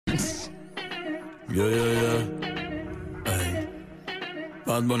Yeah, yeah, yeah. Ay.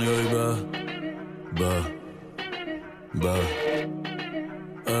 Bad Bunny hoy va.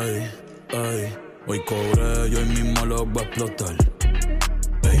 Ay, ay. Hoy cobré, yo hoy mismo lo voy a explotar.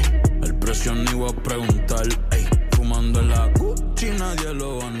 Ay. El precio ni voy a preguntar. Ay. Fumando en la Gucci, nadie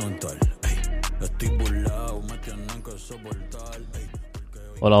lo va a notar. Ay. Estoy burlado, me tienen que soportar. Ay.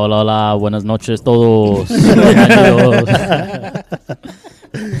 Hola, hola, hola. Buenas noches todos.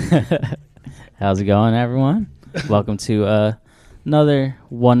 How's it going, everyone? Welcome to another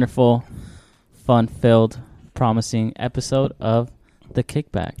wonderful, fun-filled, promising episode of the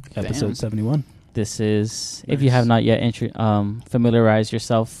Kickback. Episode 71. This is, if you have not yet familiarized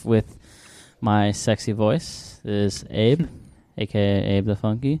yourself with my sexy voice, this is Abe, a.k.a. Abe the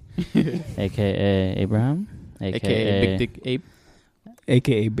Funky, a.k.a. Abraham, a.k.a. Big Dick Abe,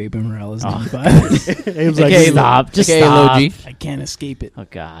 a.k.a. Baby Morales. Abe's like, stop, just stop. I can't escape it. Oh,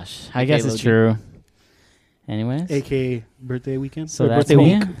 gosh. I guess it's true. Anyways. A.k.a. birthday weekend. So that's birthday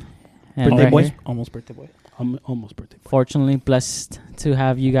me. week. And Birthday right boy. here, Almost birthday boy. Almost birthday boy. fortunately blessed to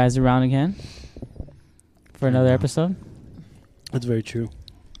have you guys around again for another episode. That's very true.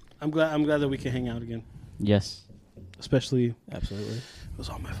 I'm glad that we can hang out again. Yes. Especially, Absolutely. it was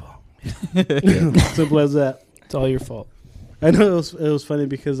all my fault. Simple as that. It's all your fault. I know it was funny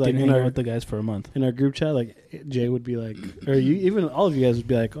because like Didn't hang out with the guys for a month. in our group chat, like Jay would be like, or you, even all of you guys would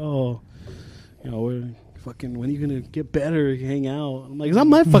be like, oh, you know, we're fucking, when are you gonna get better, hang out? I'm like, it's not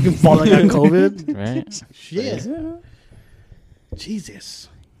my fucking fault I got COVID. Right? Shit. Jesus.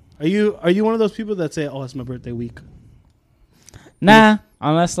 Are you one of those people that say, oh, it's my birthday week? Nah,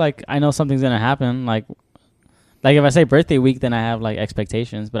 unless like I know something's gonna happen. Like if I say birthday week, then I have like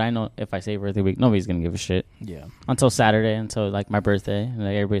expectations. But I know if I say birthday week, nobody's gonna give a shit Yeah. until Saturday, until like my birthday. And,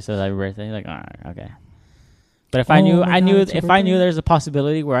 like everybody says happy birthday. Like, all right, okay. But if I knew there's a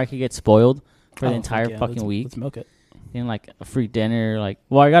possibility where I could get spoiled for the entire fucking week, Let's milk it. in like a free dinner, like,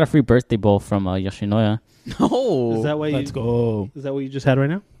 well, I got a free birthday bowl from Yoshinoya. No. Is that why Let's go. Is that what you just had right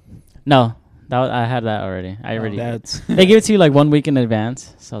now? No, I had that already. That's. They give it to you like 1 week in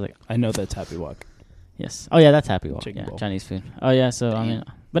advance. So I was like, I know that's Happy Walk. yes. Oh yeah, that's Happy Walk. Chicken Yeah, bowl. Chinese food. Oh yeah, so I mean,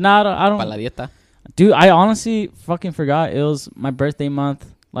 but no, I Pa la don't. dieta. Dude, I honestly fucking forgot it was my birthday month.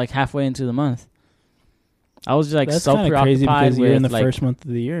 Like halfway into the month, I was just like That's so kind of crazy preoccupied because with you're in the like, first month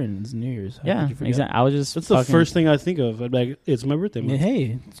of the year and it's New Year's. How yeah, could you forget? exactly. I was just. That's the fucking- first thing I think of. I'd be like, it's my birthday Yeah, month. hey,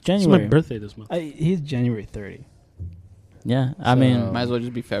 it's It's January. my birthday this month. He's January 30. Yeah, I So- mean, Might as well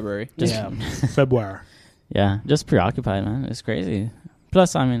just be February. just Yeah. February. yeah, just preoccupied, man. It's crazy.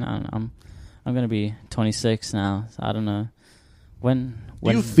 Plus, I mean, I'm gonna be 26 now. So I don't know when.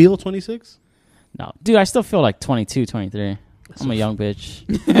 Do you feel 26? No, dude, I still feel like 22, 23. I'm a young bitch.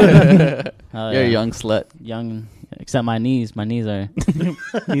 Oh, You're yeah. a young slut. Young, except my knees. My knees are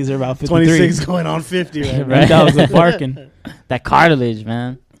These are about 53. 26 going on 50, right? Right. Dogs are barking. that cartilage,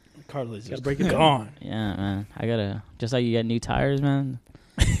 man. Cartilage Gotta is break it down. gone. Yeah, man. I gotta just like you get new tires, man.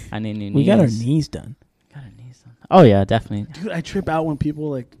 I need new knees. We got our knees done. Got our knees done. Oh yeah, definitely. Dude, I trip out when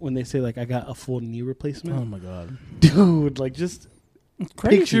people when they say like I got a full knee replacement. Oh my god. Dude, like just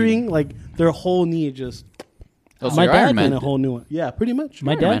Crazy. picturing like their whole knee just Oh, My you're dad Iron and Man. a whole new one. Yeah, pretty much.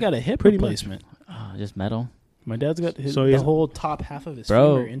 My Iron dad Man. got a hip Pretty much. replacement. Oh, just metal. My dad's got So the he's- whole top half of his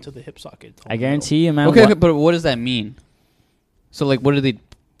Bro. femur into the hip socket. It's all I guarantee you, man. Okay, what- but what does that mean? So, like, what did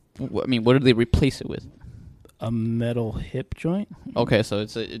they replace it with? metal. A metal hip joint. Okay, so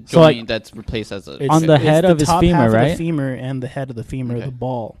it's a joint So, like, that's replaced as a... It's- On the head it's of his top femur, half of right? the femur and the head of the femur, Okay. the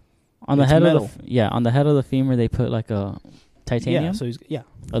ball. on the it's head metal. of the on the head of the femur, they put like a titanium, Yeah, so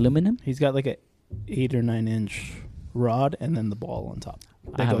aluminum. he's got like a 8 or 9 inch rod and then the ball on top.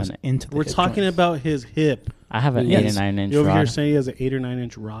 I That goes haven't- into the We're hip talking joint. about his hip. I have an Yes. 8 or 9 inch You're over here rod. saying he has an 8 or 9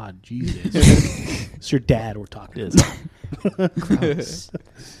 inch rod. Jesus. It's your dad we're talking It about. is.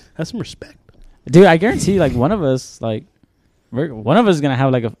 Have some respect. Dude, I guarantee like one of us one of us is gonna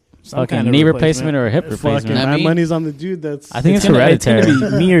have like a Some fucking kind of knee replacement or a hip Fucking replacement. I my mean- money's on the dude that's I think it's gonna hereditary. be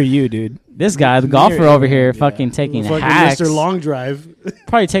me or you, dude. This guy, the Me golfer or over you, here, yeah. fucking taking fucking hacks. Mr. Long Drive.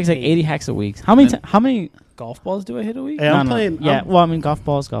 Probably takes like 80 hacks a week. How many? Golf balls do I hit a week? Hey, I'm No. playing. Yeah, I'm- well, I mean, golf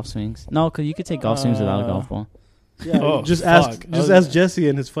balls, golf swings. No, because you could take golf swings without a golf ball. Yeah, Oh, just fuck. ask Jesse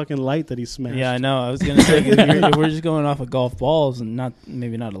and his fuking light that he smashed. Yeah, I know. I was gonna say 'cause if we're just going off of golf balls and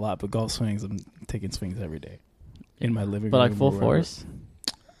maybe not a lot, but golf swings. I'm taking swings every day in my living room. But like full or wherever. force.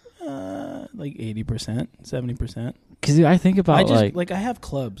 Like 80%, 70%. Because I think about I just like I have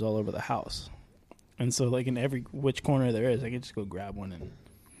clubs all over the house, and so like in every which corner there is, I can just go grab one and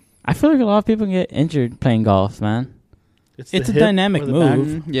I feel like a lot of people get injured playing golf, man. It's a the hip dynamic or the back.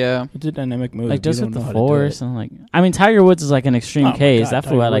 move. Yeah. It's a dynamic move. Like if you just don't with the know how to do force it. and like, I mean, Tiger Woods is like an extreme Oh my case. God, That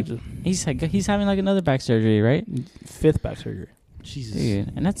fool, Tiger like, Woods he's having like another back surgery, right? is 5th back surgery. Jesus.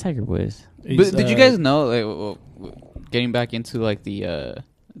 Dude, and that's Tiger Woods. But did you guys know, getting back into like the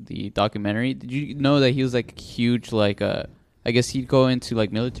documentary? Did you know that he was like huge, like I guess he'd go into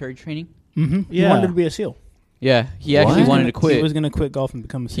like military training. Mm-hmm. He Yeah. wanted to be a SEAL. Yeah, he actually What? wanted to quit. He was going to quit golf and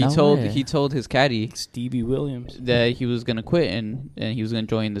become a He No SEAL. way. told his caddy Stevie Williams. that he was gonna quit and he was gonna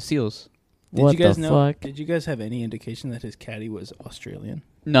join the SEALs. Did What you guys the know? fuck? Did you guys have any indication that his caddy was Australian?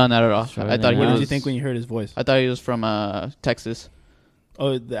 No, not at all. Australian, I thought he What yeah. did you was. think when you heard his voice? I thought he was from Texas.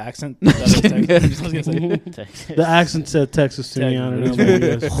 Oh, the accent. That was Texas. I was gonna say. The accent said Texas to me. I don't know. about you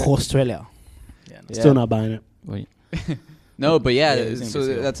guys. Australia. Yeah, Still not buying it. Wait, No, but yeah, Yeah, he's gonna so be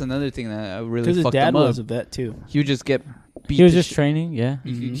SEAL. that's another thing that really because his fucked dad him up. was a vet too. He would just get beat. he was to just shit. training. Yeah.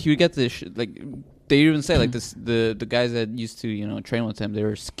 He would get this like they even say like this the guys that used to train with him, they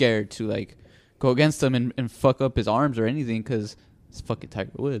were scared to like go against him and fuck up his arms or anything because it's fucking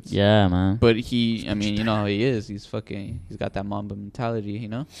Tiger Woods. Yeah, man. But I mean, you know how he is. He's got that Mamba mentality, you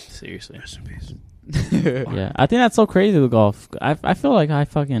know. Seriously. Rest in peace. Yeah, I think that's so crazy with golf. I feel like I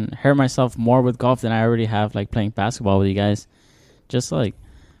fucking hurt myself more with golf than I already have like playing basketball with you guys. Just like,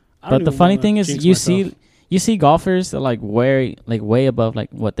 I don't but the even funny wanna thing is, jinx you myself. see golfers that like way above like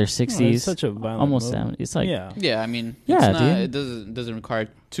what their Oh, it's 60s, such a violent almost move. 70s. It's like, yeah. Yeah, I mean, Yeah, it's not, dude. it doesn't require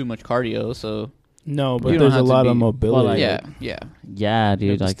too much cardio, so No, You but don't there's a have to lot of be- mobility. Well, yeah, yeah. yeah, You have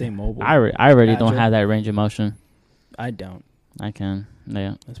dude. to Like, stay mobile. I already don't Agile. have that range of motion. I don't. I can,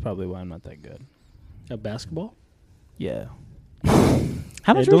 yeah. That's probably why I'm not that good. At basketball? Yeah. How much? Hey,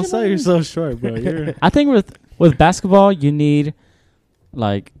 don't range of sell motion? yourself short, bro. You're I think with basketball, you need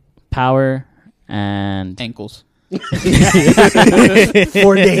like power and Ankles. 4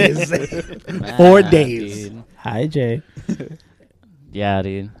 days. 4 days. Dude. Hi, Jay. Yeah,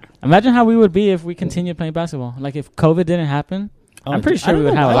 dude. Imagine how we would be if we continued playing basketball. Like if COVID didn't happen, I'm pretty sure we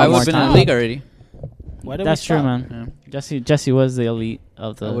would have a I lot would more have been in the time. league already. Why did That's we true, stop? man. Yeah. Jesse was the elite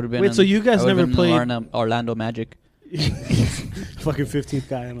of I would the. have been. Wait, so you guys never played Orlando Magic. fucking 15th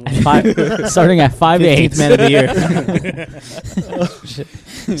guy on the list. Starting at 5'8", 15th man of the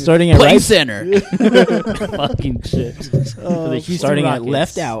year. Starting at Play right. center. Fucking shit. Oh, the Houston Starting at Rockets.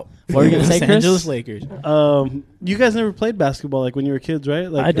 left out. What were you gonna say, Los Chris? Angeles Lakers. You guys never played basketball like when you were kids,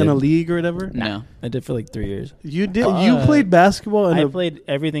 right? Like I in a did. league or whatever? No. I did for like 3 years. You did. You played basketball I in played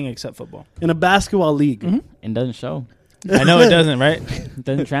everything except football. a basketball league. Mhm. It doesn't show. I know it doesn't, right? It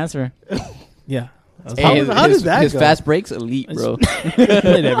doesn't transfer. Yeah. I was- How- how did that his go? fast breaks elite, bro. I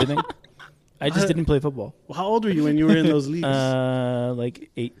played everything. I just didn't play football. How old were you when you were in those leagues? Like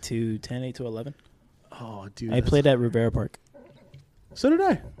 8 to 10, 8 to 11. Oh, dude. I played at Rivera Park. So did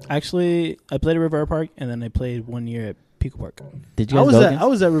I. Actually, I played at Rivera Park, and then I played 1 year at Pico Park. Did you I guys was go at against? I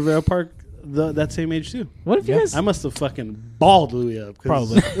was at Rivera Park that same age too. What if you Yeah. guys? I must have fucking balled Louis up.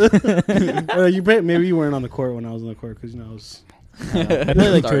 Probably. Maybe you weren't on the court when I was on the court because I was. I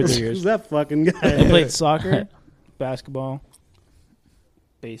played like 2 or 3 Who's years. that fucking guy? I played soccer, basketball,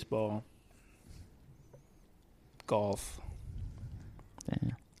 baseball, golf.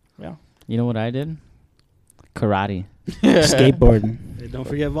 Damn. Yeah. You know what I did? Karate. Skateboarding. Hey, don't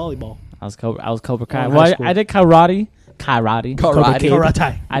forget volleyball. I was Cobra Kai. Oh, Well, high school. I did karate. Karate.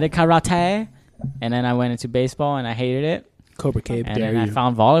 Karate. I did karate, and then I went into baseball, and I hated it. Cobra Cave. And Dare then I you.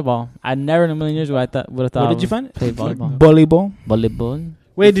 found volleyball. I never in a million years would have thought. What did you find? Play volleyball. Volleyball. Volleyball.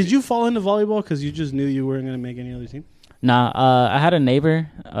 Wait, did you fall into volleyball because you just knew you weren't going to make any other team? Nah, I had a neighbor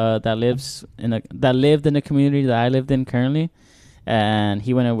that lived in the community that I lived in currently, and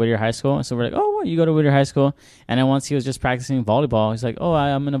he went to Whittier High School. So we're like, oh, well, you go to Whittier High School, and then once he was just practicing volleyball, he's like, oh,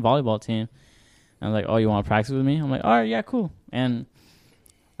 I'm in a volleyball team. And I'm like, oh, you want to practice with me? I'm like, all right, yeah, cool. And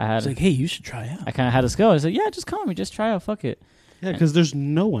I It's like, hey, you should try out. I kind of had to go. I was like, yeah, just come, just try out, fuck it. Yeah, because there's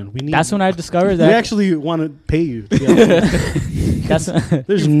no one. We need. That's when I discovered we that. actually want to pay you. To be honest. That's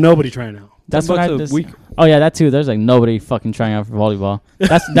There's nobody trying out. that's when I $10 a dis- week. Oh yeah, that too. There's like nobody fucking trying out for volleyball.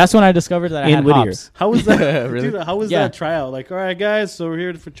 That's when I discovered that I In had Whittier. hops. How was that, Really? dude? How was Yeah. that tryout? Like, all right, guys, so we're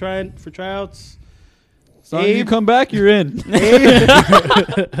here for tryouts. As long as you Abe? come back, you're in.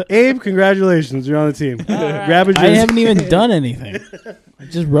 Abe, congratulations, you're on the team. Grab a I jersey. haven't even done anything. I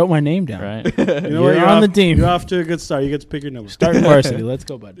just wrote my name down. Right. You know You're what? on off, the team. You're off to a good start. You get to pick your number. Start varsity. Let's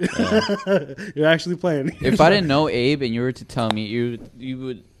go, bud. You're actually playing. If I didn't know Abe and you were to tell me, you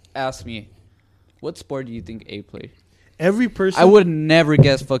would ask me, what sport do you think Abe played? Every person. I would never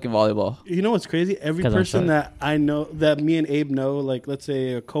guess fucking volleyball. You know what's crazy? Every 'Cause I'm person short. that I know, that me and Abe know, like let's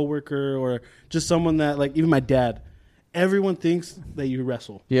say a coworker or just someone that, like even my dad, everyone thinks that you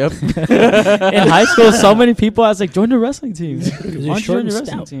wrestle. Yep. In high school, so many people, I was like, join the wrestling team. Why don't you short join and the wrestling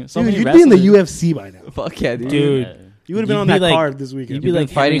stout. team? So Dude, many you'd be in the wrestlers. UFC by now. Fuck yeah, dude. Dude. You would have been You'd on be that like- card this weekend. You'd be like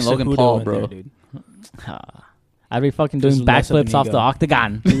fighting Henry Logan Cejudo Paul, in bro. there, dude. I'd be fucking doing Just less of an backflips off ego. the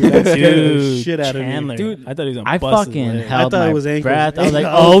octagon. Dude, shit out of me. Chandler. Dude, I thought he was gonna I bust his fucking leg. held I thought my it was ankles. breath. I was like,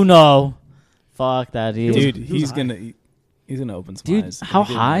 Oh. oh no. Fuck that, dude. Dude, he was he's high. gonna open some Dude, eyes. how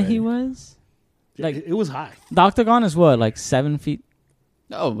didn't high already. he was? Like, it was high. the octagon is what, like 7 feet?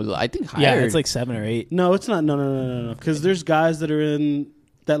 No, well, I think higher. Yeah, it's like 7 or 8. No, it's not. No. Because there's guys that are in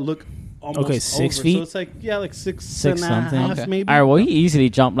that look almost Okay, 6 over. feet? So it's like like six Six and a something. half, Okay. maybe. All right, well, he easily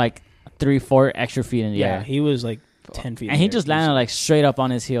jumped like 3-4 extra feet in the Yeah, air. he was like 10 feet. And in he the just air. landed like straight up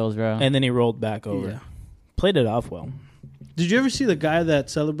on his heels, bro. And then he rolled back over. Yeah. Played it off well. Did you ever see the guy that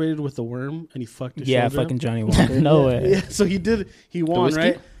celebrated with the worm and he fucked his Yeah, shoulder up? fucking Johnny Walker. No Yeah, way. Yeah, so he won, whiskey?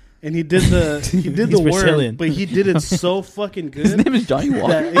 right? And he did the He's worm, Brazilian. but he did it so fucking His good. name is Johnny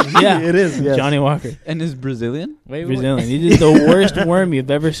Walker. that Yeah. it is. Yes. Johnny Walker. And is Brazilian? Wait, Brazilian. He did the worst worm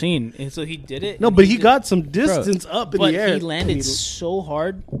you've ever seen. And so he did it. No, and but he did- got some distance up in But the air. he landed so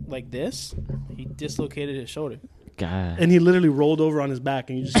hard like this, he dislocated his shoulder. God. and he literally rolled over on his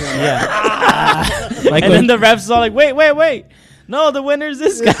back, and you just hear him Yeah. Like And when, then the refs is all like, wait. No, the winner's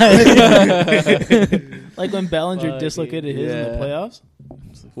this guy. like when Bellinger Fuck, dislocated his in yeah. the playoffs.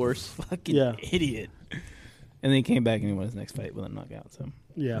 Worse. Fucking Yeah. idiot. And then he came back and he won his next fight with a knockout. So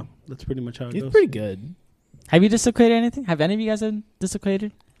Yeah, that's pretty much how it he's goes. pretty good. Have you dislocated anything? Have any of you guys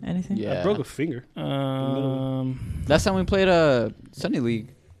dislocated anything? Yeah. I broke a finger. Last time we played Sunday League,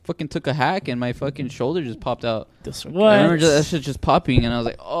 fucking took a hack and my fucking shoulder just popped out. What? I remember that shit just popping and I was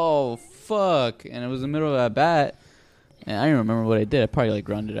like, oh fuck! And it was in the middle of that bat, and I don't remember what I did. I probably like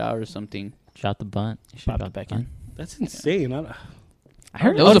grounded out or something. Shot the bunt. You should Popped drop it back the bunt. That's insane. I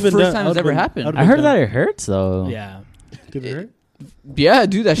heard. That was I'd've the been first done. time it's I'd've ever been- happened. I'd've I heard done. that it hurts though. Yeah. Did it hurt? Yeah,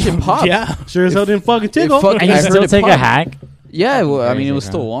 dude, that shit popped. Yeah. Sure as hell didn't fucking tickle. fuck- And you I heard still it take a pop. hack. Yeah, well, I mean, Crazy, it was bro.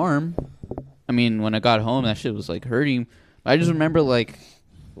 still warm. I mean, when I got home, that shit was like hurting. I just remember like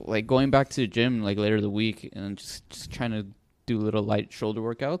going back to the gym like later the week and just trying to do little light shoulder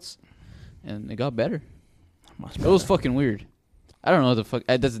workouts, and it got better. It was fucking weird. I don't know what the fuck.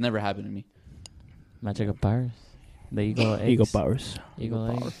 That does never happen to me. Magic of powers. The eagle eggs. Eagle powers. Eagle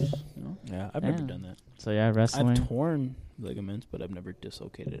eggs. You know? Yeah, I've never Yeah. done that. So yeah, wrestling. I've torn ligaments, but I've never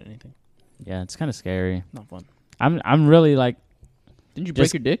dislocated anything. Yeah, it's kind of scary. Not fun. I'm really like, Didn't you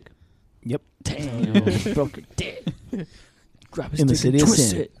Just- break your dick? Yep. damn, broke your dick. Grab his In the dick city and of twist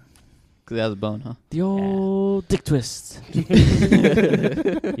sin. it. Cause that was bone, huh? The old dick twist.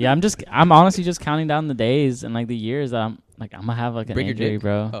 Yeah, I'm honestly just counting down the days and like the years that I'm gonna have like an Break your injury, dick?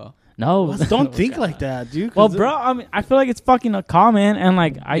 bro. Oh, No, Well, don't think like that, dude. 'cause Well, bro, I mean, I feel like it's fucking common, and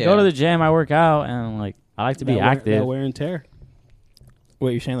like I go Yeah. to the gym, I work out, and like I like to be that active. wear and tear. What,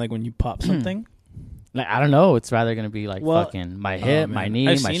 you're saying like when you pop something? Like I don't know, it's rather gonna be like Well- fucking my hip, Oh, my man. knee,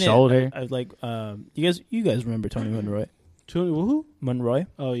 I've my seen it. shoulder. I was like, you guys remember Tony Monroy? Woohoo! Monroy?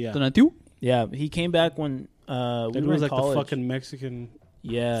 Oh yeah, Don't you? Yeah, he came back when we it were was in like college. the fucking Mexican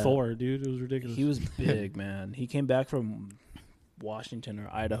yeah. Thor, dude. It was ridiculous. He was big, man. He came back from Washington or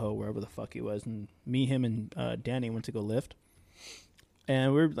Idaho, wherever the fuck he was, and me, him, and Danny went to go lift,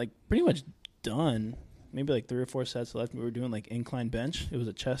 and we were like pretty much done. Maybe like 3 or 4 sets left. We were doing like incline bench. It was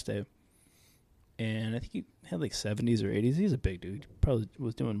a chest day, and I think he had like 70s or 80s. He's a big dude. Probably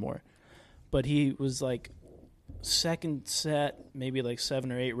was doing more, but he was like second set, maybe like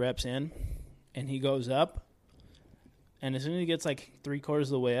 7 or 8 reps in, and he goes up. And as soon as he gets like 3/4 of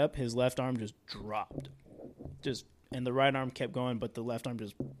the way up, his left arm just dropped. And the right arm kept going, but the left arm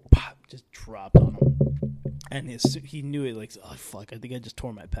just pop, just dropped on him. And he knew it, like, oh fuck, I think I just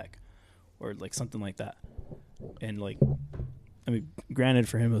tore my pec, or like something like that. And like, I mean, granted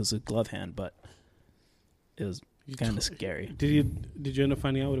for him it was a glove hand, but it was kind of scary. Did you end up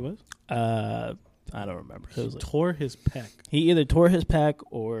finding out what it was? I don't remember. It He was like, tore his pec. he either tore his pec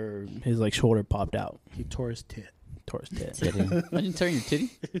or his like shoulder popped out. He tore his tit. Tore his tit. Imagine tearing your titty.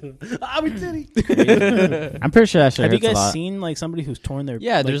 I'm a titty. I'm pretty sure that shit Have you hurts a guys lot. seen like somebody who's torn their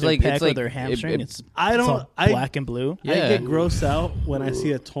Yeah, there's their like- pec it's or like- their hamstring? it- I it's don't. all black and blue. I Yeah. get grossed out when I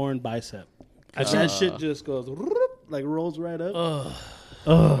see a torn bicep. I've seen That shit just goes like rolls right up. Ugh.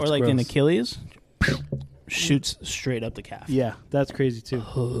 Ugh, Or it's like an gross. Achilles shoots straight up the calf. Yeah, that's crazy too.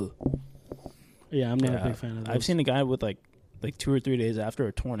 Ugh. Yeah, I'm not Yeah. a big fan of those. I've seen a guy with like 2 or 3 days after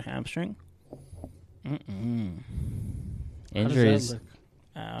a torn hamstring. How does that Injuries. look?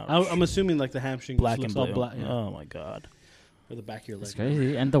 Ouch. I'm assuming like the hamstring Black just and looks blue. all black, yeah. Oh my god. Or the back of your leg. It's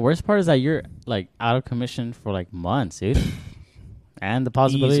crazy. And the worst part is that you're like out of commission for like months, dude. And the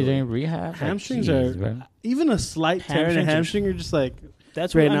possibility Easily. during rehab. Hamstrings like, are- jeez, bro. Even a slight tear in a Hamstrings are- hamstring, you're just like,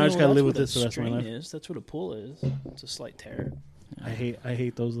 That's Great, what, now I just gotta that's live what with this the rest of my strain life. Is. That's what a pull is. It's a slight tear. I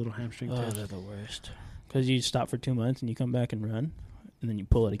hate those little hamstring Oh, tears. they're the worst. Because you stop for 2 months and you come back and run, and then you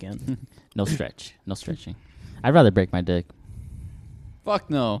pull it again. No stretch. No stretching. I'd rather break my dick. Fuck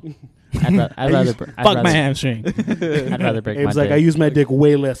no. I'd rather. Fuck rather, my hamstring. I'd rather break Abe's my like, dick. I use my dick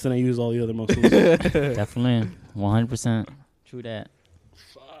way less than I use all the other muscles. Definitely. 100%. True that.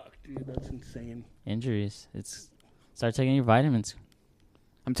 Fuck, dude, that's insane. Injuries. Start taking your vitamins.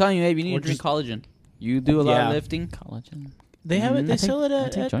 I'm telling you, Abe, you need Or to drink just- collagen. You do a lot Yeah. of lifting. Collagen. They have it. They I take- sell it I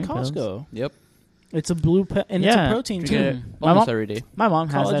at, take at joint Costco. pills. Yep. It's a blue and Yeah. it's a protein Drink too. it My almost mom- every day. My mom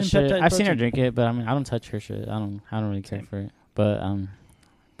has Collagen, that shit. peptide, I've seen her protein. drink it, but I mean, I don't touch her shit. I don't really care Same. for it. But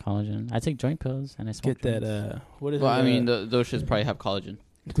collagen. I take joint pills and I smoke. Get that. joints. What is Well, it? I mean, those shits probably have collagen.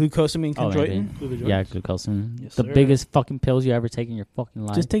 glucosamine Oh, maybe. chondroitin. Yeah, glucosamine. Yes, The sir. biggest fucking pills you ever take in your fucking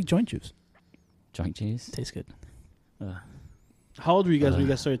life. Just take joint juice. joint juice. Tastes good. Ugh. How old were you guys when you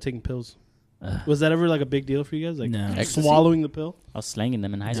guys started taking pills? Ugh. Was that ever like a big deal for you guys? Like No. Ecstasy? swallowing the pill? I was slanging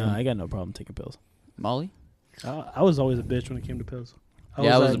them in high No, school. I got no problem taking pills. Molly? I was always a bitch when it came to pills. I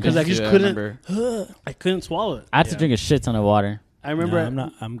was a because bitch I just too, couldn't. remember. I couldn't swallow it. I had to Yeah. drink a shit ton of water. I remember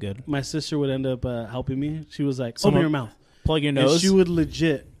I'm good. my sister would end up helping me. She was like, Someone- "Open your mouth," Plug your and nose. she would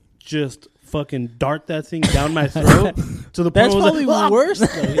legit just fucking dart that thing down my throat to the point That's where I was probably like, "Ah!" worse.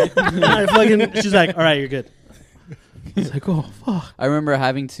 Though. And I fucking, she's like, "All right, you're good." It's like, "Oh fuck." I remember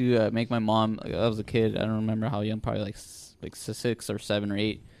having to make my mom. Like, I was a kid. I don't remember how young. Probably like 6 or 7 or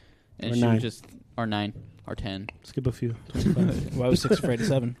 8, and Or she 9. would just or 9 or 10. Skip a few. 25. Well, I was 6 afraid of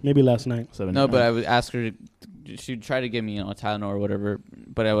 7. Maybe last night. 7. No, but I would ask her. She'd try to give me a Tylenol or whatever,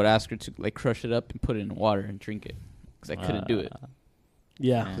 but I would ask her to like crush it up and put it in water and drink it because I couldn't do it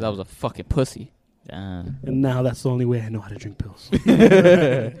Yeah. because I was a fucking pussy. Damn. And now that's the only way I know how to drink pills.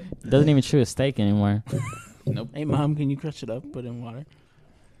 Doesn't even chew a steak anymore. Nope. Hey, Mom, can you crush it up? Put it in water.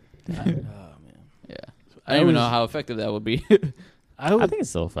 Oh man. Yeah. I don't even know how effective that would be. I think it's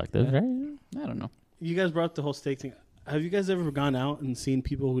still effective, Yeah. right? I don't know. You guys brought up the whole steak thing. Have you guys ever gone out and seen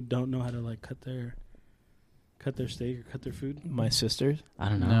people who don't know how to like cut their steak or cut their food? My sisters. I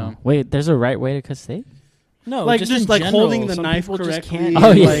don't know. No. Wait, there's a right way to cut steak? No, Like just just in like general, holding the some knife people just correctly, can't- and,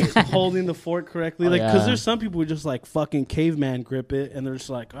 Oh, yeah. like holding the fork correctly. Oh, Like because yeah. there's some people who just like fucking caveman grip it, and they're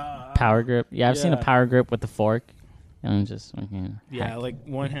just like Power grip. Yeah, I've seen a Yeah. power grip with the fork. And just fucking Yeah, hack. like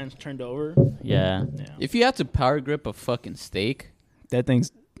one hand's turned over. Yeah. Yeah. If you have to power grip a fucking steak, That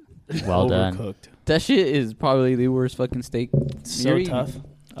thing's Well done. overcooked. that shit is probably the worst fucking steak. So you're eating. tough.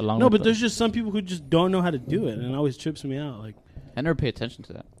 Along No, with but the- there's just some people who just don't know how to do it, and it always trips me out. Like I never pay attention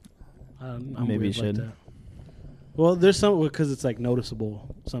to that. I'm Maybe you weird like should. that. Well, there's some because it's like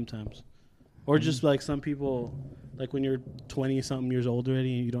noticeable sometimes, or just like some people, like when you're 20 something years old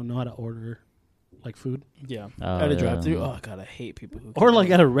already and you don't know how to order like food, Yeah. Oh, At a yeah. drive-through. Oh god, I hate people who. or can't like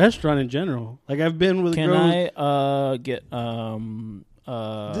do at a restaurant in general. Like I've been with Can girls. I get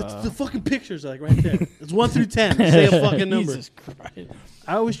The fucking pictures are like right there. It's 1 through 10. Say a fucking number. Jesus Christ.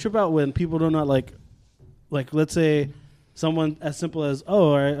 I always trip out when people don't know like let's say someone as simple as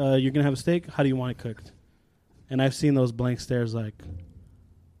all right, you're gonna have a steak. How do you want it cooked? And I've seen those blank stares like.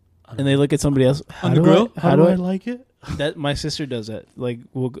 I don't And they look at somebody else on the grill. How do I like it? That my sister does that. Like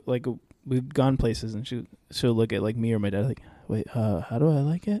we've gone places and she'll look at like me or my dad like, wait, how do I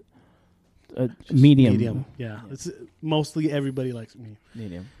like it? Medium. Medium. Yeah. It's mostly everybody likes me.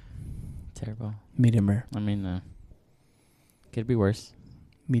 Medium. Terrible. Medium rare. I mean, could be worse.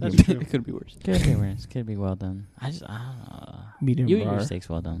 Medium. That's true. It could be worse. Could be worse. Could be well done. I don't know. Medium You eat rare. your steaks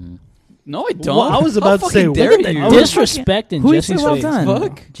well done. No, I don't. Well, I was How about to say, fucking dare look at you? that. I was- Disrespect in Who you say Jesse's well face. done?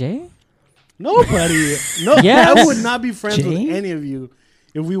 Fuck. Jay? Nobody. No, Yes. I would not be friends Jay? with any of you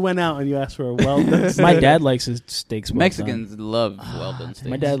if we went out and you asked for a well done. My dad likes his steaks well Mexicans love well done done. steaks.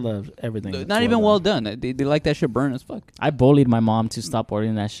 My dad loves everything. that's Not even well done. done. They like that shit burn as fuck. I bullied my mom to stop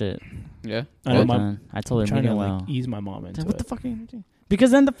ordering that shit. Yeah. I know Well my- done. I told I'm her trying to medium like well. ease my mom into What it. the fuck are you doing?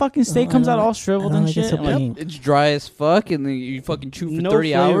 Because then the fucking steak Oh, comes I out don't all like- shriveled I don't and like it shit. so I'm like, plain. It's dry as fuck, and then you fucking chew for no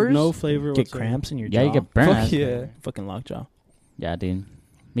 30 flavor, hours. No flavor. Get whatsoever. cramps in your yeah, jaw. you get burnt. Fuck yeah. Fucking lockjaw. Yeah, dude.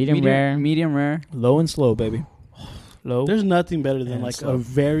 Medium rare. Medium rare. Low and slow, baby. Low. There's nothing better than And like slow. a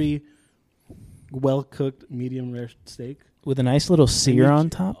very well cooked medium rare steak. with a nice little sear you- on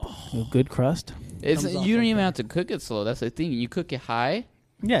top. A good crust. It's Comes off you don't like even that. have to cook it slow. That's the thing. You cook it high.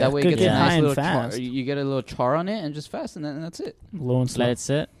 Yeah, That way it cook gets it a nice high and little char. fast. You get a little char on it and just fast, and that's it. Low and slow. Let it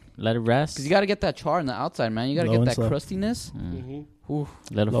sit. Let it rest. Because you got to get that char on the outside, man. You got to Low get and that slow. crustiness. Oof.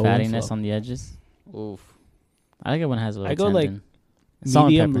 Little Low and fattiness slow. on the edges. Oof. I like it when it has a little I go like tension. Salt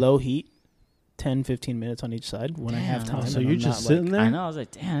and medium pepper. low heat 10, 15 minutes on each side when I have Damn. time. So and you're I'm just not, sitting like, there? I know. I was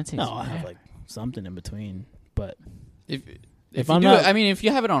like, damn, that takes. No, I have like something in between. But If If you I'm do not- it, I mean, if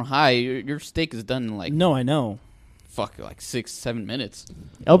you have it on high, your steak is done in like no, I know. like 6-7 minutes.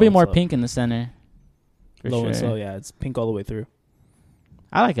 It'll be Oh, more so- pink in the center. For Low sure. and slow, yeah. It's pink all the way through.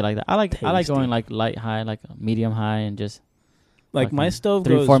 I like it like that. I like Tasty. going like light high, like medium high, and just Like my fucking stove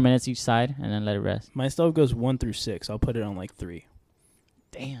 3 or goes 4 minutes each side, and then let it rest. My stove goes 1 through 6. I'll put it on like 3.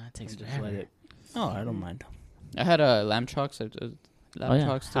 Damn, it takes And just forever. let it. Oh, I don't mind. I had lamb chocks. Lamb Oh yeah,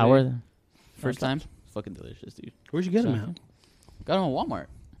 chocks how today. were they? First time? Fucking delicious, dude. Where'd you get them So- at? Got them at Walmart.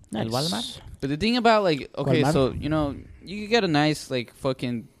 El Walmart? But the thing about like, okay, Walmart? so you know, you could get a nice like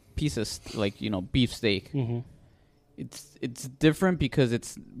fucking piece of like beef steak. Mm-hmm. It's different because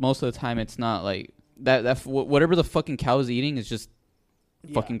it's most of the time it's not like that whatever the fucking cow is eating is just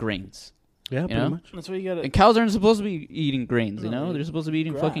fucking grains. Yeah, pretty know? much. That's what you gotta. And cows aren't supposed to be eating grains, you No, know? They're supposed to be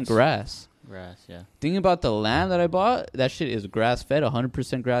eating grass. fucking grass. Grass, yeah. Thing about the lamb that I bought, that shit is grass fed,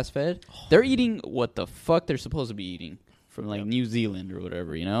 100% grass fed. They're eating what the fuck they're supposed to be eating from like New Zealand or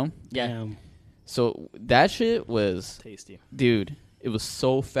whatever, you know? Yeah. Damn. So that shit was, Tasty. dude, it was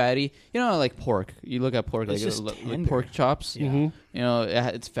so fatty. You know, like pork. You look at pork, It's like, just like tender. pork chops. Yeah. Mm-hmm. You know,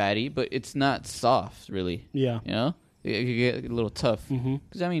 it's fatty, but it's not soft, really. Yeah. You know? It could get a little tough. Mm-hmm.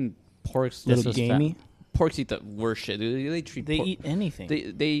 Because, I mean, porks This Little was gamey. porks eat the worst shit. They treat They pork. eat anything.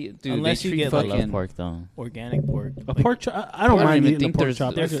 Dude, Unless they you treat get, I like, love fucking. pork though. Organic pork. A Like, pork chop. I don't I mind even eating a think pork there's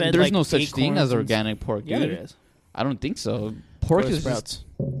chop. They're That's fed, good. there's like, no such thing acorns as and organic pork, Yeah, dude. there is. I don't think so. Pork Or is just, sprouts.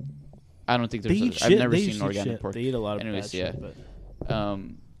 I don't think They there's. eat I've shit. never They seen eat organic shit. pork. They eat a lot of Anyways, bad shit, yeah.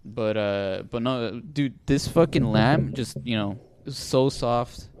 but But no, dude, this fucking lamb just it was so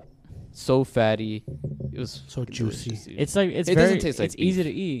soft, so fatty. It was So fucking juicy. delicious, dude. It's like it's It very doesn't taste like it's easy to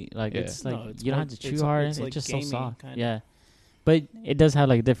beef. eat. Like Yeah. it's like No, it's you don't more- have to chew it's- hard. it's It's, like just gamey, so soft. kinda. Yeah, but it does have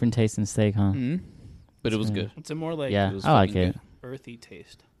like a different taste in steak, huh? Mhm. But it was Yeah. good. it's a more like Yeah, it was I like fucking it. earthy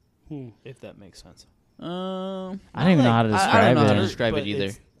taste, Hmm. if that makes sense. I I don't even know how to I don't describe know how to it. describe But it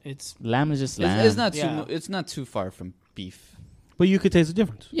either. It's Lamb is just lamb. It's not too. Yeah. It's not too far from beef. But you could taste the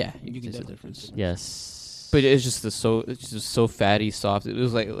difference. Yeah, You you can can taste the definitely difference. taste Yes, But it's just it's just so fatty, soft. It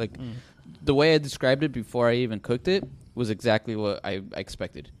was like the way I described it before I even cooked it was exactly what I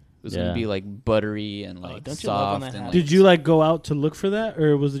expected. It was Yeah. gonna be like buttery and like don't you love when soft that and like. Did you like go out to look for that,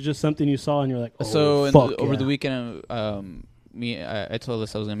 or was it just something you saw and you're like, oh, So fuck over yeah. the weekend, I told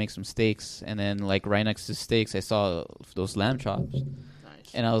us I was gonna make some steaks, and then like right next to steaks, I saw those lamb chops,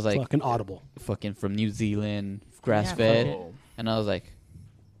 and I was like, fucking audible. fucking from New Zealand, grass fed, Oh. and I was like,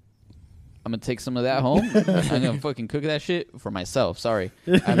 I'm gonna take some of that home. I'm gonna fucking cook that shit for myself. Sorry,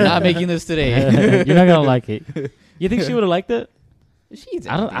 I'm not making this today. you're not gonna like it. You think she would have liked it? She eats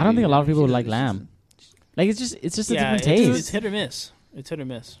I don't everything, think a lot of dude. people She would like doesn't- lamb. Like it's just a Yeah, different taste. it's hit or miss. It's hit or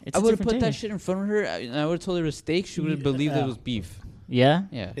miss. It's I a would have different put that taste. shit in front of her, and I would have told her it was steak. She would have believed Yeah. it was beef. Yeah,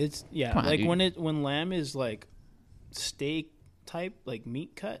 Yeah, It's Come on, like dude. when lamb is like steak type, like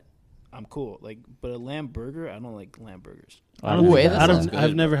meat cut. I'm cool. Like, but a lamb burger, I don't like lamb burgers. I don't Ooh, think hey, that- that I don't- sounds good.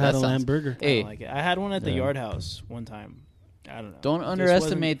 I've never had That a lamb sounds- burger. I Hey, don't like it. I had one at the Yeah. Yard House one time. I don't know. don't It just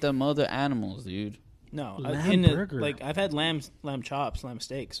underestimate the mother animals, dude. wasn't- No, Lamb burger. like I've had lamb chops, lamb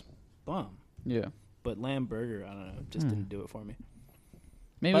steaks, bomb. Yeah, But lamb burger, I don't know, just didn't do it for me.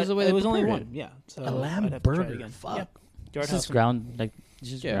 maybe it But was the way it they was only prepared one. Yeah, so A lamb I'd have to try it burger. again. Fuck. Yeah. Yard it's House. just ground like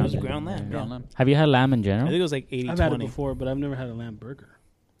just Yeah, it was ground ground lamb. Ground Yeah. lamb. Have you had lamb in I general? think it was like 80-20. I've had it before, but I've never had a lamb burger.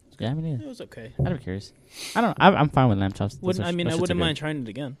 Yeah, me It neither. was okay. I'd be curious. I don't. I'm fine with lamb chops. Wouldn't, I mean, I Those shits are wouldn't good. mind trying it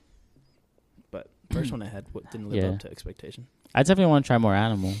again. But first one I had didn't live Yeah. up to expectation. I definitely want to try more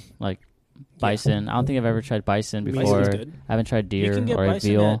animal, like bison. I don't think I've ever tried bison Bison's before. Bison's good. I haven't tried You deer can get or bison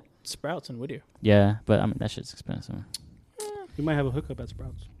veal. at Sprouts in Whittier. Yeah, but I mean that shit's expensive. You might have a hookup at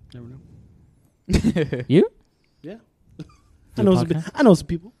Sprouts. Never know. You? Yeah. Do I a know some. podcast? I know some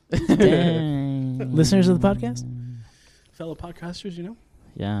people. Dang. Listeners of the podcast? Fellow podcasters, you know.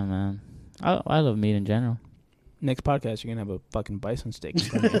 Yeah, man. I love meat in general. Next podcast, you're gonna have a fucking bison steak. in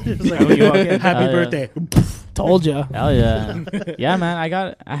front of you. It's like, When you walk in. happy yeah. birthday. Told ya. Hell yeah, yeah, man.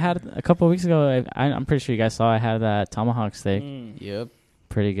 I had a couple of weeks ago. I'm pretty sure you guys saw. I had that tomahawk steak. Yep,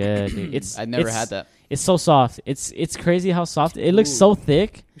 Pretty good. Dude. It's I never it's- had that. It's so soft. It's crazy how soft it looks. Ooh. So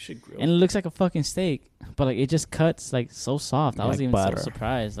thick, We should grill. and it looks like a fucking steak, but like it just cuts like so soft. I was Like even butter. so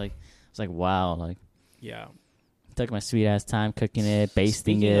surprised. Like I was like, wow. Like Yeah. took my sweet ass time cooking it,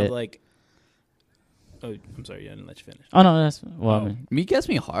 basting Speaking it. of like, oh, I'm sorry, I didn't let you finish. Oh no, that's well. I Oh. mean, Meat gets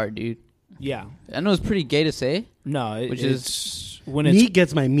me hard, dude. Yeah. I know it's pretty gay to say. No, Which it's when it's Meat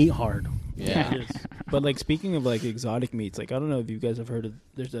gets my meat hard. Yeah, But like speaking of like exotic meats, like I don't know if you guys have heard of.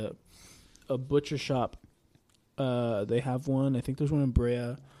 There's a butcher shop. They have one. I think there's one in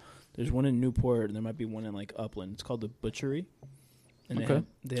Brea. There's one in Newport, and there might be one in like Upland. It's called the Butchery, and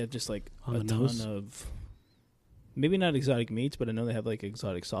they have just like On a the ton nose? of maybe not exotic meats, but I know they have like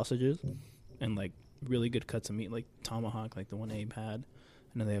exotic sausages and like really good cuts of meat, like tomahawk, like the one Abe had,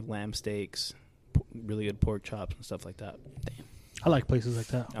 and then they have lamb steaks, really good pork chops and stuff like that. I like places like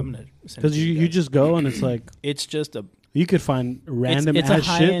that I'm gonna because you just go and it's like it's just a you could find random it's a ass shit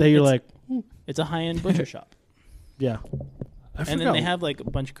high-end- that you're it's- like, it's a high end butcher shop, yeah. I and then forgot. they have like a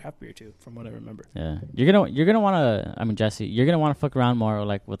bunch of craft beer too, from what I remember. Yeah, you're gonna want to. I mean, Jesse, you're gonna want to fuck around more,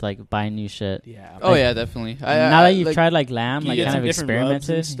 like with like buying new shit. Yeah. Oh yeah, definitely. Now that you've tried like lamb, you like get kind some of different rubs and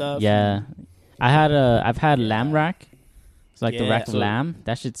experimented stuff Yeah, I've had lamb rack. It's like the Yeah. rack of So- lamb.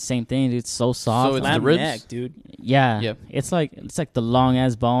 That shit's same thing, dude. It's so soft. So it's lamb the ribs? neck, dude. yeah, Yep. It's like the long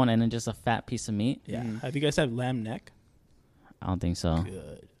ass bone and then just a fat piece of meat. Yeah. Mhm. Have you guys had lamb neck? I don't think so.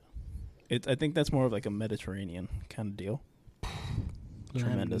 Good. I think that's more of like a Mediterranean kind of deal.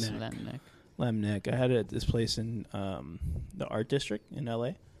 Tremendous. Lamb neck. Lamb neck. Lamb neck. I had it at this place in the Art District in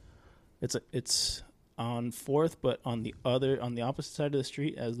LA. It's on 4th, but on the opposite side of the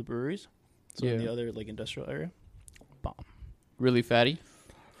street as the breweries. So in Yeah. the other like industrial area. Bomb. Really fatty.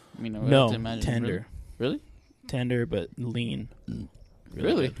 I mean, I would have No, to imagine tender. Really? Tender but lean.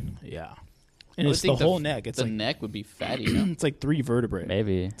 Really? good. Yeah. I And would it's the think whole neck. It's the like neck would be fatty. No? it's like 3 vertebrae.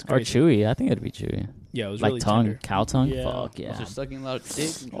 Maybe or crazy. chewy. I think it'd be chewy. Yeah, it was Like really tongue, tender. cow tongue. Yeah. Fuck Yeah. yeah. Just sucking a lot of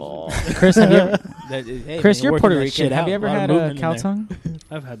dick. Oh, Chris, have you ever, Hey, Chris, man, you're working Puerto that Rican. shit Have out. you ever lot of had movement a in cow there. tongue?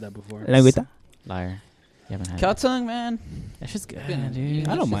 I've had that before. Liar. You haven't had Cow it. tongue, man. That shit's good, Been dude. eating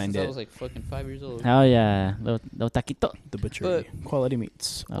I that don't shit mind since it. I was like fucking 5 years old. Hell yeah, little taquito. The butchery. Quality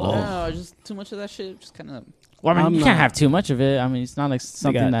meats. Oh. No, just too much of that shit. Just kind of. Well, I mean, I'm you can't not- have too much of it. I mean, it's not like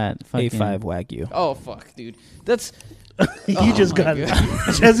something got that fucking Wagyu. Oh fuck, dude. That's. You Oh just my got God.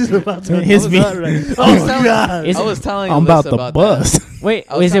 it. Jesse's about to. His I was meat. not right. I was Oh telling- God! Is I it- was telling I'm Alyssa about the that. bus. Wait,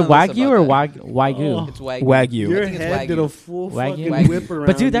 I was is it telling Alyssa wagyu or about wagyu? Oh. It's wagyu. Wagyu. Your I think it's head did a wagyu. full Wagyu? fucking whip around.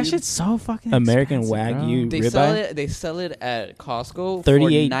 But dude, that shit's so fucking American expensive, bro. Wagyu. They Ribeye? sell it. They sell it at Costco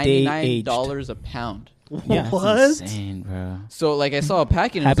 38 for day $99 a pound. Yeah. That's What? insane, bro. So like I saw a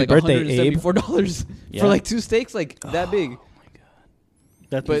pack and it was Happy like birthday, Abe. $174 Yeah. for like 2 steaks, like that big.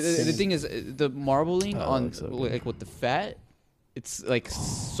 That's But the insane. thing is, the marbling Oh, on looks so good. like with the fat, it's like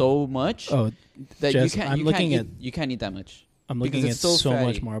so much Oh, that Jess, you can't. I'm You looking can't at- eat, you can't eat that much. I'm Because looking at it's so so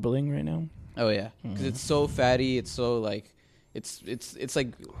much fatty. marbling right now. Oh yeah, because it's so fatty. It's so like, it's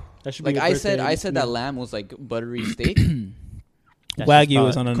like That should be like your I said. birthday I said that meal. lamb was like buttery steak. That's Wagyu just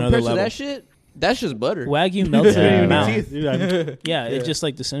is on another Compared to level. that shit, that's just butter. Wagyu melts Yeah. in your Yeah. mouth. Teeth, dude, I'm- Yeah, Yeah. it just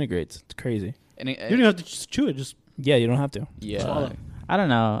like disintegrates. It's crazy. And it, you don't have to just chew it. Just Yeah, you don't have to. yeah. swallow. I don't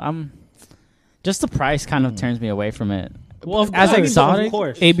know. Just the price kind of turns me away from it. Well, As of exotic-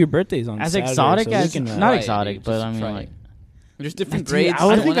 course. Abe, your birthday's on As Saturday, exotic so we as can, not Try it, exotic, dude. but Just I mean try like it. There's different Dude, grades. I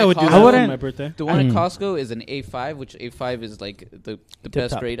would The think one I at would do Costco- that wouldn't- on my birthday. The one at Mm. Costco is an A5, which A5 is like the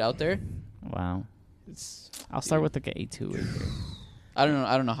best top. grade out there. wow. It's I'll start with like an A2. I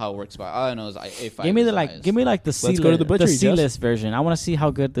don't know how it works, but all I know is A5. Give me is the highest. give me like the C Let's go to the butchery, Jess. C-list version. I want to see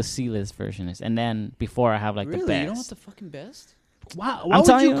how good the C-list version is, and then before I have like really? the best. You don't want the fucking best? Wow, I'm why would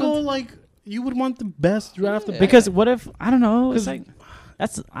telling you you- go like? You would want the best right off the Yeah. bat. Because what if I don't know? It's 'Cause-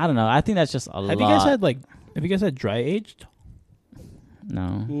 like I don't know. I think that's just a lot. Have you guys had dry aged?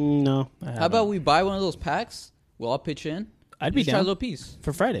 No. No, How about we buy one of those packs? We'll all pitch in. I'd be Just try a down little piece.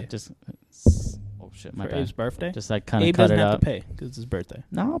 for Friday Just oh shit, my for bad. Abe's birthday. Just like kind of Abe cut doesn't it have up. to pay because it's his birthday.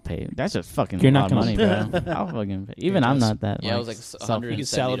 No, I'll pay. That's just fucking You're a not lot of money, gonna- bro. I'll fucking pay. Even Here, I'm Jess. not that. Yeah, it was like self- 100. You can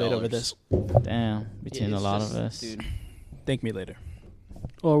salivate over this. Damn, between Yeah, a it's lot just- of us. dude. Thank me later.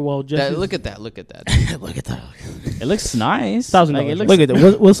 or well, just Look at that! Look at that! Look at that. It looks nice. $1,000. Like, it looks, Look at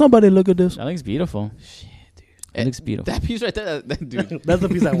that. Will somebody look at this? That looks beautiful. It looks beautiful. That piece right there, dude. that's the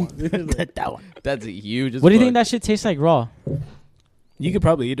piece I want. That one. That's a huge. as What do you think fuck. that shit tastes like raw? You could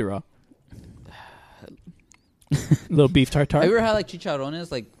probably eat it raw. Little beef tartare. Have you ever had like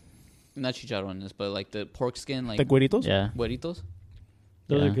chicharrones, like not chicharrones, but like the pork skin, like Like güeritos? Yeah. hueritos?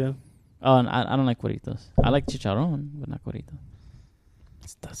 Those Yeah. are good. Oh, and I don't like cueritos. I like chicharrón, but not cuerito.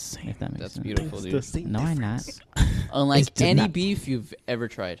 It's the same. If that makes That's sense. beautiful, It's dude. the same No, I'm not. difference. Unlike It's any not- beef you've ever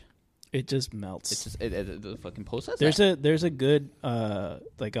tried. It just melts. It's just the fucking post says There's that. a good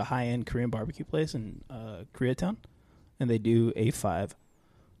like a high end Korean barbecue place in Koreatown, and they do A5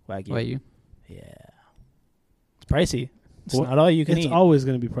 wagyu. Why you? Yeah, it's pricey. It's Well, not all you can It's eat. always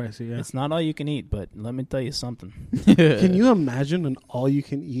going to be pricey. Yeah. It's not all you can eat, but let me tell you something. Can you imagine an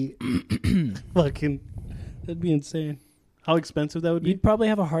all-you-can-eat? Fucking, that'd be insane. How expensive that would be. You'd probably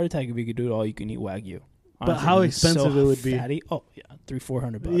have a heart attack if you could do all you can eat wagyu. But how it's expensive it would be. fatty. Oh yeah,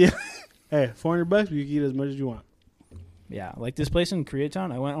 $300-400. Yeah. Hey, $400, you can eat as much as you want. Yeah, like this place in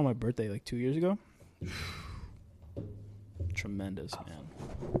Koreatown, I went on my birthday like 2 years ago. Tremendous, man.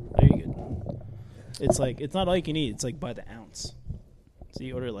 Very good. It's like, it's not all you can eat. It's like by the ounce. So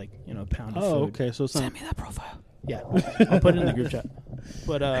you order like, a pound of food. Oh, okay. So it's not. Send me that profile. Yeah, I'll put it in the group chat.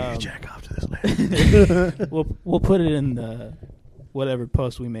 But Jack off to this later. we'll put it in the whatever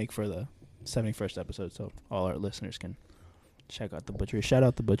post we make for the 71st episode, so all our listeners can check out the butchery. Shout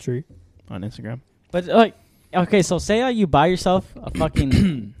out the butchery on Instagram. But like, okay, so say you buy yourself a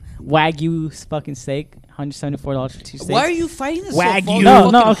fucking Wagyu fucking steak, $174 for 2 steaks. Why are you fighting this Wagyu. so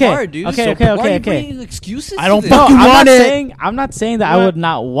No, fucking okay. hard, dude? Okay, So okay, why are okay, you okay. bringing excuses I don't to fucking this? want it. I'm not saying that I would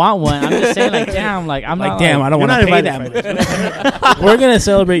not want one. I'm just saying like, damn, like I'm Like, not damn, I don't You're want to not pay invited that much. We're gonna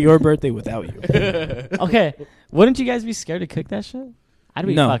celebrate your birthday without you. Okay, wouldn't you guys be scared to cook that shit? I'd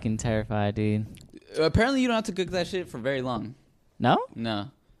be No. fucking terrified, dude. Apparently, you don't have to cook that shit for very long. No? No.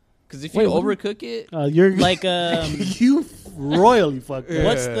 Because if Wait, you what? overcook it, You're Like you royally fucked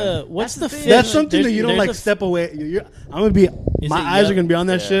up. what's the fish? That's something There's- that you don't there's like a- step away. I'm gonna be. My it eyes are yellow? gonna be on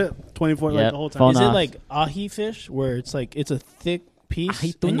that Yeah. shit 24 like Yep, the whole time. phone Is it off. like ahi fish where it's like it's a thick piece Ahi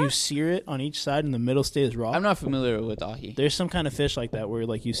and tuna? you sear it on each side and the middle stays raw? I'm not familiar with ahi. There's some kind of fish like that where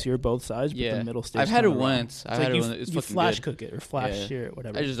like you sear both sides, but Yeah. the middle stays. I've had it kinda raw. once. I've It's had like it once. It's you fucking flash good. cook it or flash Yeah. sear it,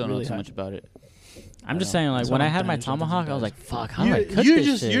 whatever. I just don't know Really too high. much about it. I'm just know. saying, like, That's when why I I'm had my dying to jump into tomahawk, I was those. like, fuck, how do I You, cook you're this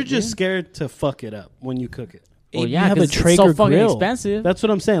just shit, you're just dude? scared to fuck it up when you cook it. Well, You yeah, have a 'cause it's so Traeger fucking grill. expensive. That's what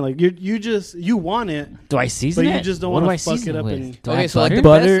I'm saying. Like you want it, Do I season but it? you just don't What want do to I fuck season it up. with? And Do I Okay, add so, like, butter? the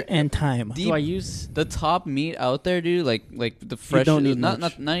Butter best- and thyme. Do I use? The top meat out there, dude, like the fresh. don't need not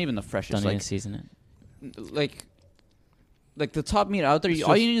much. not even the freshest. Don't even Like season it. like the top meat out there. It's All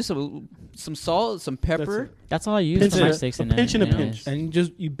just- you need is some salt, some pepper. That's all I use Pinch for my it- steaks a in pinch it. and a anyways. pinch.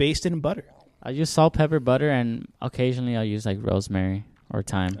 and you baste it in butter, I use salt, pepper, butter, and occasionally I'll use like rosemary or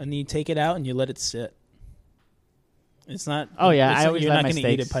thyme. and then you take it out and you let it sit. It's not. Oh, yeah, it's I not- always you're let not my gonna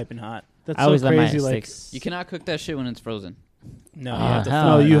eat it steaks- piping hot. that's I always so let my crazy. Like steaks. You cannot cook that shit when it's frozen. No, you Ah, have to. hell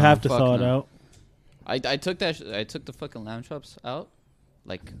no, you no. have to Fuck thaw it no. out. I took that. I took the fucking lamb chops out,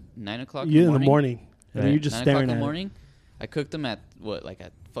 like 9 o'clock. You in the morning. morning, and Right. you're just 9 o'clock staring in the at it. morning. I cooked them at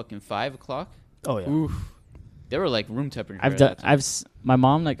at fucking 5 o'clock. Oh yeah. Oof. They were like room temperature. I've at done. that time. My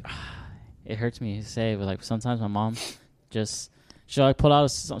mom like. It hurts me to say, but like sometimes my mom she'll like pull out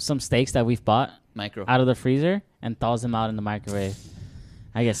some steaks that we've bought micro. out of the freezer and thaws them out in the microwave.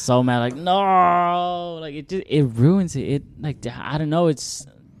 I get so mad, like no, like it ruins it. It like I don't know, it's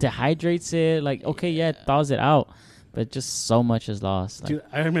dehydrates it. Like okay, yeah, it thaws it out, but just so much is lost. Like, Dude,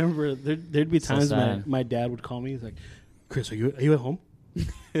 I remember there'd be So times sad. my dad would call me. He's like, "Chris, are you at home?"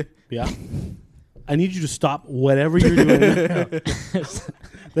 Yeah. I need you to stop whatever you're doing. Right now.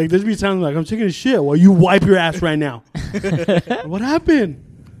 Like there'd be times like I'm taking a shit while you wipe your ass right now. What happened?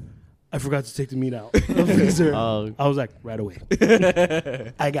 I forgot to take the meat out of the freezer. Oh. I was like, right away.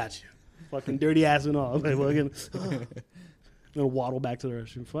 I got you. Fucking dirty ass and all. Like fucking gonna waddle back to the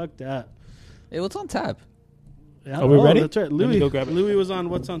restroom. Fuck that. Hey, what's on tap? Yeah. Are we ready? That's right. Let me Louis, go grab it. Louis was on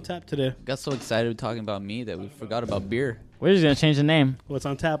What's on Tap today. Got so excited talking about me that we forgot about beer. we're just gonna change the name. What's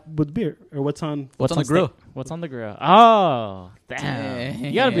on tap with beer or what's on What's on the grill? What's on the grill? Oh, damn! Dang.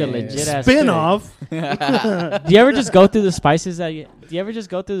 You gotta be a legit ass spin cook. off? Do you ever just go through the spices that you? Do you ever just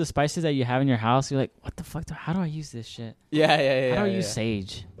go through the spices that you have in your house? You're like, what the fuck? How do I use this shit? Yeah. How do I use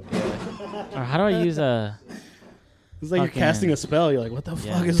sage? Or how do I use a It's like you're Fucking- casting a spell. You're like, what the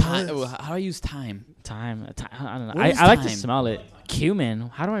Yeah. fuck is Time. this? How do I use time? thyme? I don't know. What is I like to thyme? smell it. Cumin.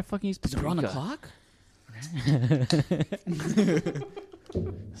 How do I fucking use Is it on the paprika? clock?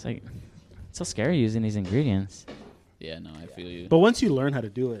 It's like it's so scary using these ingredients. Yeah, no, I feel you. But once you learn how to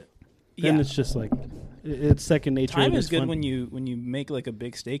do it, then Yeah. it's just like it's second nature. Thyme and is it's good fun. when you make like a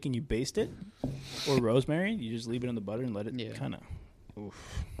big steak and you baste it, or rosemary. You just leave it in the butter and let it Yeah. kind of. And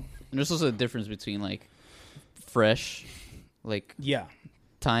there's also a difference between like fresh, like Yeah,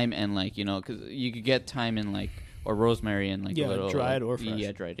 thyme and like because you could get thyme in like or rosemary and like Yeah, a little dried or fresh.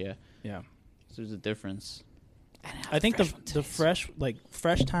 Yeah, dried. Yeah, yeah. so there's a difference. I think the fresh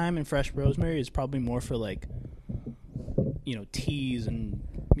thyme and fresh rosemary is probably more for like, teas and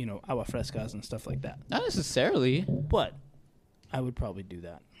agua frescas and stuff like that. Not necessarily. But I would probably do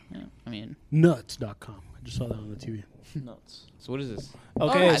that. Yeah, I mean, Nuts.com. I just saw that on the TV. Nuts. so what is this?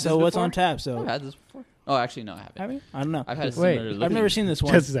 Okay, had so this what's before? on tap? I've So had this before. Oh, actually, no, I haven't. have you? I don't know. I've had a Wait, similar I've looking- never seen this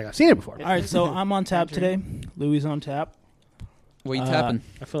one. Jesse's like, I've seen it before. All right, so I'm on tap today. Louis on tap. What you Uh, tapping?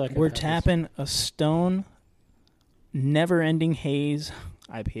 I feel like We're I've had this. tapping a Stone Never Ending Haze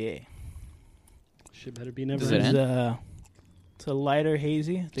IPA. Shit better be never. Does it end. end? It's a lighter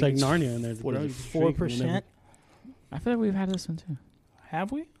hazy. I It's think like Narnia in there. What Bro, is you it, drink and you 4%? never- I feel like we've had this one too.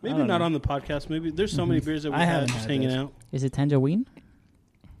 Have we? Maybe not on the podcast. Maybe there's so many beers that we I had haven't just had hanging this. out. Is it tangerine?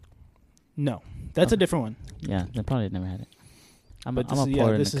 No, that's a Okay. different one. Yeah, they probably never had it. I'm But a this, pour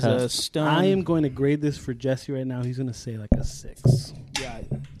it in this the is cup. a stone. I am going to grade this for Jesse right now. He's going to say like a 6. Yeah,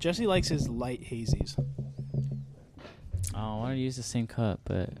 Jesse likes his light hazies. Oh, I want to use the same cup,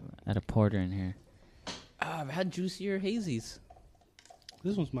 but add a porter in here. I've had juicier hazies.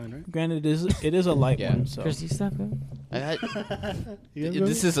 This one's mine, right? Granted, it is a light Yeah. one. So Chris, you stop it? I had, You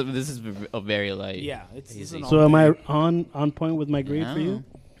guys this is a very light. yeah, it's Hazy. an So all am I day. on point with my grade for you?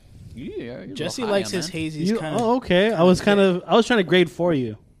 Yeah, you're a Jesse little likes high his on that. hazies kind of. Oh, okay. I was trying to grade for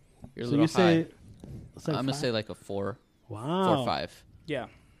you. You're a So little you say high. it's like I'm gonna 5? say like a 4, Wow. 4 or 5. Yeah,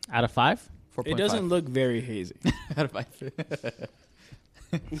 Out of 5? 4.5. it doesn't look very hazy. out of 5.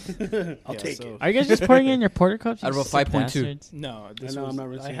 I'll take it. Are you guys just pouring it in your porter cups? Out of you a sick 5.2. bastards? No, this know, was, I'm not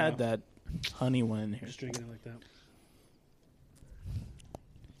rinsing I it had out. that honey one in here. Just drinking it like that.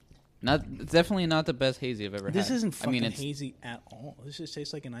 It's definitely not the best hazy I've ever had. This isn't fucking I mean, it's hazy at all. This just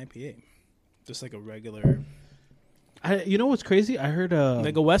tastes like an IPA, just like a regular, You know what's crazy? I heard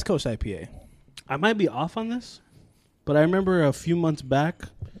like a West Coast IPA. I might be off on this, but I remember a few months back,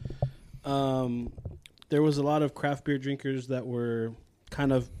 there was a lot of craft beer drinkers that were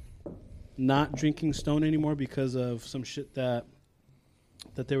kind of not drinking Stone anymore because of some shit that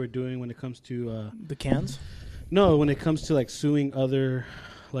they were doing when it comes to The cans. no, when it comes to like suing other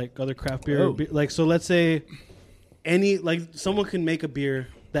craft beer. Oh. Like, so let's say someone can make a beer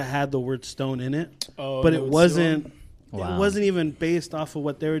that had the word Stone in it, Oh, but it wasn't. Wow. It wasn't even based off of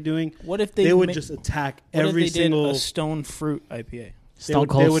what they were doing. What if They would ma- just attack what every if they single. did a stone fruit IPA? Stone would-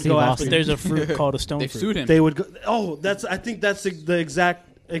 Cold they would Steve go after Austin. But there's a fruit called a stone they fruit. sued him. They would go. Oh, I think that's the exact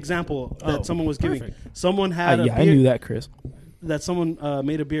example that Oh, someone was giving. perfect. Someone had a yeah, I beer knew that, Chris. that someone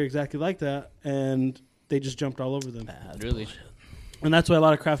made a beer exactly like that, and they just jumped all over them. Really? And that's why a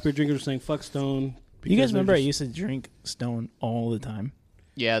lot of craft beer drinkers are saying "fuck Stone." You because guys they're remember I just- used to drink Stone all the time?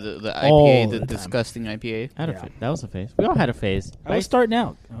 Yeah, the All IPA, the the time. disgusting IPA. I had a Yeah. that was a phase. We all had a phase. I was starting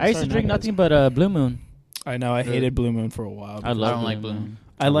out. I used to drink nothing but Blue Moon. I know. I hated Blue Moon for a while. I love don't Blue like Blue Moon. Moon.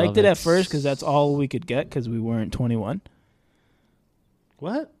 I liked love it at first because that's all we could get because we weren't 21.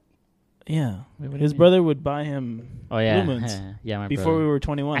 What? Yeah, Wait, what do you his mean? brother would buy him Oh yeah, Blue Moons yeah, my before brother. we were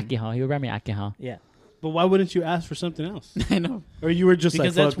 21. Alcohol. He would buy me alcohol. Yeah, But why wouldn't you ask for something else? I know. Or you were just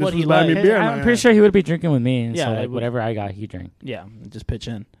Because like, that's "Fuck, what this he was buying me liked. beer." I'm pretty sure he would be drinking with me. And Yeah, so I like, would- whatever I got, he drank. yeah. Just pitch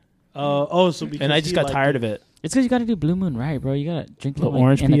in, So because and I just he got liked tired of it. It's because you got to do Blue Moon right, bro. You got to drink it Little like,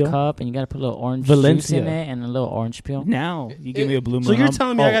 orange in peel. a cup, and you got to put a little orange Valencia. juice in it and a little orange peel. Now you give me a Blue Moon. So you're I'm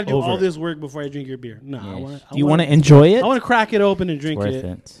telling me I all got to do over all it. this work before I drink your beer? No, I Yes. want. Do you want to enjoy it? I want to crack it open and It's drink worth it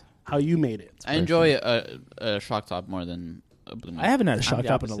it. how you made it. I enjoy a shock top more than a Blue Moon. I haven't had a I'm shock the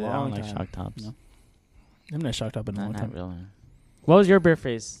top in a opposite. I don't long like time. shock tops. No. I haven't had a shock top in a Nah, long not time. really. What was your beer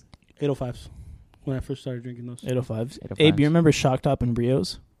phase? 805s when I first started drinking those. 805s. 805s. Abe, you remember shock top and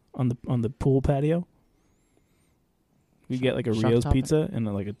Rios on the pool patio? We get like a Shock Rios top? pizza and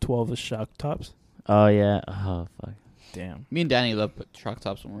like a 12 of shock tops. Oh yeah. Oh fuck. Damn. Me and Danny love shock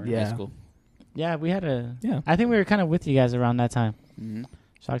tops when we were in Yeah. high school. Yeah, we had a. Yeah. I think we were kind of with you guys around that time. Mm-hmm.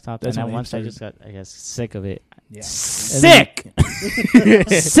 Shock top. That's and then when Abe once I started. just got, I guess, sick of it. Yeah. Sick.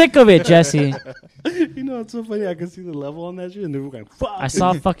 Sick of it, Jesse. You know, it's so funny. I can see the level on that shit, and they were going, "Fuck!" I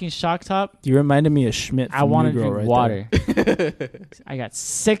saw fucking shock top. You reminded me of Schmidt. I from wanted New to Girl drink right there. water. I got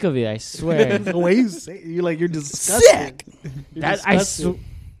sick of it. I swear. the way you say it, you're disgusted. You're That disgusted.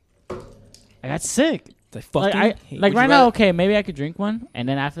 I got sick. I fucking Like hate like Would right you now, rather- okay, maybe I could drink one, and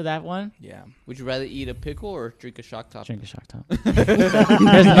then after that one, Yeah. Would you rather eat a pickle or drink a shock top? drink a shock top.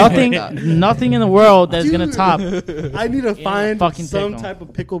 There's nothing in the world that's gonna Dude. top. I need to find fucking some pickle. type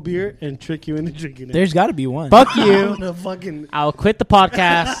of pickle beer and trick you into drinking it. There's got to be one. Fuck I'm you. gonna fucking. I'll quit the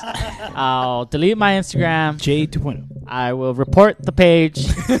podcast. I'll delete my Instagram. J 2.0. I will report the page.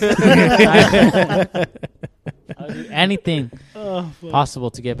 I'll do anything Oh, fuck.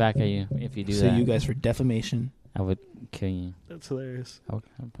 possible to get back at you if you do Sue that. you guys for defamation. I would kill you. That's hilarious.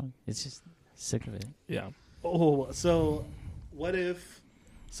 It's just sick of it. Yeah. Oh, so what if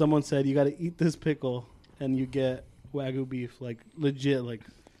someone said you got to eat this pickle and you get Wagyu beef, like legit, like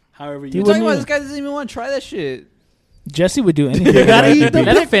however you. He You're wouldn't talking about even- this guy doesn't even want to try that shit. Jesse would do anything. You gotta to eat Wagyu the beef.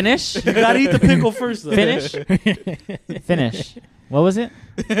 Let him finish. You got to eat the pickle first, though. Finish. Finish. What was it?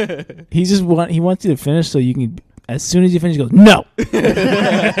 He wants you to finish so you can. As soon as you finish, he goes no.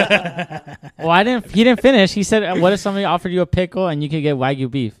 Well, he didn't finish. He said, "What if somebody offered you a pickle and you could get Wagyu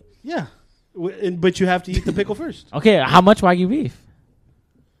beef?" Yeah, but you have to eat the pickle first. Okay, how much Wagyu beef?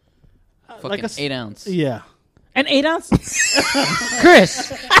 Fucking 8 ounce. Yeah, An 8 ounce.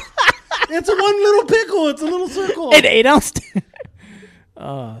 Chris, it's a one little pickle. It's a little circle. An 8 ounce.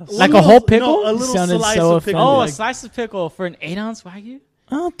 Like a whole pickle? No, a little Sounded slice so of pickle. Oh, offended. a slice of pickle for an 8-ounce Wagyu?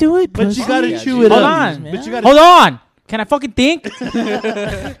 I'll do it. But you gotta Yeah, chew dude. it Hold up. on. But you gotta Hold on. Can I fucking think?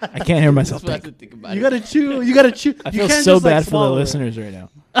 I can't hear myself That's what I have think. to think about You it. gotta chew. You gotta chew. I you feel can't so just, like, bad for the swallow it. listeners right now.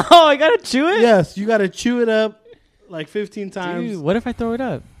 Oh, I gotta chew it? Yes, you gotta chew it up like 15 times. Dude, what if I throw it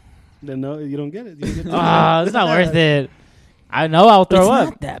up? Then no, you don't get it. You don't get it. Ah, it's not worth it. I know I'll throw It's up.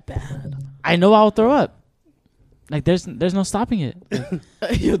 not that bad. I know I'll throw up. Like there's no stopping it.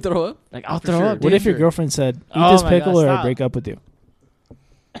 You'll throw up. Like I'll For throw sure. up. What Dude. if your girlfriend said, "Eat Oh this my pickle, God, or I stop. break up with you"?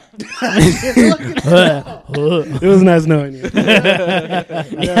 It was nice knowing you.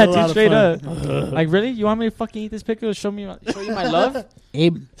 Yeah, dude, straight up. Like really? You want me to fucking eat this pickle? To show you my love?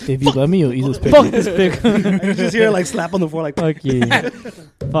 Abe, if you love me, you'll eat this pickle. Fuck this pickle. You just hear like slap on the floor like. Fuck you.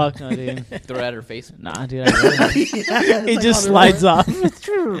 Fuck no, dude. Throw it at her face. Nah, dude. I really It just slides off.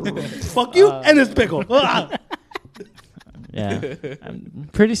 Fuck you and this pickle. yeah.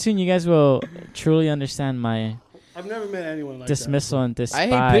 Pretty soon, you guys will truly understand my I've never met anyone like dismissal and I despise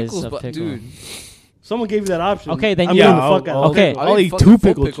hate pickles, of but pickle. dude, that. Someone gave you that option. Okay, then I'm yeah, getting the fuck out. okay. I'll eat fucking two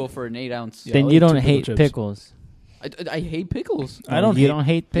full pickle for an 8-ounce. Yeah, Then I'll you eat don't two hate chips. pickles. I hate pickles. I don't You hate- don't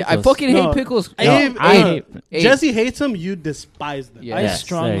hate Yeah, pickles. I fucking No. hate pickles. Abe, I Abe, hate. Abe. Jesse hates them. You despise them. Yeah. I Yes,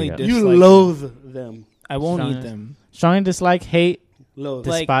 strongly there you dislike You them. loathe them. I won't Strongly- eat them. Strongly dislike, hate. Loathe.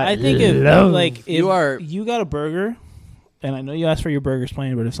 Dis- Like Despite I think if love. if You are- you got a burger, and I know you asked for your burgers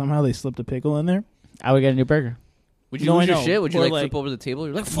plain, but if somehow they slipped a pickle in there, I would get a new burger. Would you No, lose I your know. shit? Would you Or, like like, flip over the table?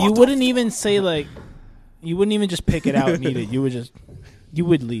 You're like, you wouldn't even say like, you wouldn't even just pick it out and eat it. You would just, you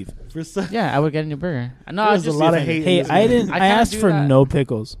would leave. For some, Yeah, I would get a new burger. No, There's I a just lot of hate. Hey, in this I game. didn't. I I kinda asked do for that. no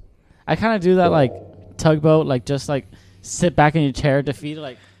pickles. I kind of do that like tugboat, like just like sit back in your chair, defeat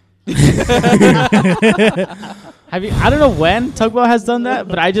like. Have you? I don't know when tugboat has done that,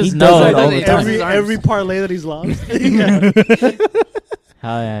 but I just He know does it that all all the the time. time. every parlay that he's lost.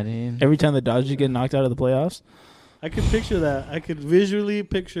 Hell yeah, dude. Every time the Dodgers get knocked out of the playoffs, I could picture that. I could visually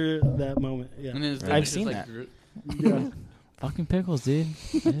picture that moment. Yeah. And then it's I've just seen like, that. Yeah. Fucking pickles, dude.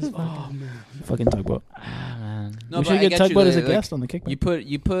 It is fucking, fucking tugboat. man. No, we but should I get get tugboat you, as a like, guest on the kickback.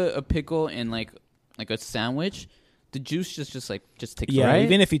 You put a pickle in like a sandwich. The juice just takes Yeah, right?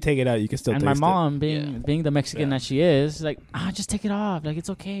 even if you take it out, you can still. And taste my mom, being Yeah. being the Mexican Yeah. that she is, like, just take it off. Like, it's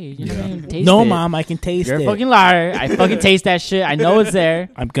okay. You're not Yeah. even it. taste No, it. mom, I can taste You're it. a fucking liar. I fucking taste that shit. I know it's there.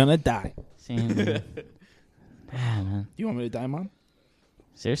 I'm gonna die. Same, man. Yeah, man. You want me to die, mom?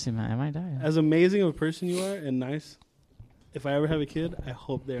 Seriously, man. I might die. As amazing of a person you are and nice, if I ever have a kid, I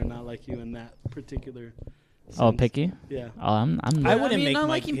hope they're not like you in that particular. Oh, sense. picky? Yeah. Oh, I'm I I wouldn't mean, make not my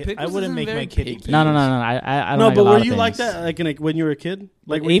liking kid. I pickles wouldn't isn't make my very kid. picky. eat No, no, pickles. no, no. I don't No, like a but lot were of you like things. that? Like when you were a kid?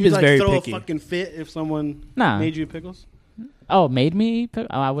 Like would Abe you is like very throw picky. a fucking fit if someone Nah. made you pickles? Oh, made me eat pickles?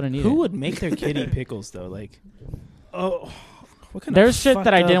 Oh, I wouldn't eat Who it. would make their kid eat pickles though? Like, Oh, what kind There's of shit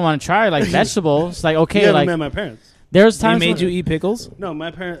that I fucked didn't up- want to try, like vegetables. Like, you okay, haven't like, met my parents. there's They times made when- you eat pickles? No,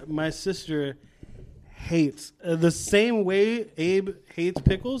 my sister hates the same way Abe hates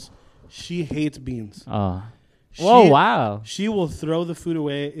pickles. She hates beans. Oh. She, Whoa, wow. She will throw the food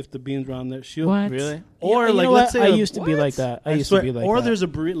away if the beans are on there. She'll What? Really? Or, You like, know let's what? say I a- used to be like that. I used swear, to be like or that. there's a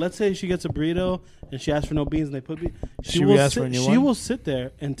burrito. Let's say she gets a burrito and she asks for no beans and they put beans. Should we ask for a new She one? will sit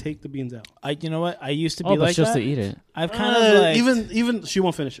there and take the beans out. You know what? I used to be Oh, but like just that. to eat it. I've kind of like even she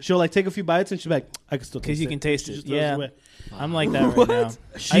won't finish. She'll like take a few bites and she's like, I can still taste because you it. can taste She it. just throws Yeah, away. I'm like that right now.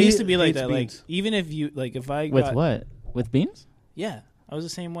 She I used to be like hates that. beans. Like even if you like if I With got, what? With beans? Yeah, I was the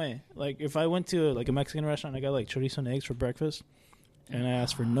same way. Like if I went to like a Mexican restaurant, I got like chorizo and eggs for breakfast, and I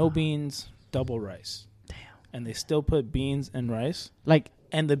asked for no beans, double rice. Damn. And they still put beans and rice. Like,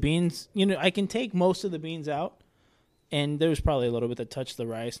 And the beans, I can take most of the beans out, and there's probably a little bit that touched the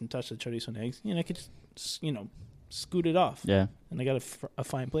rice and touched the chorizo and eggs. I could just, scoot it off. yeah. And I got a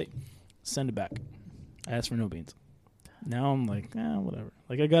fine plate. Send it back. I asked for no beans. Now I'm like, whatever.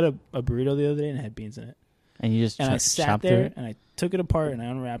 Like I got a burrito the other day and it had beans in it. And you just And I chop sat through there it? and I took it apart and I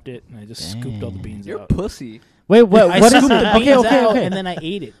unwrapped it and I just scooped all the beans You're a out. pussy. Wait, what? I What is scooped it? the beans Okay, out okay. and then I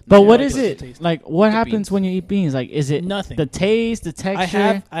ate it. But Yeah, what I is put the it? taste. Like, what the happens beans. when you eat beans? Like, is it Nothing. the taste, the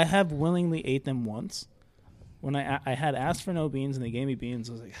texture? I have willingly ate them once. When I had asked for no beans and they gave me beans,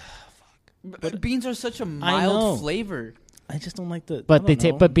 I was like, But beans are such a know. mild flavor. I just don't like the. But I they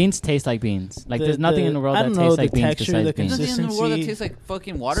don't know. but beans taste like beans. Like, there's nothing in the world I that don't tastes know, like the beans texture, besides the beans. There's nothing in the world that consistency. tastes like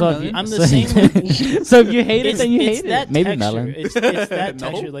fucking So watermelon. if you- I'm so- the same. So if you hate it, then you it's hate that it. Maybe texture. melon. It's that No.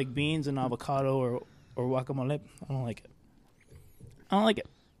 texture, like beans and avocado or guacamole. I don't like it. I don't like it.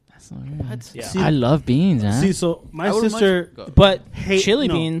 That's so weird. What? Yeah. See, I love beans, man. See, so my I would sister much- But hate chili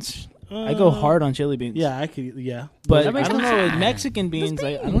no. beans, I go hard on chili beans. Yeah, I could. But But That I makes don't sense. know. With Mexican beans,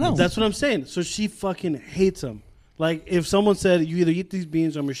 I don't know. that's what I'm saying. So she fucking hates them. Like, if someone said, you either eat these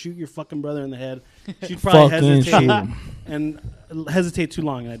beans or I'm going to shoot your fucking brother in the head, she'd probably Fucking shoot hesitate him. and hesitate too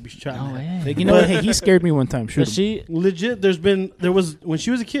long and I'd be shot. in the No head. way. Like, you know what? Hey, he scared me one time. Shoot Does him. she? Legit, there was, when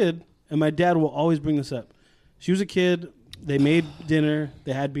she was a kid, and my dad will always bring this up. She was a kid, they made dinner,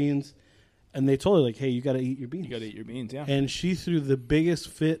 they had beans, and they told her, like, hey, you got to eat your beans. You gotta eat your beans, yeah. And she threw the biggest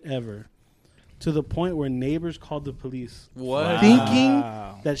fit ever to the point where neighbors called the police What? thinking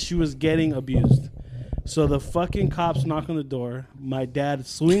that she was getting abused. So the fucking cops knock on the door. My dad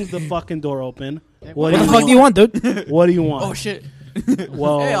swings the fucking door open. What the fuck do you want, dude? What do you want? Oh shit!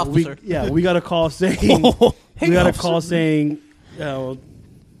 Well, Hey, officer. we got a call saying Hey, we got a officer. call saying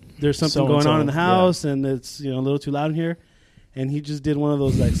there's something So and going so, on in the house and it's a little too loud in here. And he just did one of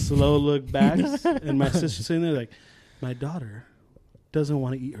those like slow look backs, and my sister's sitting there like, my daughter doesn't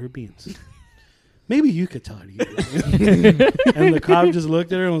want to eat her beans. Maybe you could tell her to eat her beans. And the cop just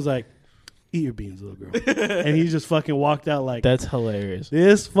looked at her and was like, eat your beans, little girl. And he just fucking walked out like, That's hilarious.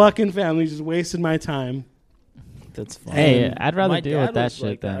 this fucking family just wasted my time. That's funny. Hey, I'd rather My deal dad with that was shit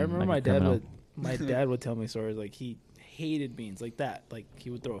like than I remember like my a dad criminal. would. My dad would tell me stories like he hated beans like that. Like he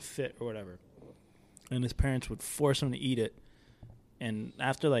would throw a fit or whatever, and his parents would force him to eat it. And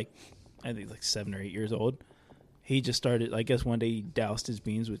after like I think like 7 or 8 years old, he just started. I guess one day he doused his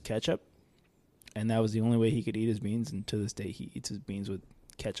beans with ketchup, and that was the only way he could eat his beans. And to this day, he eats his beans with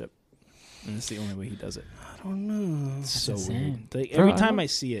ketchup, and it's the only way he does it. I don't know. It's so insane. weird. Like Bro, every I time don't- I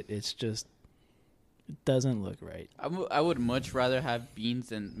see it, it's just it doesn't look right. I would much rather have beans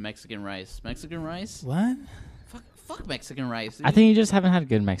than Mexican rice. Mexican rice? What? Fuck Mexican rice. Dude. I think you just haven't had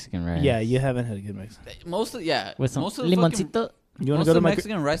good Mexican rice. Yeah, you haven't had a good mix. most of with some most of the fucking, limoncito. You want most to go of to the my?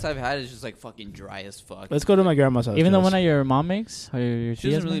 Mexican rice I've had is just like fucking dry as fuck. Let's go to my grandma's house. Even the Jess. one that your mom makes or your She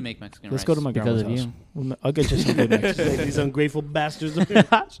doesn't tia's really make? make Mexican Let's rice. go to my Because grandma's of house. you. I'll get you some good Mexican. These ungrateful bastards.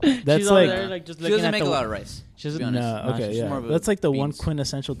 That's She's over like there, like just She looking doesn't at make the a lot of rice. She doesn't. to be honest. no, No, okay, she's yeah. more of a That's like the one beans.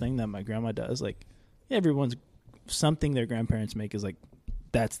 quintessential thing that my grandma does. Like everyone's something their grandparents make is like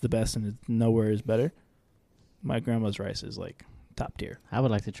that's the best and it's nowhere is better. My grandma's rice is like top tier. I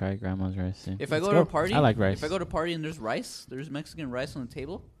would like to try grandma's rice too. If I Let's go go. to a party, I like rice. If I go to a party and there's rice, there's Mexican rice on the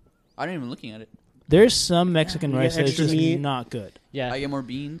table, I'm not even looking at it. There's some Mexican You rice get that's extra just meat. not good. Yeah. I get more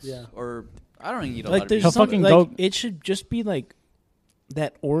beans, Yeah. or I don't eat a lot Like of there's beans. He'll some, fucking like, go- it should just be like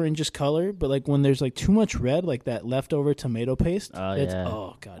that orangish color, but like when there's like too much red, like that leftover tomato paste. Oh, it's, yeah.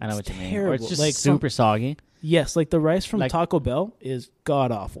 Oh god, I know it's what you mean. terrible. Or it's just like super soggy. yes, like the rice from Like- Taco Bell is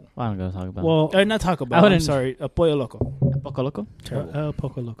god awful. I don't go talk about. Well, Not Taco I Bell. I'm wouldn't- sorry, Pollo Loco. Poco Loco. Terrible.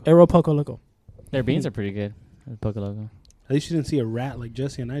 Poco Loco. Aero Poco Loco. Their beans are pretty good. Poco Loco. At least you didn't see a rat like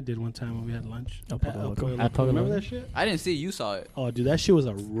Jesse and I did one time when we had lunch. Oh, Poco Loco. Pollo At Poco Remember Loco? that shit? I didn't see it. You saw it. Oh, dude, that shit was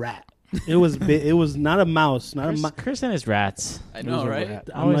a rat. It was it was not a mouse, not a Chris, mouse. Chris and his rats. I It know, was a right? rat.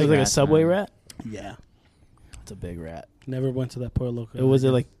 Always Like a rats, Subway man. rat. Yeah, It's a big rat. never went to that Pollo Loco. It was it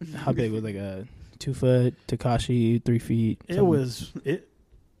like how big? Was it like a 2 foot Takashi, 3 feet? It something? was it.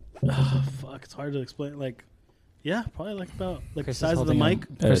 Oh, fuck, it's hard to explain. Like, yeah, probably like about like Chris the is size of the holding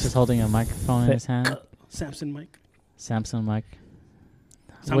mic. Chris is holding a microphone in his hand. Samsung mic. Samsung mic.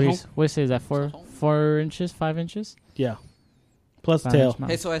 Samsung? What do you say? Is that 4 inches, 5 inches? Yeah, plus 5 tail. inch mouth.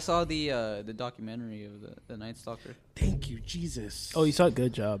 Hey, so I saw the documentary of the Night Stalker. Thank you, Jesus. Oh, you saw it.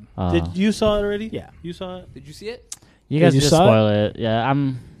 Good job. Did you saw it already? Yeah. you saw it. Did you see it? You Did guys you just saw it? spoil it. Yeah,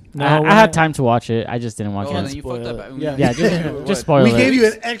 No, I when had time to watch it. I just didn't watch Oh, it. then you fucked spoil up. it. Yeah. Yeah, just spoil We it. gave you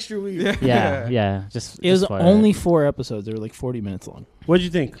an extra week. Yeah. Just It was just spoil only 4 episodes. They were like 40 minutes long. What'd you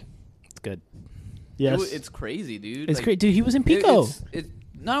think? It's good. Yes. It's crazy, dude. It's Like, great, dude. He was in it- Pico. It's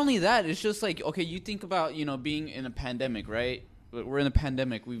not only that. It's just like, okay, you think about being in a pandemic, right? We're in a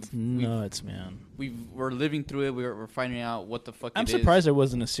pandemic. We've Nuts, man. we're living through it. We're finding out what the fuck. I'm it surprised is. there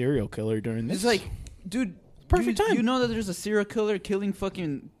wasn't a serial killer during this. It's like, dude, Perfect time. You know that there's a serial killer killing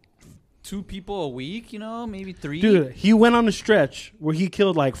fucking 2 people a week. Maybe 3. Dude, he went on a stretch where he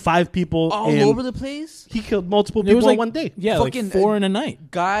killed like 5 people all and over the place. he killed multiple There was people in like- one day. yeah, fucking, like 4 in a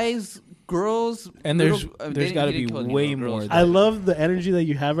night. Guys, girls, And little- there's they gotta didn't be kill any way little more girls. than- I love the energy that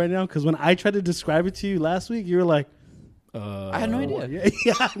you have right now because when I tried to describe it to you last week, you were like, I had no idea.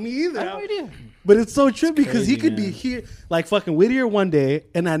 yeah, me either. I had no idea. But it's so trippy because he crazy, could be man. here, like fucking Whittier one day,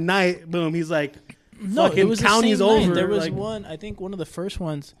 and at night, boom, he's like, No, fucking it was counties the same night. over. There was like, one. I think one of the first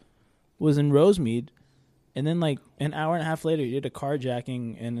ones was in Rosemead, and then like an hour and a half later, he did a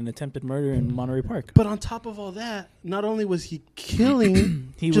carjacking and an attempted murder in Monterey Park. But on top of all that, not only was he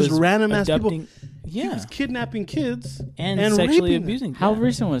killing He just was random ass people, abducting, he yeah, was kidnapping kids and and sexually raping them. abusing. How yeah.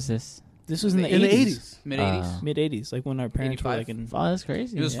 recent was this? This was in the in the 80s. 80s. Mid 80s. Mid 80s, like when our parents were 85? like in. Oh, that's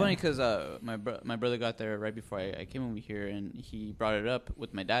crazy. It was Yeah. funny because my brother got there right before I came over here, and he brought it up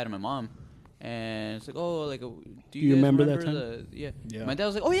with my dad and my mom, And it's like, oh, like, do you guys remember that the yeah. Yeah. My dad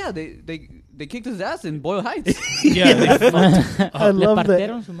was like, oh yeah, they kicked his ass in Boyle Heights. Yeah, they fucked. I love that,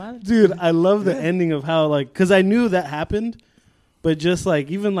 partieron su madre. dude. I love the ending of how like because I knew that happened, but just like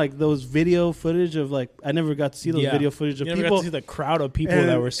even like those video footage of like I never got to see those video footage of You never people. got to see the crowd of people and,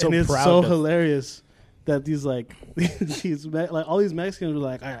 that were so and it's proud. so of, hilarious that these like like all these Mexicans were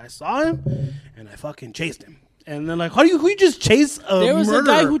like I saw him and I fucking chased him. And then like, who you just chase a there was murderer?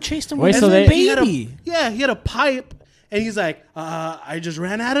 a guy who chased him Wait, with so his they- He had a- baby. yeah, he had a pipe, and he's like, I just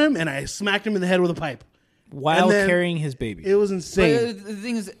ran at him and I smacked him in the head with a pipe. While and then carrying his baby. It was But insane. the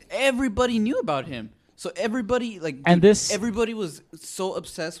thing is, everybody knew about him. So everybody, like, And this- everybody was so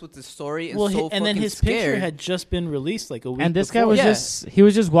obsessed with the story and Well, so and then fucking his scared. picture had just been released like a week And this guy before. was Yeah. he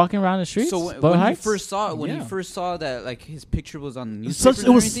was just walking around the streets. So when Boyle he Heights? first saw Yeah. he first saw that like his picture was on the It's newspaper such-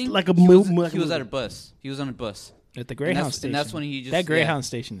 and it was everything, like a he was, like he a was at a movie. bus. He was on a bus. At the Greyhound and station. that's when he just that Greyhound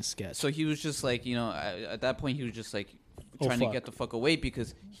station is sketch. So he was just like, you know, at that point he was just like Oh, trying to fuck. get the fuck away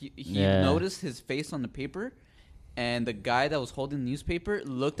because he Yeah. noticed his face on the paper, and the guy that was holding the newspaper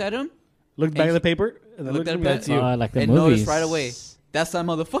looked at him, Looked back and at the paper and then looked at at him me. that too, like the and movies. noticed right away that's that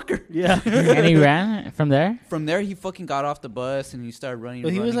motherfucker. Yeah. And he ran from there. From there, he fucking got off the bus and he started running.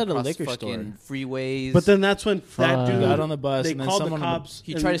 But he was running at a across liquor fucking freeways. But then that's when that Fuck. dude got on the bus They and then called the someone on the- cops.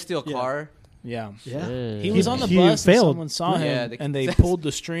 he and- tried to steal a yeah. car. yeah. Yeah. Shit. He was on the He bus failed. and someone saw him Yeah, and they that's- pulled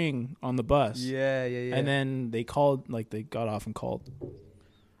the string on the bus. Yeah. And then they called, like they got off and called.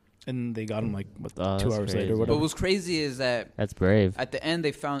 And they got him like what, Oh, 2 that's hours later crazy. or But whatever. what's crazy is that That's brave. at the end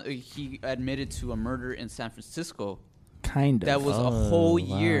they found he admitted to a murder in San Francisco. Kind of. That was a Oh, whole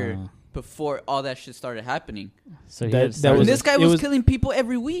year wow. before all that shit started happening. So he That- had that started- And was this guy it was was- killing people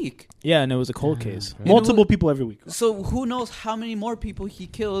every week. yeah, and it was a cold case. right. Multiple people every week. So who knows how many more people he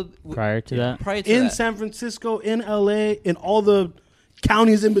killed prior to that. prior to In that. San Francisco, in LA, in all the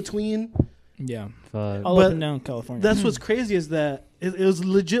counties in between. Yeah. Fuck. All But up and down California. That's what's crazy is that it was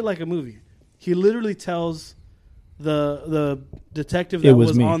legit like a movie. He literally tells the detective It that was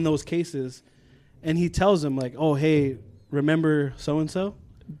was me. on those cases, and he tells him like, "Oh, hey, remember so and so?"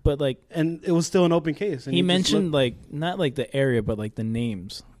 But like And it was still an open case. And he just mentioned looked- like not like the area, but like the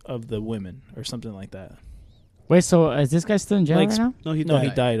names of the women or something like that. Wait, so is this guy still in jail like right now? no, he No, died.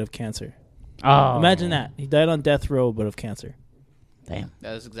 he died of cancer. Oh, Imagine that. He died on death row, but of cancer. Damn.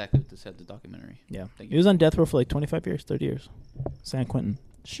 That is exactly what they said in the documentary. Yeah. Thank He you. was on death row for like 25 years, 30 years. San Quentin.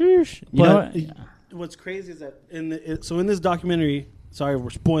 Sheesh. You know But what? what's crazy is that in this documentary, sorry, we're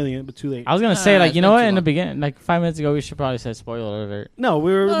spoiling it, but too late. I was gonna say, like, it's you know been what? too In the long. beginning, like 5 minutes ago, we should probably say spoiler alert. No,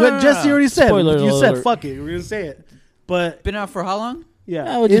 we were. No, but no, no, Jesse no. already said. Spoiler You said alert. fuck it. We're gonna say it. But Been out for how long?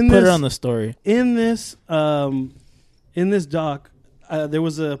 yeah, I would just in put this, it on the story. in this doc, there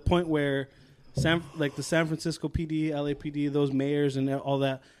was a point where the San Francisco PD, LAPD, those mayors and all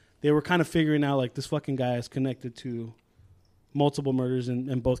that, they were kind of figuring out like this fucking guy is connected to multiple murders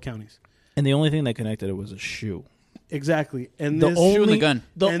in both counties. And the only thing that connected it was a shoe. Exactly, and The this, only Shoe and the gun.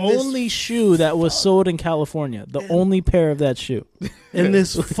 The And this- only shoe that was sold in California. The only pair of that shoe. and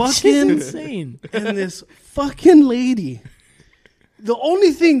this Which is fucking insane. and this fucking lady. The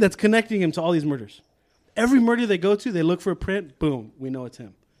only thing that's connecting him to all these murders. Every murder they go to, they look for a print. Boom, we know it's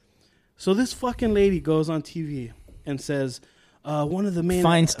him. So this fucking lady goes on TV and says, one of the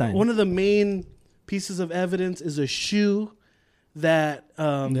main pieces of evidence is a shoe that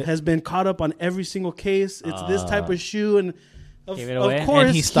has been caught up on every single case. It's this type of shoe, and Gave it away? of course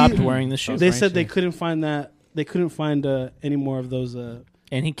And he stopped wearing the shoe. They said they couldn't find that. They couldn't find any more of those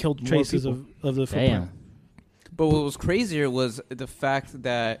And he killed traces more people. of the footprint. Damn. But what was crazier was the fact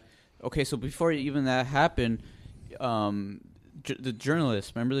that so before even that happened, the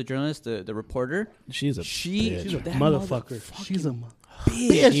journalist, remember the journalist, the reporter, She's a she bitch. She's a that motherfucker. She's a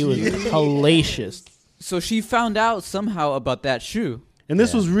bitch. She was hellacious. So she found out somehow about that shoe. And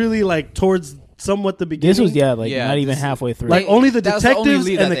this was really like towards somewhat the beginning. This was Yeah, not even this- halfway through. like only the That was the only detectives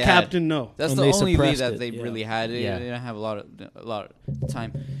lead that and the they had. captain know. That's And the they only lead suppressed that it, they yeah. really had. They Yeah. didn't have a lot of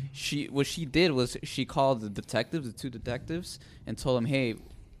time. What she did was she called the detectives, the two detectives, and told them, "Hey,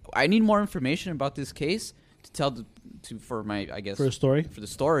 I need more information about this case to tell for For a story? for the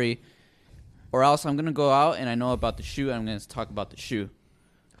story, or else I'm gonna go out and I know about the shoe and I'm gonna talk about the shoe."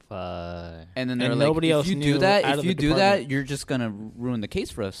 Fuck. And then they're And like, nobody "If else you knew do that, out if of you the do department." that, you're just gonna ruin the case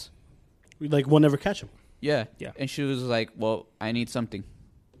for us." Like we'll never catch him. Yeah. Yeah. And she was like, "Well, I need something."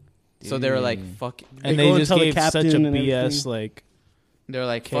 So they were like, Dude. "Fuck." And They they go and just tell the gave such a captain and BS everything. like They're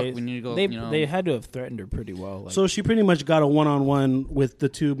like, "Fuck, case. we need to go." They you know, they had to have threatened her pretty well. Like, So she pretty much got a one-on-one with the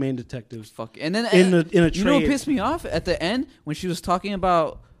two main detectives. fuck. And then In a you know what trade. pissed me off at the end when she was talking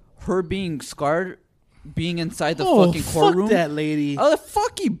about her being scarred, being inside the fucking courtroom. Fuck that lady. Oh,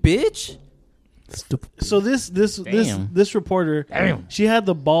 fuck you, bitch! So this reporter, she had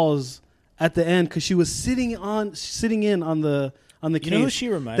the balls at the end because she was sitting in on the case. You know who she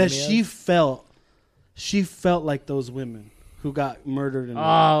reminded that me of? She felt like those women who got murdered.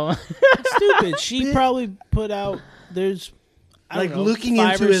 Stupid. She probably put out. There's like don't know, looking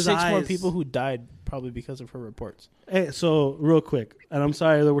 5 into or his 6 eyes. more people who died probably because of her reports. Hey, so real quick, and I'm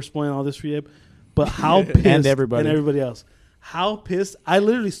sorry that we're spoiling all this for you, but how pissed And everybody else, how pissed! I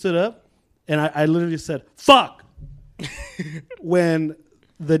literally stood up and I literally said "fuck" when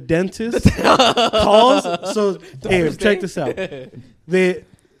the dentist calls. So hey, check this out. They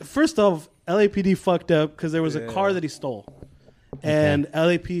first off, LAPD fucked up because there was a car that he stole, and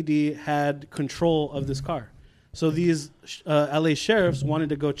LAPD had control of this car. So these LA sheriffs wanted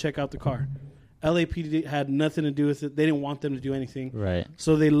to go check out the car. LAPD had nothing to do with it. They didn't want them to do anything. Right.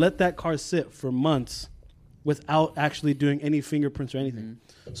 So they let that car sit for months without actually doing any fingerprints or anything.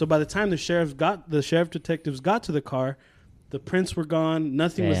 Mm-hmm. So by the time the sheriff detectives got to the car, the prints were gone.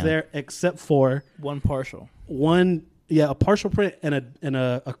 Nothing was there except for a partial print and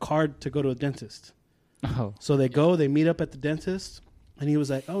a card to go to a dentist. Oh. So they meet up at the dentist, and he was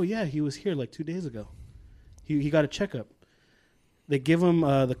like, "Oh yeah, he was here like 2 days ago. He got a checkup." They give him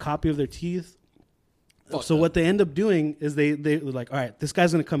the copy of their teeth. So what they end up doing is they're like, "All right, this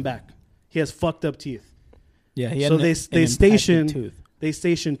guy's gonna come back. He has fucked up teeth." Yeah. So they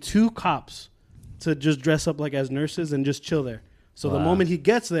station 2 cops to just dress up like as nurses and just chill there. So the moment he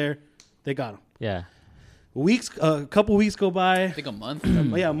gets there, they got him. Yeah. A couple weeks go by. I think a month.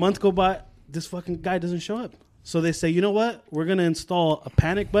 A month go by. This fucking guy doesn't show up. So they say, you know what? We're gonna install a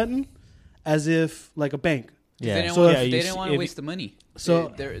panic button, as if like a bank. Yeah. They didn't So want, if- they didn't want to waste the money.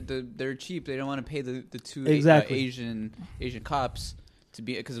 So they're cheap. They don't want to pay the 2 Exactly. Asian cops to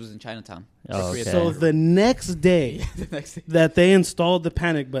be because it was in Chinatown. Oh, okay. So the next day The next day. that they installed the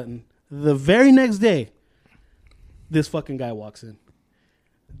panic button, the very next day, this fucking guy walks in.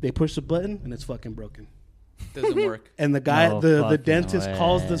 They push the button and it's fucking broken. Doesn't work. And the guy, No the fucking dentist way.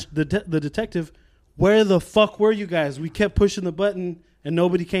 calls the detective. Where the fuck were you guys? We kept pushing the button and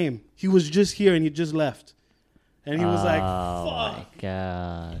nobody came. He was just here and he just left. And he was like, "Oh my fuck."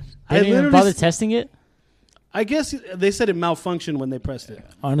 god!" I They didn't even literally bother s- testing it. I guess they said it malfunctioned when they pressed it.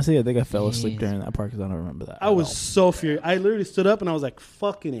 Honestly, I think I fell asleep Jeez. during that part because I don't remember that. I was so furious. I literally stood up and I was like,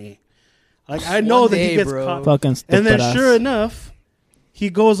 fucking A. Like, I know that he day, gets bro. caught. fucking. And then stupid sure ass. enough,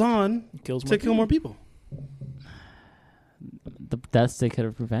 he goes on kills to kill more people. The deaths they could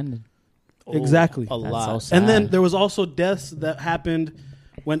have prevented. Exactly. A That's lot. so sad. And then there was also deaths that happened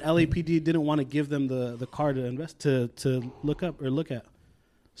when LAPD didn't want to give them the car to invest to look up or look at.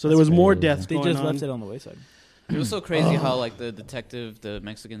 So there That's was more crazy. deaths They going just on. left it on the wayside. It was so crazy how like the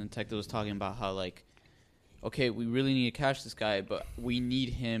Mexican detective was talking about how like, okay, we really need to catch this guy, but we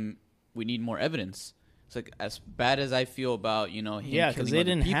need more evidence. It's like as bad as I feel about him Yeah, because killing they other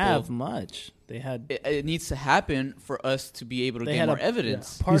didn't people, have much. They had. it needs to happen for us to be able to They get had more a-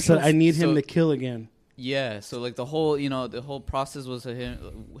 evidence. He said, I need him So- to kill again. Yeah, so like the whole process was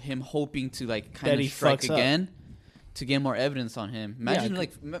him hoping to like kind That he of strike fucks up. again to get more evidence on him. Imagine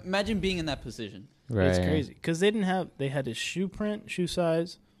imagine being in that position. Right. It's crazy because they didn't have. They had his shoe print, shoe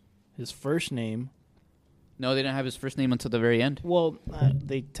size, his first name. No, they didn't have his first name until the very end. Well,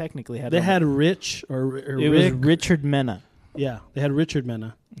 they technically had. They it on- had Rich or It Rick. was Richard Mena. Yeah, they had Richard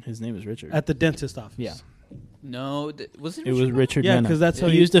Mena His name is Richard. at the dentist office. Yeah. No, was it? It was Richard Yeah, Mena. because that's how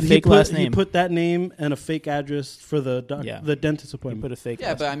he used a fake put, last He name. put that name and a fake address for the the dentist He appointment. put a fake. Yeah,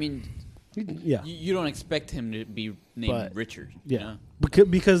 last but name. I mean, Yeah, you don't expect him to be named But- Richard. yeah. You know?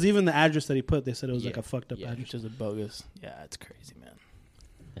 Because even the address that he put, they said it was like Yeah. a fucked up Yeah. address. which is a bogus. Yeah, it's crazy, man.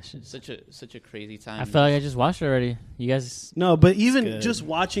 That shit's- Such a crazy time. I feel like I just watched it already. You guys, No, but even good. just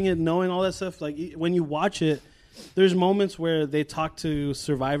watching it, knowing all that stuff, like when you watch it, there's moments where they talk to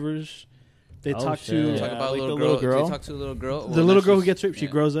survivors. They Oh, talk shit. to Yeah. talk about like a little the girl. little girl. They talk to a little girl. the little girl who gets raped. She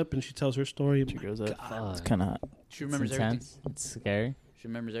yeah. grows up and she tells her story. She grows up. God. It's kind of hot. She it's remembers everything. intense. It's scary. She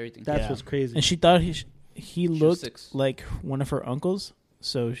remembers everything. That's Yeah. what's crazy. And she thought he She was looked 6. like one of her uncles,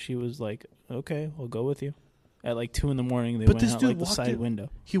 so she was like, "Okay, we'll go with you." At like 2 a.m, they But went this out dude like the walked side in- window.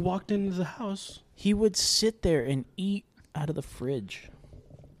 He walked into the house. He would sit there and eat out of the fridge.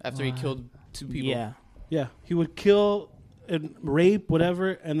 After he killed 2 people. Yeah, Yeah, he would kill and rape,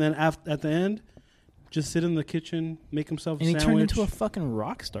 whatever, and then at the end, just sit in the kitchen, make himself a and he sandwich. turned into a fucking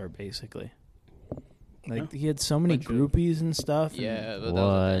rock star, basically. Like he had so many Bunch of- groupies and stuff. and Yeah, but that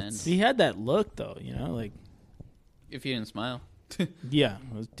was at the end. he had that look though, like If he didn't smile. yeah,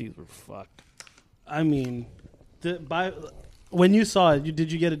 those dudes were fucked. I mean, when you saw it,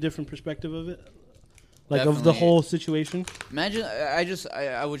 did you get a different perspective of it? like of the Definitely. whole situation. Imagine,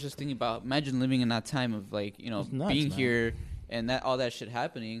 I was just thinking about, imagine living in that time of like, you know, It's nuts, being man. here and that all that shit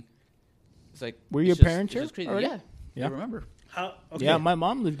happening. It's like, Were it's your just- parents it's here just crazy. already? Yeah, Yeah. I remember. How? Okay. Yeah, my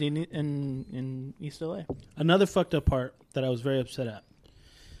mom lived in East LA. Another fucked up part that I was very upset at.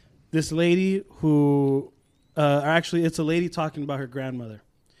 This lady who, actually, it's a lady talking about her grandmother,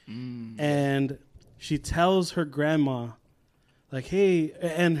 and she tells her grandma, like, "Hey,"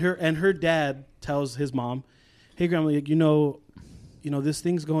 and her dad tells his mom, "Hey, grandma, you know, this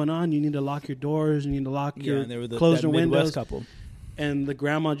thing's going on. You need to lock your doors. You need to lock your and they were close that your Midwest windows." couple And the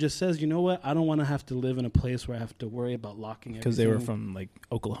grandma just says, "You know what? I don't want to have to live in a place where I have to worry about locking because they were everything. from like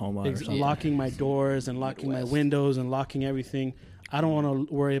Oklahoma or something. Locking my doors and locking my Midwest. windows and locking everything. I don't want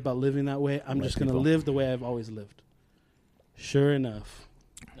to worry about living that way. I'm White just going to people. live the way I've always lived." Sure enough,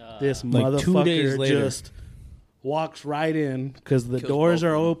 this Like 2 days motherfucker later. just walks right in because the Kills doors both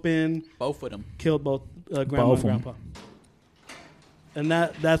are of them. open. Both of them. Killed both grandma Both and of 'em. grandpa. And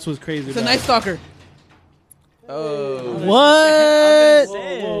that's what's crazy. It's a about Night it. Stalker. Oh. What?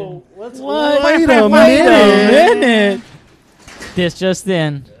 Whoa, what's What? Wait Wait a a minute. minute. This just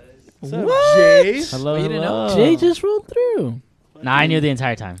in. What's up, Jay? Hello, Well, you didn't know? hello. Jay just rolled through. Nah, I knew the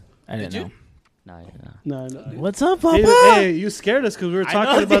entire time. I didn't Did you? know. No, I didn't know. No, no. What's up, Hey, Papa? hey, you scared us because we were I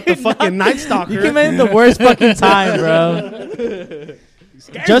talking know, about the dude, fucking Night Stalker. You came in the worst fucking time, bro.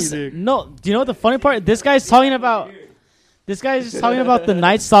 Just no. Do you know what the funny part? This guy's talking about. This guy's just talking about the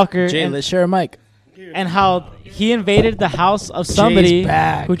Night Stalker Jay, and, let's share a mic. and how he invaded the house of somebody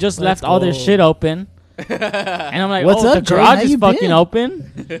back. who just Let's left all their go. shit open. And I'm like, What's oh, up, the Jay? garage How is you fucking been?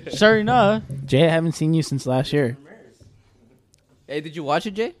 open. Sure enough. Jay, I haven't seen you since last year. Hey, did you watch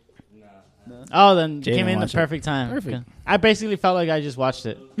it, Jay? Oh, then Jay came didn't in the watch it. perfect time. Perfect. I basically felt like I just watched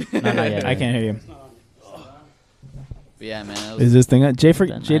it. No, not yet. I can't hear you. But yeah, man. That was, Is this thing on? Jay Nice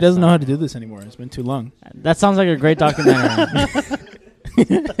doesn't know song. how to do this anymore. It's been too long. That sounds like a great documentary.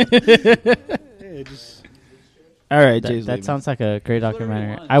 Hey, just All right, that Jay's that leaving. sounds like a great That's what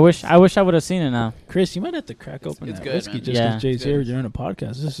documentary. everyone I wish I would have seen it now. Chris, you might have to crack open It's that good, whiskey man. just Yeah. because Jay's It's here good. during a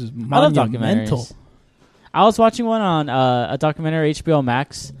podcast. This is I love monumental. documentaries. I was watching one on a documentary HBO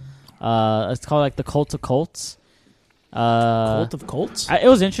Max. It's called like The Cult of Cults. Cult of Colts? It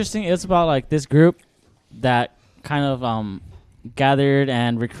was interesting. It was about like this group that kind of gathered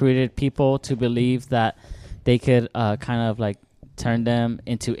and recruited people to believe that they could kind of like turn them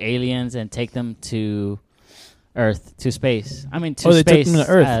into aliens and take them to Earth, to space. I mean, to Oh, they took space them to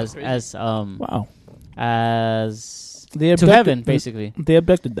Earth. wow, Wow. as They to abducted- heaven, basically. They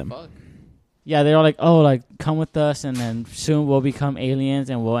abducted them. fuck. Yeah, they're all like, oh, like come with us, and then soon we'll become aliens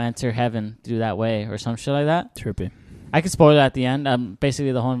and we'll enter heaven through that way, or some shit like that. Trippy. I could spoil it at the end.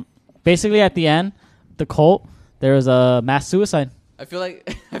 Basically at the end, the cult, there was a mass suicide. I feel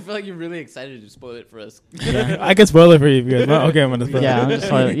like you're really excited to spoil it for us. I can spoil it for you if you guys want. Okay, I'm gonna spoil Yeah, it. I'm just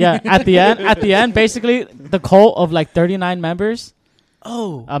spoiling it. Yeah, at the end, basically the cult of like 39 members,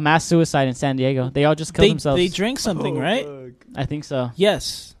 Oh, a mass suicide in San Diego. They all just killed themselves. they drank something, right? I think so.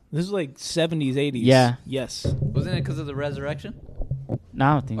 Yes. This is like 70s, 80s. Yeah. Yes. Wasn't it because of the resurrection? No,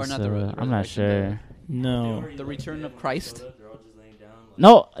 I don't think Or not so. the I'm not resurrection, sure. No. The return of Christ?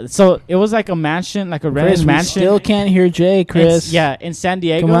 No, so it was like a mansion, like a Chris, rented we mansion. still can't hear Jay, Chris. Yeah, in San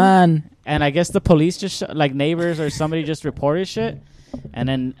Diego. Come on. And I guess the police just like neighbors or somebody just reported shit, and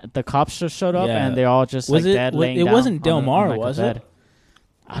then the cops just showed up Yeah. and they're all just Was like it- dead, wa- laying it down wasn't Del on Mar, like, a was bed. it?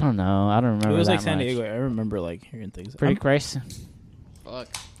 I don't know. I don't remember. It was like that San much. Diego. I remember like hearing things. Pretty crazy. Fuck.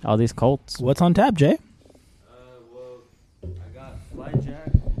 All these cults. What's on tap, Jay? Well, I got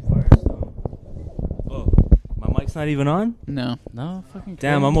Flyjack from Firestone. Oh, my mic's not even on? No. No fucking.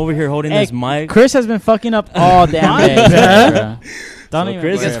 Damn, I'm over here holding Hey, this mic. Chris has been fucking up all damn day. bro. Don't So even.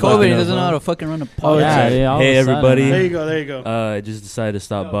 Chris worry is Because about COVID, fucking he it. up, doesn't know huh? how to fucking run a Oh podcast. yeah, dude, all of Hey, a sudden, everybody. man. there you go, there you go. I just decided to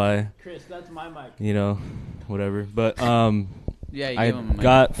stop by, Chris, that's my mic. you know, whatever. But Yeah, you I gave him a mic.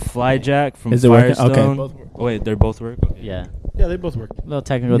 got Flyjack from Is it working? Okay. Firestone. Both work. Wait, they're both work? Okay. Yeah, Yeah, they both work. a little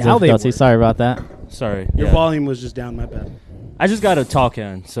technical Now they difficulty. work. Sorry about that. Sorry. Your yeah. volume was just down. My bad. I just got a tall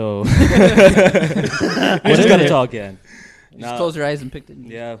can, so. I What just is got a it? tall can. Just Nah, close your eyes and pick it.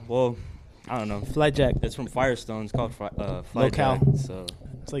 yeah, well, I don't know. Flyjack. It's from Firestone. It's called Local. Flyjack. So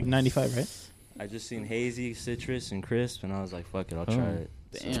It's like 95, right? I just seen hazy, citrus, and crisp, and I was like, fuck it, I'll Oh. try it.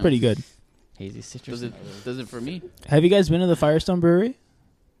 Damn. It's pretty good. Hazy citrus. Does it for me? Have you guys been to the Firestone Brewery?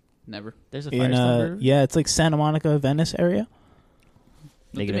 Never. There's a In Firestone brewery? yeah, it's like Santa Monica, Venice area.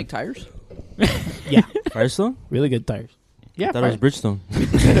 Don't they Negative. make tires? Yeah, Firestone? really good tires. Yeah, I thought it was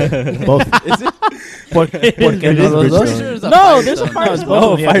Bridgestone. Both. Is it? Porque It no is los Bridgestone. dos? Sure there's a No, there's a Firestone. No, it's Oh,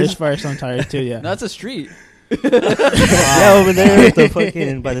 both. Yeah, Firestone. there's Firestone tires too. Yeah. No, it's a street. Yeah, over there with the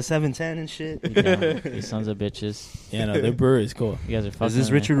fucking by the 710 and shit. Yeah, these sons of bitches. Yeah, no, their brewery is cool. You guys are fucking. Is this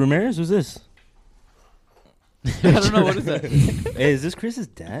with me. Richard Ramirez? Who's this? I don't know what is that. Hey, is this Chris's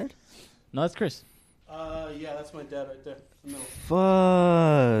dad? No, that's Chris. Yeah, that's my dad right there. No.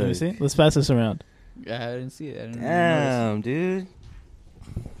 Let me Fuck. see. Let's pass this around. Yeah, I didn't see it. I didn't notice. Damn, dude.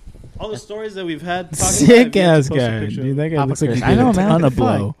 All the stories that we've had. Sick ass guy, dude. That guy Papa looks like Chris. he I know, did a man. ton What of the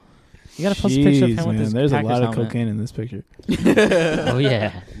fuck? blow. You gotta post a picture of Jeez, him with man. his There's a Packers lot of helmet. cocaine in this picture. Oh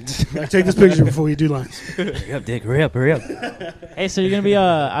yeah. Take this picture before you do lines. Hurry up, Dick. Hurry up, hurry up. Hey, so you're gonna be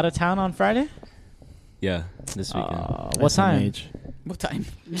out of town on Friday? Yeah, this weekend. What time? What time?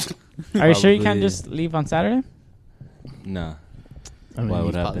 Are you sure you can't Probably- just leave on Saturday? Nah. I mean, Why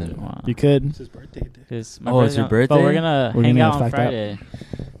would he's happen? Wow. You could. It's his birthday day. 'Cause my Oh, it's brother's your on- birthday? But we're gonna We're hang gonna out on fuck up. Friday.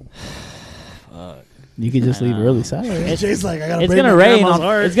 Fuck. You could just I leave know. early Saturday. Jay's like, I gotta It's break gonna my rain grandma's on.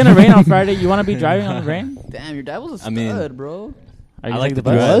 heart. It's gonna rain on Friday. You want to be driving on the rain? Damn, your dad was a stud, I mean- bro. Are you I like taking the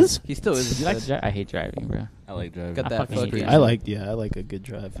bus? bus. He still is. You like I hate driving, bro. I like driving. Got I that fucking hate fucking. driving. I like a good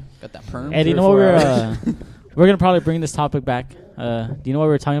drive. Got that perm. Hey, do you 3 know or what 4 we're gonna probably bring this topic back? Do you know what we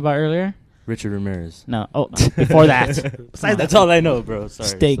were talking about earlier? Richard Ramirez. No. Oh, before that, That's all I know, bro. Sorry.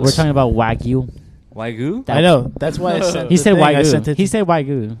 Steak. we're talking about Wagyu. Wagyu? I know. That's why I sent. He the said thing. I sent Wagyu. it He to- said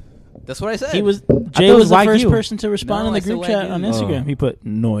Wagyu. That's what I said. He was. thought Jay it was was the first Wagyu. person to respond No, in I the said group chat on Wagyu. Instagram. Oh. He put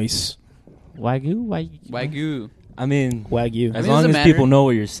noise. Wagyu. Wagyu. I mean, Wagyu. as mean, it long doesn't as people matter. know what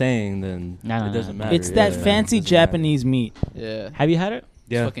you're saying, then No, it doesn't no. matter. It's that Yeah, fancy it doesn't matter. Japanese meat. Yeah. Have you had it?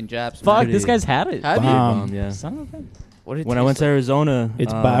 Yeah. Fucking Japs. Fuck, Pretty- this guy's had it. Have you? Bomb. Yeah. Son of a. What did it When I taste went to like? Arizona,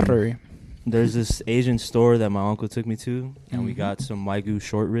 It's battery. there's this Asian store that my uncle took me to, and we Mhm. got some Wagyu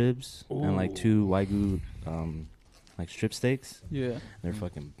short ribs and like 2 Wagyu like strip steaks. Yeah. They're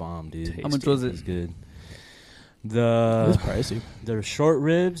fucking bomb, dude. How much was it? It's good. It's The pricey. short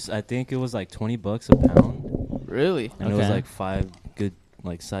ribs, I think it was like $20 a pound, Really? and it was Okay. like 5 good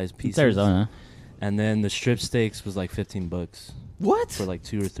like size pieces. It's Arizona. And then the strip steaks was like $15 What? for like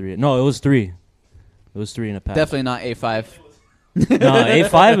 2 or 3. No, it was 3. It was 3 in a pack. Definitely not A5. No,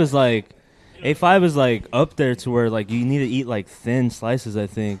 A5 is like up there to where like you need to eat like thin slices. I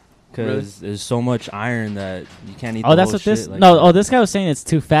think because there's so much iron that you can't eat. Oh, the that's whole what this. shit, like No, that. oh, this guy was saying it's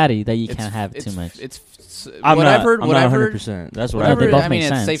too fatty that you It's- can't have it's- too much. It's I'm what not, I've heard. I'm What not I've heard. 100%. That's what Whatever, I've they heard. both I mean,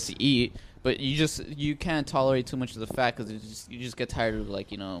 make it's sense. safe to eat, but you can't tolerate too much of the fat because you just get tired of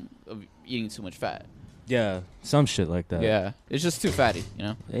like of eating too much fat. Yeah, some shit like that. Yeah, it's just too fatty.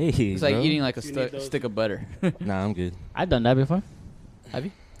 Hey, It's like bro. eating like a You need those. stick of butter. Nah, I'm good. I've done that before. Have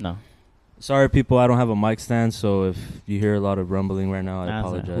you? No. Sorry, people. I don't have a mic stand, so if you hear a lot of rumbling right now, I Nah, it's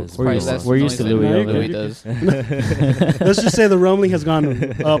not. apologize. We're Probably used to- that's we're the used to noise Louis that over Louis here. does. Let's just say the rumbling has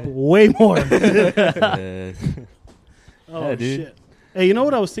gone up way more. Yeah. Oh Yeah, dude. shit! Hey, you know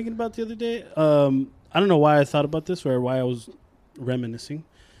what I was thinking about the other day? I don't know why I thought about this or why I was reminiscing,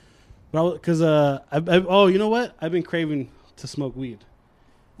 but because oh, you know what? I've been craving to smoke weed.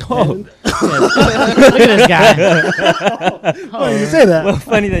 Oh, And- Look at this guy. oh, you say that? well,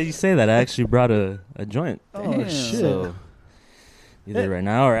 funny that you say that. I actually brought a joint. Oh Damn. shit! So either right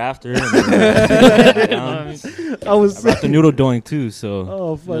now or after. and I was I brought the noodle doink too. So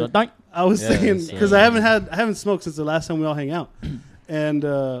oh fuck. Doink. I was Yeah, saying so- because I haven't smoked since the last time we all hang out, and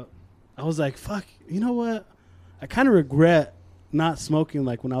I was like, fuck. You know what? I kind of regret not smoking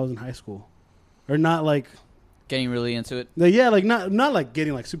like when I was in high school, or not like. Getting really into it. Yeah, like not like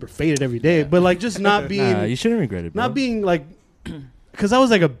getting like super faded every day, but like just not being nah, you shouldn't regret it, bro. not being like because I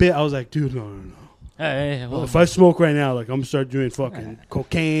was like I was like, dude, no. Hey, Well, if I smoke right now, like I'm gonna start doing fucking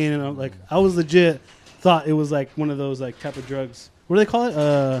cocaine, and I'm like, I was legit thought it was like one of those like type of drugs. What do they call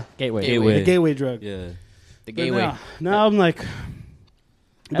it? Gateway. Gateway. The gateway drug. Yeah. The gateway. Now I'm like,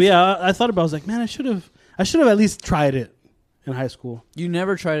 but yeah, I thought about. I was like, man, I should have at least tried it in high school. You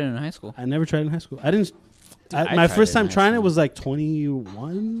never tried it in high school. I never tried it in high school. I didn't. I My tried first it in time high trying it school. was like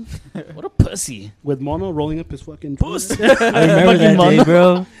 21 What a pussy. with Mono rolling up his fucking. I remember that Fucking day,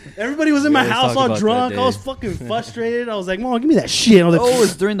 bro. Everybody was in We my always house talk all about that drunk. I day. was fucking frustrated. I was like, Mom, give me that shit. I was like, Oh,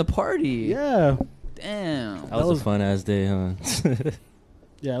 it's during the party. yeah. Damn. That was a fun ass day, huh?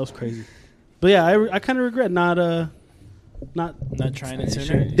 Yeah, it was crazy. But yeah, I kind of regret not Not trying it You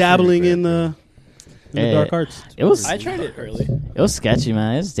sooner. should dabbling regret in the Hey, dark arts. It was. I tried it early. It was sketchy,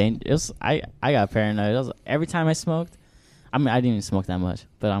 man. It was dangerous. It was. I got paranoid. It was, every time I smoked, I mean, I didn't even smoke that much,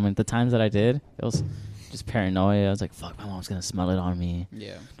 but I mean, the times that I did, it was just paranoia. I was like, "Fuck, my mom's gonna smell it on me."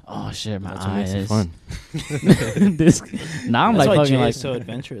 Yeah. Oh shit, my That's what makes eyes. it fun. this now I'm That's like why fucking Jay like, is so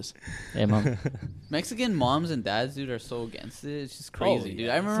adventurous. hey mom, Mexican moms and dads, dude, are so against it. It's just crazy, Oh, dude.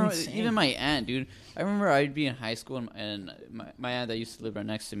 yeah, I it's remember insane. even my aunt, dude. I remember I'd be in high school and my aunt that used to live right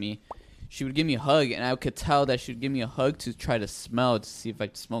next to me, she would give me a hug, and I could tell that she would give me a hug to try to smell to see if I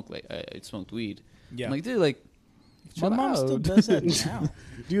smoked like I smoked weed. Yeah. I'm like, dude, like, My chill mom out. still does that now.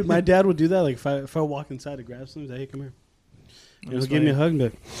 Dude, my dad would do that. Like if I walk inside to grab something, he's like, hey, come here. He'll That's give me a funny. hug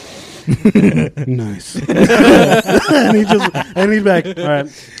and be like, nice. and he's back. All right,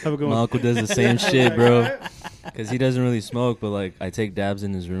 have a good My one. uncle does the same shit, bro. Because he doesn't really smoke, but like I take dabs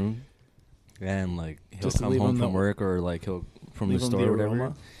in his room, and like he'll Just to come leave home him from the- work or like he'll from the leave him store the or whatever.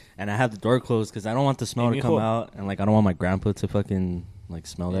 aroma. And I have the door closed because I don't want the smell Amy to come Ho. out, and like I don't want my grandpa to fucking like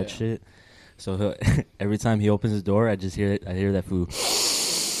smell that Yeah. shit. So he'll every time he opens his door, I just hear it. I hear that food.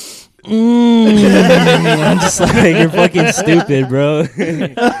 I'm just like, you're fucking stupid, bro.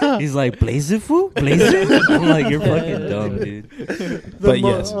 He's like, blaze it, fool? Blaze it? I'm like, you're fucking dumb, dude. But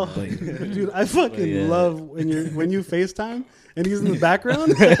yes, Dude, I fucking Yeah. love when you FaceTime and he's in the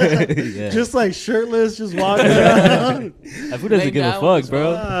background, Yeah. just like shirtless, just walking around. That fool doesn't Laying give a down with fuck,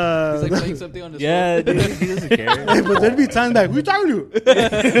 bro. He's like playing something on his Yeah, phone. dude, he doesn't care. Hey, but there'd be times like, who you talking to?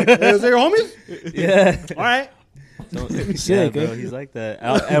 Is that your homies? Yeah. All right. Yeah, Sick, bro, eh? he's like that.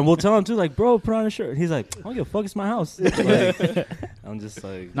 And we'll tell him too, like, bro, put on a shirt. He's like, I don't give a fuck, it's my house. Like, I'm just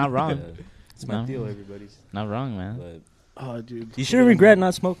like, Not wrong. yeah, it's my No. deal, everybody's. Not wrong, man. But Oh, dude. you shouldn't regret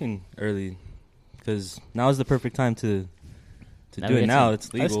not smoking early, because now is the perfect time to Now do we it. get Now to- it's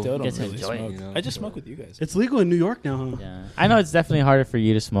I legal. still Get don't to really enjoy it, smoke. you know, I just but- smoke with you guys. It's legal in New York now, huh? Yeah, I know it's definitely harder for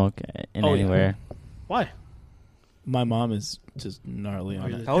you to smoke in Oh, yeah. anywhere. Why? My mom is just gnarly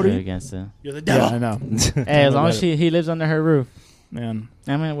on it. How old are You're you? against it. You're the Yeah, devil. I know. Hey, as long as about he lives under her roof, Man,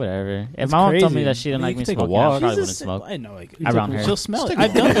 I mean, whatever. If It's my mom told me crazy. that she didn't I mean, like you me can take a smoking, I walk. probably Jesus, wouldn't smoke. I know. Like, Around her. she'll smell it. Just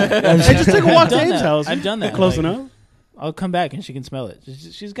I've done that. Hey, just take a walk to I've done Abe's that. house. I've done that. Close Like, enough. I'll come back and she can smell it.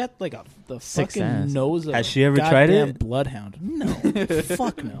 She's got like the Sixth fucking sense. nose of Has a she ever tried goddamn it? bloodhound. No,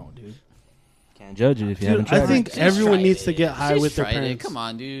 fuck no, dude. Can't judge it if you Dude, haven't tried I think She's everyone tried needs to it. get high She's with their tried it. parents. Come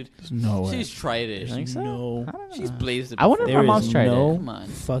on, dude. There's no way. She's tried it. You think so? No. I don't know. She's blazed it. I wonder if There my mom's is tried no it. Come on.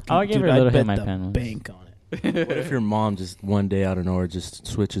 fucking. I'll give dude, her a little I hit bet in my the pen once. bank on it. What if your mom just one day out of nowhere just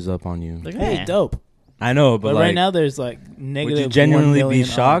switches up on you? Like, Hey, man. dope. I know, But but like, right now there's like would negative. you genuinely 1 be million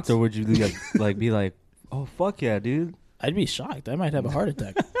shocked, odds. or would you like be like, oh fuck yeah, dude? I'd be shocked. I might have a heart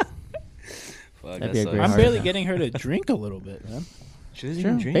attack. Fuck, That'd that be a sucks. great I'm heart barely attack. getting her to drink a little bit, man. She doesn't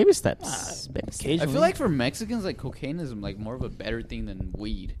Sure. even drink. Baby steps. Baby steps. I Occasionally. feel like for Mexicans, like cocaine is like more of a better thing than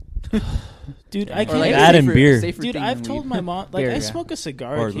weed. dude, I Or can't. like That a and safer- beer. safer Dude, thing I've than told weed. my mom, like, Beer, I yeah. smoke a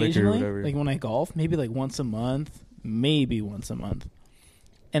cigar Or liquor or occasionally, whatever. like when I golf, maybe like once a month, maybe once a month.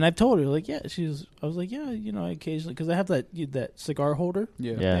 And I've told her, like, yeah, I was like, yeah, you know, I occasionally, because I have that cigar holder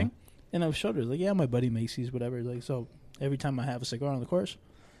Yeah. Yeah. thing. And I've showed her, like, yeah, my buddy makes these, whatever. Like, so every time I have a cigar on the course,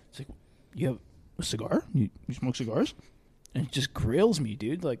 it's like, you have a cigar? You smoke cigars? And it just grills me,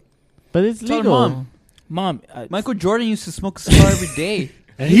 dude. Like, But it's Tell her legal. Mom, Michael Jordan used to smoke a cigar every day.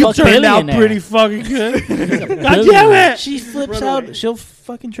 And he Fuck turned out billionaire. pretty fucking good. God damn it! she flips Run out. away. She'll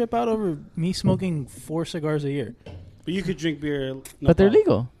fucking trip out over me smoking 4 cigars a year. But you could drink beer. no But they're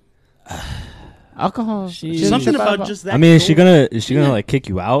problem. legal. Alcohol. She- Something about just that. I mean, is she goal. gonna Yeah. like kick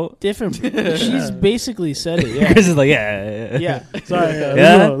you out? Different. She's basically said it, yeah. Chris is like, yeah. Yeah. Sorry,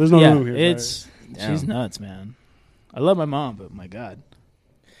 Yeah? there's no yeah, room here. it's Damn. she's nuts, man. I love my mom, but my God,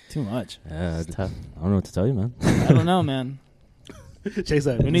 too much. Yeah, It's tough. I don't know what to tell you, man. I don't know, man. Sorry. Chase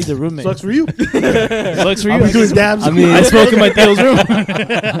that. We need the roommate. Sucks for you. Sucks for you. I'll be doing dabs. I mean, I smoke in my Theo's room.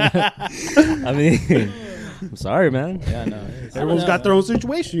 I mean, I'm sorry, man. Yeah, no. Everyone's got their own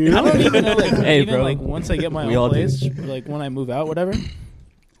situation, you I know? don't even know, like, Hey, even bro. like once I get my We all own do. place, or, like when I move out, whatever.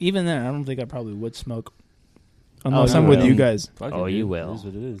 Even then, I don't think I probably would smoke, unless you I'm with will. you guys. Fuck Oh, it, you dude. will. It is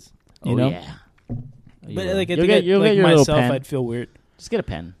what it is. You Oh, know? yeah. You But will. like, I you'll think get, you'll like get your little myself, pen. I'd feel weird. Just get a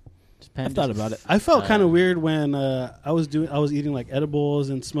pen. Just pen. I've thought about it. I felt kind Uh, of weird when I was eating like edibles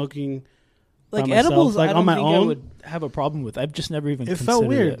and smoking. Like by myself, edibles, like I on don't my think I own. would have a problem with. I've just never even. It felt considered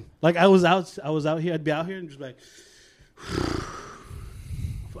weird. it. Like I was out here. I'd be out here and just be like,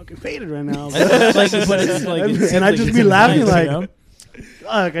 fucking faded right now. Like, but it's like, it seems and I'd like just it's be laughing nice, like, you know?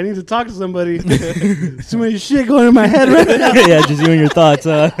 fuck, I need to talk to somebody. There's too much shit going in my head right now. Yeah, just you and your thoughts.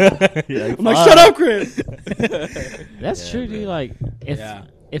 You're like, I'm like, shut up, Chris. That's true, dude. Like, Yeah.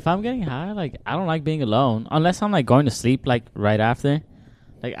 if I'm getting high, like, I don't like being alone unless I'm like going to sleep like right after.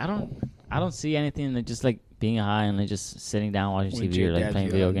 Like, I don't see anything that just like being high and like just sitting down watching When TV your or like dad's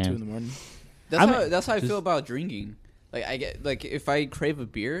playing yelling video at 2 games. in the morning. That's how I just- feel about drinking. Like I get like if I crave a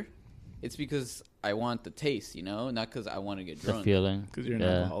beer, it's because I want the taste, you know, not because I want to get The drunk. feeling. Because you're an Yeah.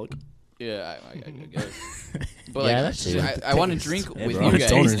 alcoholic. Yeah, I guess. But Yeah, like, that's true. I want to drink Yeah, with bro, you we're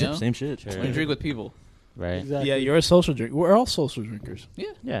guys. stoners, You know? same shit. Sure. I want to drink with people. Right. Exactly. Yeah, you're a social drinker. We're all social drinkers.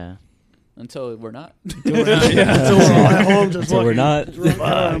 Yeah. Until we're not. Until we're at home, just Until we're not. out of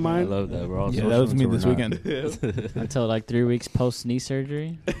I mind. love that. We're all Yeah, social that was me until this we're not. weekend. Until like 3 weeks post knee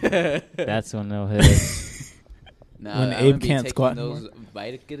surgery. That's when they'll hit us. Nah, When I'm Abe gonna be can't taking squat those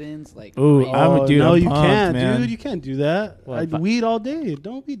Vicodins, like Ooh, crazy. I'm a dude. No, I'm you pumped, can't, man. dude. You can't do that. What, I'd weed all day.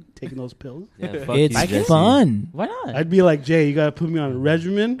 Don't be taking those pills. Yeah, fuck It's you, Jesse. fun. Why not? I'd be like, Jay, you gotta put me on a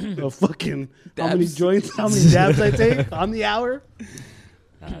regimen of fucking how many Dabs. joints, how many dabs I take on the hour.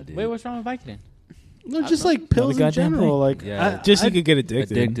 Nah, dude. Wait, what's wrong with Vicodin? No, just like pills in goddamn general. Like, Yeah. Just you I'd- could get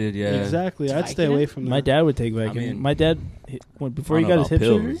addicted. Addicted, yeah. exactly. I'd stay Vicodin? away from that. My dad would take Vicodin. mean- My dad, before he I don't got know his hip about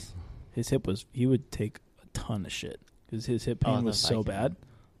surgery, pills. his hip was he would take a ton of shit because his hip pain the was so Vicodin. bad.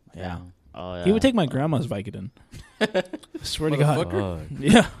 Yeah. Oh yeah. He would take my grandma's Vicodin. Swear to God. Fuck.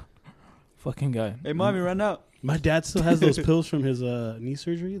 Yeah. Fucking guy. Hey, mommy, run out. My dad still has those pills from his knee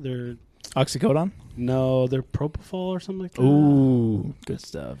surgery. They're Oxycodone? they're propofol or something like that. Ooh, good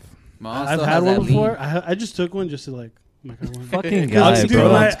stuff. Mom I've still had has one that before. lean. I just took one just to like. Oh my God, Fucking Because, guy, dude,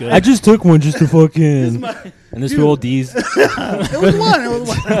 bro. my- I just took one just to This fucking. my- And this dude. roll D's. it was one. It was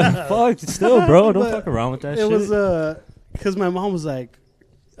one. Fuck, still, bro. Don't But fuck around with that It shit. was because my mom was like,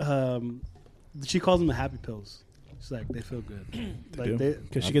 she calls them the happy pills. She's like, they feel good. Like they.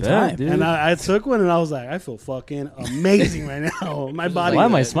 Because she I gets bet, high. dude. And I took one and I was like, I feel fucking amazing right now. My body. Why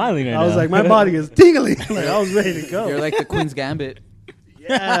am I smiling right now? I was like, my body is tingling. Like I was ready to go. You're like the Queen's Gambit.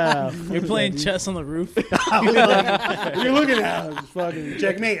 Yeah. You're playing chess on the roof. You're looking at us, fucking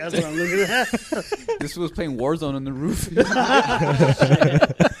checkmate. That's what I'm looking at. This was playing Warzone on the roof.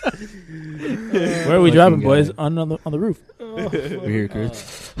 Where are we Fucking driving, guy. boys? On the roof. We're here,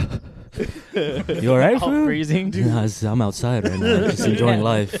 Chris. You alright, All fool? freezing. Nah, I'm outside right now, just enjoying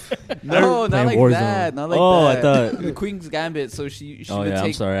life. No, not Playing like Warzone. that. Not like Oh, that. I thought- the Queen's Gambit. So she Oh would yeah, I'm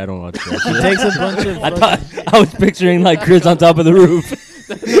take. sorry, I don't watch that. She shit. takes a bunch of. I thought I was picturing like Chris on top of the roof,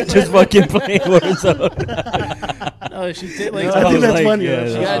 just fucking playing Warzone. No, she did I like. think was that's like, funny. yeah, though.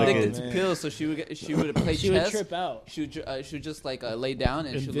 She that's got fucking- addicted to pills, so she would play She would chess. trip out. She would just like lay down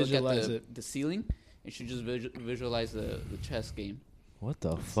and And she would look visualize at it. the ceiling, and she just visualize the chess game. What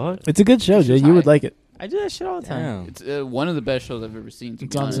the fuck? It's a good show, Jay. She's You would high. like it. I do that shit all the time. Damn. It's one of the best shows I've ever seen. To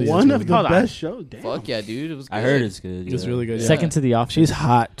It's be on honest. season One two. of the Hold on. best shows. Damn. Fuck yeah, dude! It was. Good. I heard it's good. It's yeah. really good. Yeah. Second to the office. She's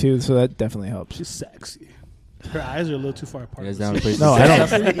hot too, so that definitely helps. She's sexy. Her eyes are a little too far apart. You guys down to play No, some I chess?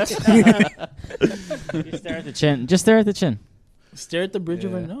 don't. Just stare at the chin. Just stare at the chin. Stare at the bridge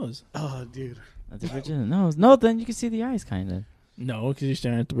of her Yeah. nose. Oh, dude. At the bridge of the nose. No, then you can see the eyes, kind of. No, because you're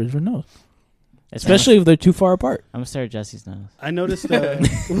staring at the bridge of her nose. Especially if they're too far apart. I'm gonna stare at Jesse's nose. I noticed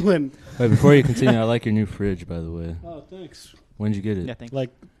when. Wait, before you continue, I like your new fridge, by the way. Oh, thanks. When did you get it? Yeah, thank Like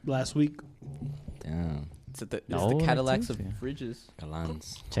last week. Damn, It's the No, Cadillacs thank of you. fridges.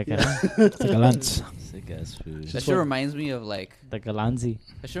 Galans. Check it out. It's like a lens. Sick ass food. That shit reminds me of like. The Galanzi.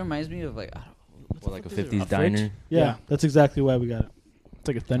 That shit reminds me of like. I don't, What, like a fuck is it? 50s A diner? fridge? Yeah, Yeah. that's exactly why we got it. It's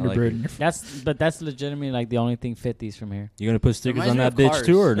like a like Thunderbird. it. in your That's legitimately like the only thing 50s from here. You gonna put stickers Reminds on me that of bitch cars.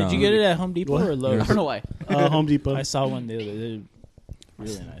 too, or no? Did you get it at Home Depot What? or I Lowe's? don't know why. Home Depot. I saw one the other day. They're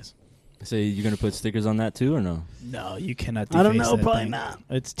really nice. Say you gonna put stickers on that too, or no? No, you cannot. I don't deface know, that probably thing. not.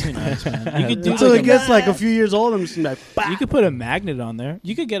 It's too nice, man. You could do Until like it gets like a few years old, I'm just like, you could put a magnet on there.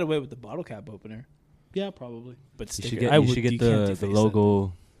 You could get away with the bottle cap opener, yeah, probably. but You sticker. should get, I you would, should get you can't the deface that.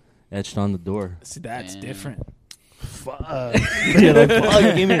 logo etched on the door. See, that's Damn. different. Fuck. You're like, fuck,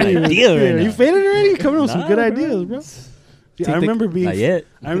 you gave me an idea right You now. faded already? Coming up with some Nah, good bro. ideas, bro. Take I the- remember being. Not yet.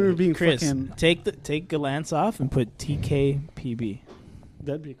 I remember being Chris, fucking. take Galance off and put TKPB.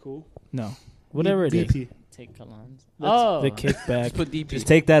 That'd be cool. No, whatever it is. BP. Take Galans. That's the kickback. Just put DP. Just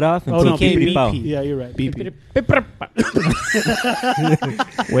take that off and Oh put no, PPP pow. BP. Yeah, you're right. BP.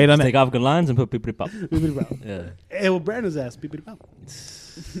 Wait on Just it. take off Galans and put PPP pow. BP. Yeah. Hey, well, Brandon's ass. BP.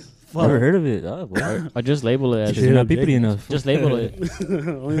 Never heard of it. Oh, well. Or just label it as You're not PPP enough. Just label it.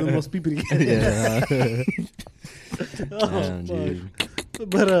 Only the most people to get. Yeah. Oh, Damn, fuck. dude.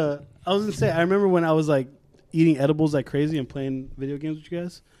 But I was gonna say, I remember when I was like eating edibles like crazy and playing video games with you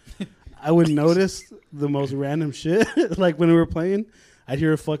guys. I would notice the most random shit. Like when we were playing, I'd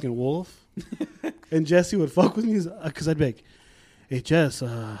hear a fucking wolf, and Jesse would fuck with me because I'd be like, "Hey Jess,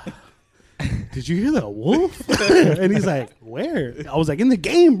 did you hear that wolf?" And he's like, "Where?" I was like, "In the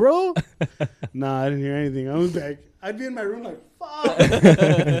game, bro." Nah, I didn't hear anything. I was like, I'd be in my room like, "Fuck,"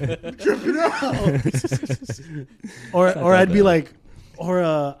 tripping out. or I'd be like,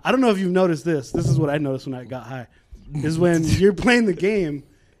 I don't know if you've noticed this. This is what I noticed when I got high. Is when you're playing the game,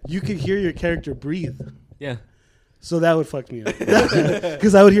 you could hear your character breathe. Yeah. So that would fuck me up.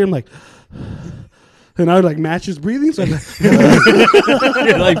 Because I would hear him like, and I would like match his breathing. So I'd be like,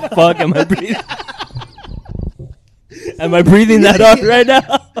 You're like, fuck, am I breathing? Am I breathing that hard right now?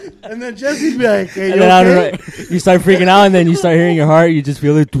 And then Jesse'd be like, "Hey, And you then I don't okay?" know, you start freaking out, and then you start hearing your heart. You just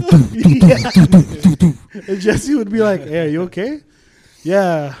feel it. And Jesse would be like, "Hey, are you okay?"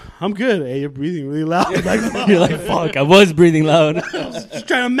 "Yeah, I'm good." "Hey, you're breathing really loud." Like, You're like, fuck, I was breathing loud. I was just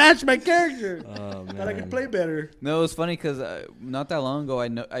trying to match my character. Oh, Thought I could play better. No, it was funny because not that long ago,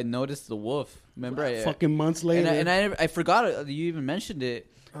 I noticed the wolf. Remember? Fucking months later. And I forgot it. You even mentioned it.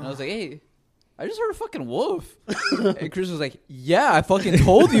 And I was like, hey, I just heard a fucking wolf. And Chris was like, yeah, I fucking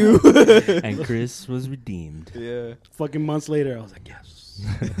told you. And Chris was redeemed. Yeah. Fucking months later, I was like, yes.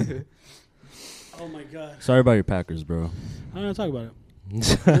 Oh my god. Sorry about your Packers, bro. I don't want to talk about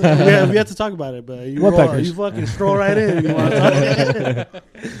it. we have to talk about it, but you What Packers? You fucking stroll right in. You want to talk about it?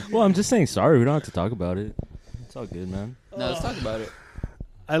 Well, I'm just saying sorry. We don't have to talk about it. It's all good, man. No, let's talk about it.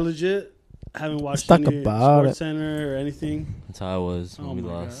 I legit haven't watched talk any about Sports it. Center or anything. That's how I was when Oh we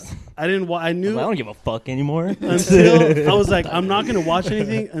my lost. God. I didn't. I I knew don't give a fuck anymore. until I was like, I'm not gonna watch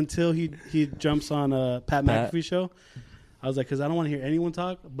anything until he jumps on a Pat Pat. McAfee show. I was like, because I don't want to hear anyone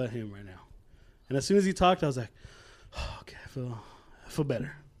talk but him right now. And as soon as he talked, I was like, oh, okay, I feel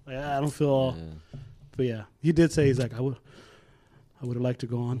better. Like, I don't feel all. Yeah. But yeah, he did say he's like, I would have liked to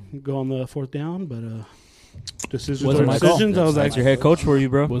go on the fourth down, but decisions Wasn't are my call. decisions. I was That's like, your head coach for you,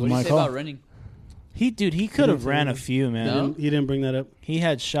 bro. Was What do you my say call. about running? He could have ran a few, man. No? he didn't bring that up. He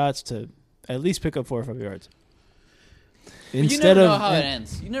had shots to at least pick up 4 or 5 yards. But you never know how it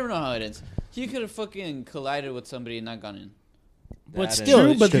ends. You never know how it ends. He could have fucking collided with somebody and not gone in. But That still,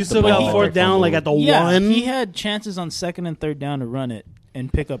 True, but stripped you the still ball got or fourth down like at the yeah, one. he had chances on 2nd and 3rd down to run it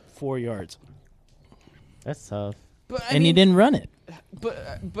and pick up 4 yards, That's tough. But and he didn't run it. But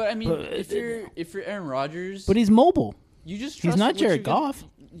I mean, But- if you're Aaron Rodgers, But he's mobile. you just He's trust not what Jared you're gonna- Goff.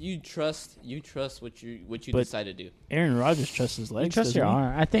 You trust what you But- decide to do, Aaron Rodgers trusts his You legs. trust your doesn't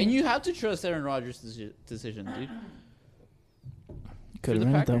arm. I think and you have to trust Aaron Rodgers' decision, dude. Could For have the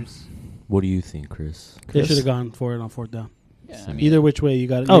ran it though. Packers. What do you think, Chris? They should have gone for it on fourth down. Yeah, I mean, Either which way, you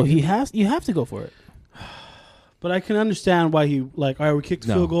got it. Oh, you have to go for it. But I can understand why he like. All right, we kick the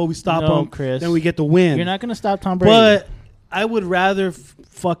No. field goal, we stop No, him, Chris. then we get the win. You're not going to stop Tom Brady. But I would rather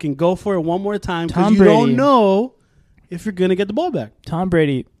fucking go for it one more time because Tom you Brady- don't know if you're gonna get the ball back. Tom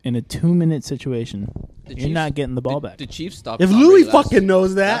Brady in a 2-minute situation, the you're Chiefs- not getting the ball back. The Chiefs stopped. If Tom Louis Brady last- fucking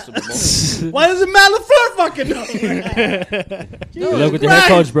knows that, last Super Bowl. why doesn't Matt LaFleur fucking know that? No, Good luck with your head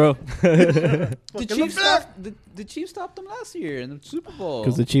coach, bro. the Fucking Chiefs LaFleur. stopped. The Chiefs stopped them last year in the Super Bowl.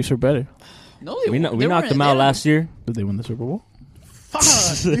 Because the Chiefs are better. No, We knocked them out last year. Did they win the Super Bowl?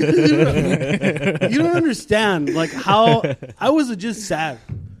 Fuck. You don't understand like how I was just sad.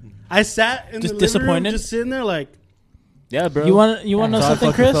 I sat in Just the living room, disappointed? just sitting there like, Yeah, bro. You want to know That's how I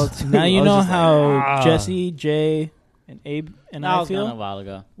something, fucking Chris? felt, too. Now you I was know just like, how Jesse, Jay, and Abe and that I was done a feel while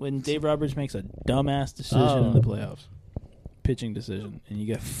ago. when Dave Roberts makes a dumbass decision in the playoffs, pitching decision, and you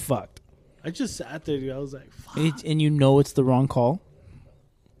get fucked. I just sat there, dude. I was like, fuck. And you know it's the wrong call,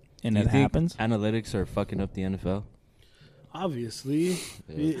 and Do you it think happens. Analytics are fucking up the NFL. Obviously.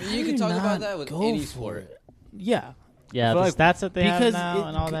 You can talk about that with go any for sport. Yeah, Yeah, I the feel like- stats that they have because now it-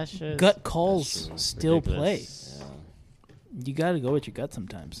 and all that shit. gut calls That's still ridiculous. play. You got to go with your gut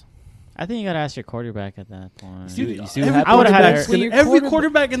sometimes. I think you gotta ask your quarterback at that point. You see Every what I would've had quarterback's when gonna- your every quarterback-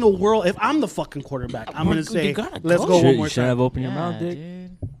 quarterback in the world, if I'm the fucking quarterback, I'm We're going to good, you say, gotta let's go. go one Shouldn't- more you shouldn't have time. opened your mouth, dick.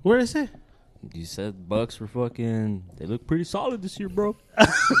 dude. What did I say? You said Bucks were fucking. They look pretty solid this year, bro.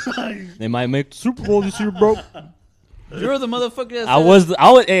 They might make the Super Bowl this year, bro. You're the motherfucker. That I was.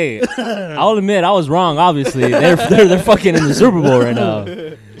 Hey, I'll admit I was wrong. Obviously, they're fucking in the Super Bowl right now.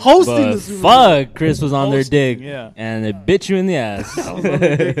 Hosting But the Super Bowl. fuck, Chris was on their dick, Yeah. and they bit you in the ass. I was on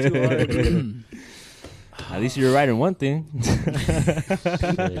their dick too hard. At least you were right in one thing.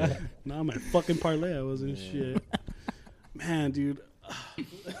 Nah, my fucking parlay, I wasn't shit. Man, dude.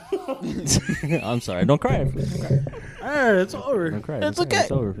 I'm sorry. Don't cry. All right, it's over. Don't cry. It's Don't cry. okay.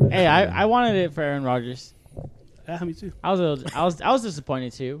 It's over. Hey, I wanted it for Aaron Rodgers. Yeah, me too. I was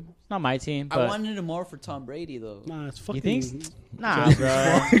disappointed too. It's not my team, I but wanted it more for Tom Brady though. Nah, it's fucking. think? Nah,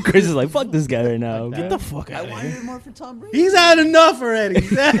 bro. Chris is like, fuck this guy right now. Fuck Get that. the fuck I out of wanted here. it more for Tom Brady. He's had enough already.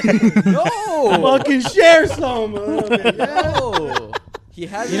 He's had no, fucking share some. A little bit, yeah? no. He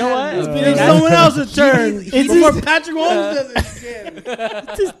has. You know what? Give someone else a turn It's before his- Patrick Mahomes does it again.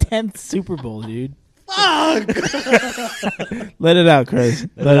 It's his 10th Super Bowl, dude. Fuck. Let it out, Chris.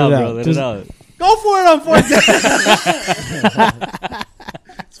 Let it out, bro. Let Just- it out. Go for it on fourth down.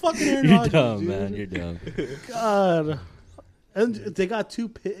 It's fucking Aaron You're Rodgers, dumb, dude. man. You're dumb. God. And they got 2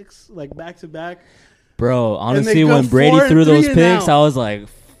 picks, like back to back. Bro, they honestly, go when Brady 4 and threw those 3 picks, now. I was like,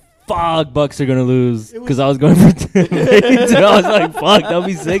 fuck, Bucks are going to lose. It was- Because I was going for Tom Brady, too. I was like, fuck, that'll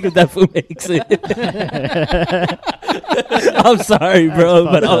be sick if that fool makes it. I'm sorry, bro,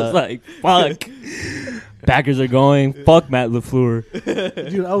 but I was like, fuck. Packers are going. Fuck Matt LaFleur.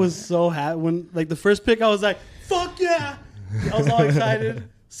 Dude, I was so happy when like the first pick. I was like, "Fuck yeah!" I was all excited.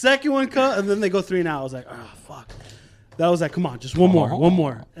 Second one cut, and then they go 3 and out. I was like, "Oh fuck!" That was like, "Come on, just one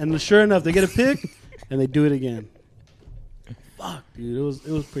more." And sure enough, they get a pick, and they do it again. Fuck, dude,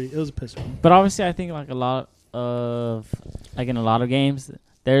 it was a piss. But obviously, I think like in a lot of games,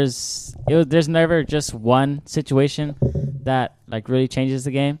 there's never just one situation that like really changes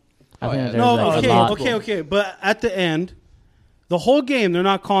the game. I think that there's, like, a lot. Okay. But at the end, the whole game, they're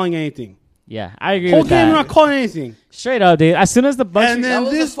not calling anything. Yeah, I agree Whole with game, that. they're not calling anything. Straight up, dude. As soon as the Bucks, And then that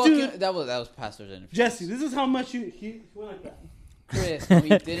was this a fucking, dude, that was pastor's interference. Jesse, this is how much he went like that. Chris, I mean,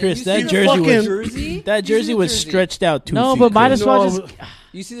 didn't Chris, you that see the jersey fucking was jersey? that You see jersey the was jersey? stretched out 2 no, feet. but might as Chris. well No, just.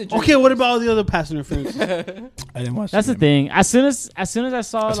 You see the jersey? Okay, what about all the other pass interference? I didn't watch. That's the thing. As soon as I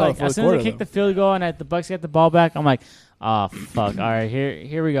saw I saw like the as fourth soon as quarter, they kicked though. the field goal and the Bucks get the ball back, I'm like, oh fuck. All right,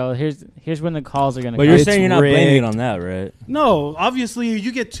 here we go. Here's when the calls are gonna. But come. you're It's saying you're not rigged. blaming it on that, right? No, obviously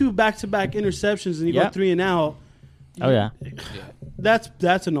you get 2 back-to-back interceptions and you go Yep. 3 and out. Oh yeah.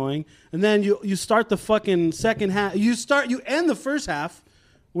 That's annoying. And then you start the fucking second half. You end the first half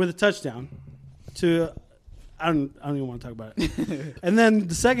with a touchdown. I don't even want to talk about it. And then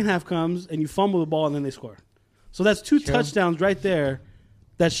the second half comes and you fumble the ball and then they score. So that's 2 touchdowns right there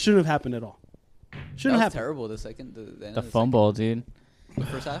that shouldn't have happened at all. Shouldn't That have was terrible. The second, the end The of the fumble, dude. second,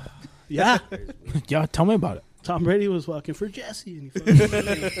 the first half. Yeah. Yeah, tell me about it. Tom Brady was walking for Jesse and he fucking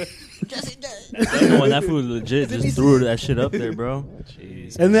When that fool legit just threw that shit up there, bro.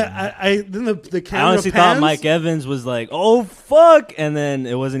 Jeez. And then then the I camera honestly pans. thought Mike Evans was like, "Oh fuck," and then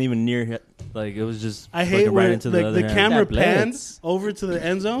it wasn't even near him. Like it was just. I hate fucking when right into the, other the hand. camera That blitz. pans over to the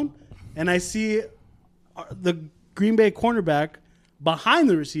end zone, and I see the Green Bay cornerback behind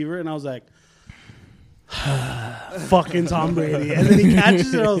the receiver, and I was like, "Fucking Tom Brady!" And then he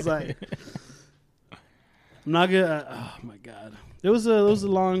catches it. I was like, "I'm not gonna." Oh my god, it was a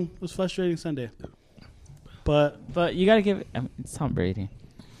frustrating Sunday, but But you gotta give it. I mean, it's Tom Brady.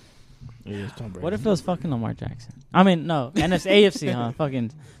 What if it was fucking Lamar Jackson? I mean, no, AFC, huh?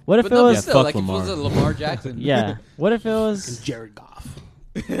 Fucking. What if But it no, but was? still, fuck like if it was a Lamar. Lamar Jackson. Yeah. What if it was? Jared Goff.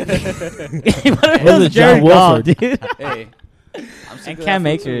 What if it was Jared Goff, dude? Hey. I'm sick And of Cam that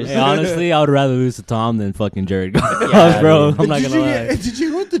Akers. Hey, honestly, I would rather lose to Tom than fucking Jared Goff, Yeah, bro. dude. I'm not gonna lie. Did you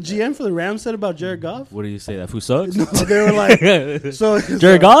hear what the GM for the Rams said about Jared Goff? What do you say? That fool sucks. No, they were like, so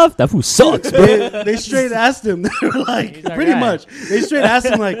Jared Goff, that fool sucks, bro. they straight asked him. They were like, He's our pretty guy. much. They straight asked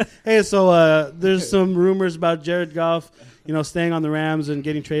him like, "Hey, so there's some rumors about Jared Goff, staying on the Rams and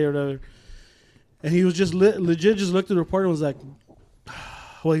getting traded or whatever." And he was just legit just looked at the report and was like,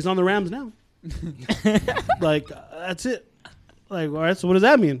 "Well, he's on the Rams now." Like that's it. Like, all right. So what does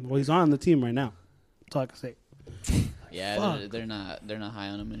that mean? Well, he's on the team right now. That's all I can say. Yeah, Fuck. they're not high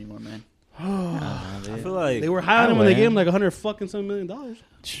on him anymore, man. I feel like They were high on him when they man. gave him like $100 million.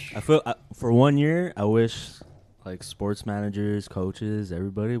 I feel for 1 year, I wish like sports managers, coaches,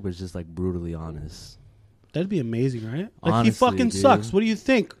 everybody was just like brutally honest. That'd be amazing, right? Like Honestly, he fucking dude. sucks. What do you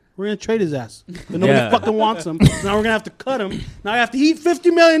think? We're gonna trade his ass, but nobody Yeah. fucking wants him. Now we're gonna have to cut him. Now I have to eat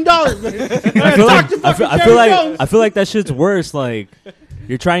 $50 million. I feel like that shit's worse. Like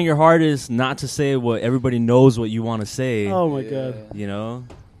you're trying your hardest not to say what everybody knows what you want to say. Oh my god, You know,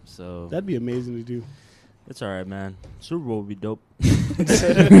 so that'd be amazing to do. it's all right, man. Super Bowl would be dope.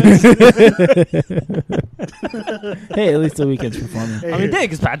 Hey, at least the weekend's performing. Hey, I mean,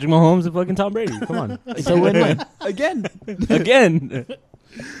 Dick is Patrick Mahomes and fucking Tom Brady. Come on, It's a win-win. Again. again.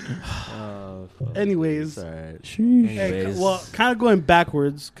 Oh, fuck. Anyways. It's all right. Sheesh. Anyways. well, kind of going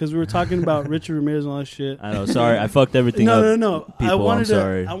backwards because we were talking about Richard Ramirez and all that shit. I know. Sorry, I fucked everything up. No. People, I'm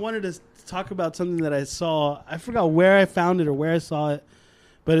sorry. I wanted to talk about something that I saw. I forgot where I found it or where I saw it,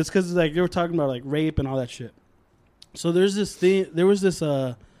 but it's because like they were talking about like rape and all that shit. So there's this thing. There was this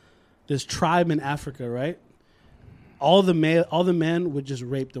this tribe in Africa, right? All the men would just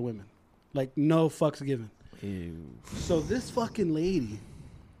rape the women, like no fucks given. Ew. So this fucking lady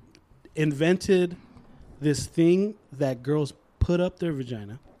invented this thing that girls put up their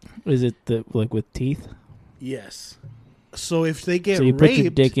vagina. Is it like with teeth? Yes. So if they get So you put your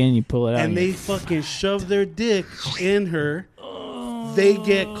raped dick in, you pull it out, and they fucking shove their dick in her, they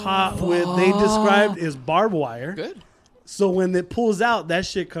get caught with, they described as barbed wire. Good. So when it pulls out, that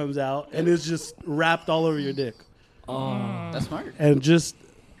shit comes out and it's just wrapped all over your dick. That's smart. And just,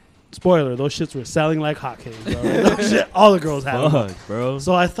 spoiler, those shits were selling like hotcakes, bro. Those shit, all the girls had them. Fuck, bro.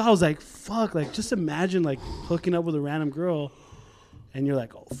 So I thought, I was like, fuck, like just imagine like hooking up with a random girl and you're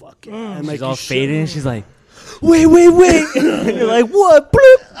like, oh, fuck yeah. And like She's all you faded. And shove- she's like, wait. You're like, what?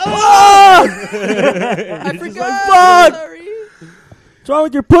 Bloop. Ah! I forgot. fuck. Sorry. What's wrong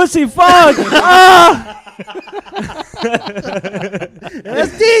with your pussy? Fuck!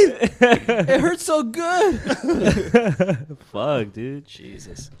 That's teeth. It hurts so good. Fuck, dude.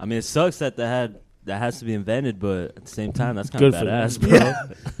 Jesus. I mean, it sucks that has to be invented, but at the same time, that's kind of Good for badass, them. bro. Yeah.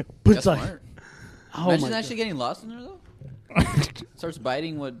 But That's it's like, smart. oh Imagine my actually getting lost in there though. Starts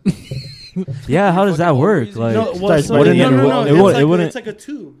biting what? Yeah, how does that Fucking work? ovaries Like, and No, shit. well, so wouldn't no, it- no, no. it It's wouldn't- like it wouldn't- it's like a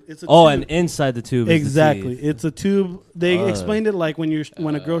tube. It's a oh, tube. and inside the tube. is the Exactly. teeth. It's a tube. They Uh, explained it like when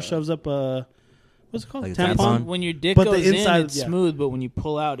a girl shoves up a what's it called? Like a tampon. tampon? When your dick But the goes in, inside- it's yeah. smooth, but when you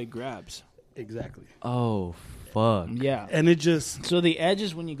pull out, it grabs. Exactly. Oh, fuck. Yeah. And it just So the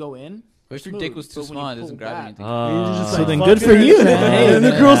edges when you go in. If your Smooth, dick was too but when small, you it doesn't pull grab back- anything. you're just So like, then fuck good for it. you, man. Hey, and the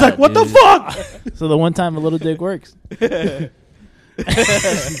man. girl's like, "What the Dude. fuck?" So the one time a little dick works.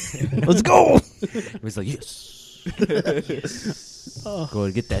 Let's go. He's like, yes. Go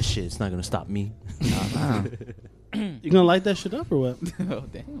and get that shit. It's not gonna stop me. You gonna light that shit up or what? Oh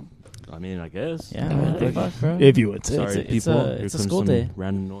damn! I mean, I guess. Yeah, man, fuck, bro. If you would say. Sorry, it's people. a- Here it's a comes school some day.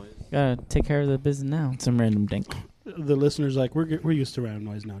 random noise. Gotta take care of the business now. Some random dink. The listeners like we're used to random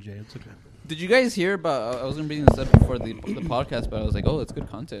noise now, Jay. It's okay. Did you guys hear about? I was gonna bring this up before the podcast, but I was like, oh, it's good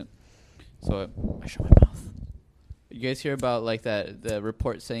content. So I shut my mouth. You guys hear about like the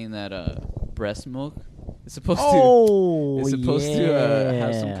report saying that breast milk is supposed to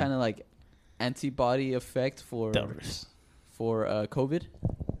have some kind of like antibody effect for Doubters. COVID?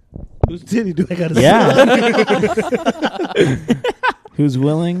 Whose titty do I gotta Yeah. Who's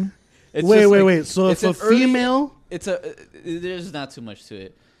willing? It's wait, just like- wait. So it's if a an early- female, there's not too much to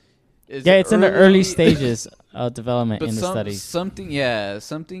it. It's in the early stages of development but in the study. something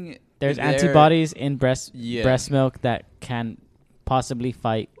There's there- antibodies in breast Yeah. milk that can possibly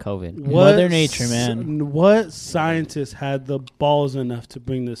fight COVID. what Mother Nature, man. What scientist had the balls enough to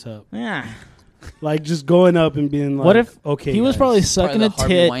bring this up? Yeah. Like just going up and being like, What if okay, He was guys. probably sucking the a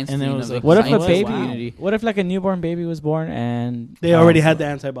Harvey tit, Weinstein and it was of like, the What if a science baby? community. What if like a newborn baby was born and they already had the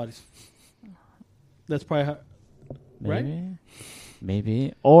antibodies? That's probably how. right?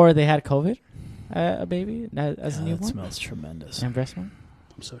 Maybe, or they had COVID, a baby as a that newborn smells tremendous. and breast milk.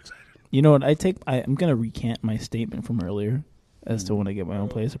 I'm so excited. You know what? I'm gonna recant my statement from earlier as to when I get my own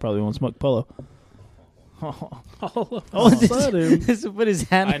place. I probably won't smoke polo. All of a sudden, Just put his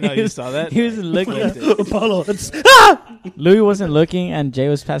hand. I know he you was, saw that. He was looking. Apollo. It's, Louis wasn't looking, and Jay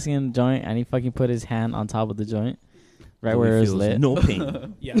was passing him the joint, and he fucking put his hand on top of the joint, right where it was feels lit. No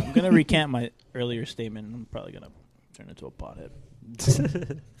pain. Yeah, I'm gonna recant my earlier statement. I'm probably gonna turn into a pothead.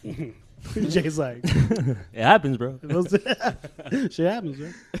 Jay's like, It happens, bro. shit happens,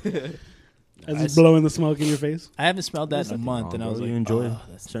 right? As he's blowing the smoke in your face. I haven't smelled that in a month, and I was you like, enjoy oh,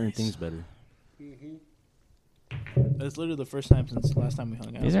 that's certain nice. things better. That's literally the first time since the last time we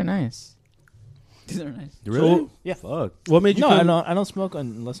hung out. These are nice. These are nice. Really? yeah. Fuck. What made you? No, come, I don't smoke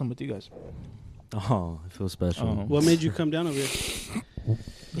unless I'm with you guys. Oh, it feels special. Oh. What made you come down over here?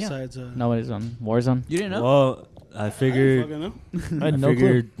 Besides, Nobody's on Warzone. You didn't know? Well, I I figured. didn't fucking know. I I had no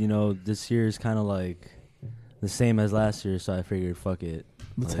clue. figured, this year is kind of like the same as last year, so I figured, fuck it.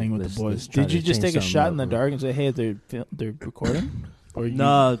 Let's Like, hang with let's- the boys. let's try Did you to just change take a something shot up, in the bro. dark and say, "Hey, they're recording"? Or you,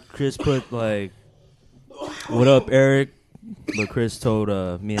 Nah, Chris put like, "What up, Eric?" But Chris told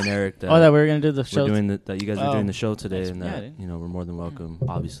me and Eric that, Oh, that we were gonna do the show. we're doing that you guys are Oh. doing the show today, Nice. and Yeah, that dude. we're more than welcome,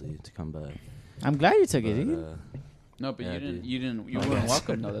 obviously, to come back. I'm glad you took But, it. Dude. No, but Yeah, you dude. weren't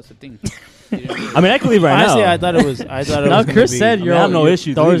welcome. No, that's the thing. You didn't- I mean, I could leave right Honestly, now. I thought it was. I thought it No, was. gonna Chris be- said I you're have no your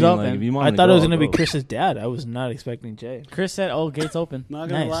issue. doors leaving, open. Like, if you I want thought it was go, gonna be go. Chris's dad. I was not expecting Jay. Chris said, "Oh, gates open." Not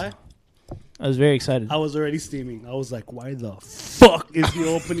gonna Nice. lie, I was very excited. I was already steaming. I was like, why the fuck is he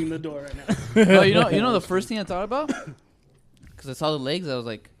opening the door right now? Oh, you know the first thing I thought about? Because I saw the legs, I was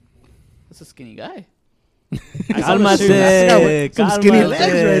like, that's a skinny guy. Got him, I shoes. said. Some Got him, skinny I legs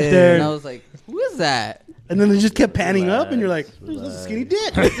said. right there. And I was like, who is that? And then they just kept panning up, and you're like, Relax, "This is a skinny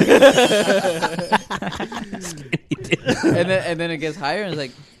dick." And then it gets higher, and it's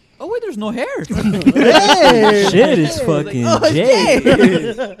like, oh wait, there's no hair. Hey! Shit is fucking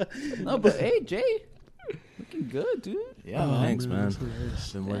Jay. No, but hey, Jay, looking good, dude. yeah, Thanks, man.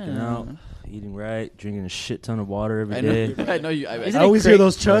 Been working out, eating right, drinking a shit ton of water every I day. know. I know you. I always hear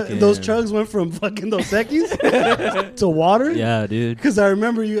those Fucking- those chugs went from fucking Dos Equis to water. Yeah, dude. Because I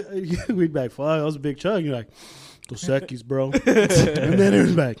remember we'd be like, fuck, that was a big chug. You're like, Dos Equis, bro. And then it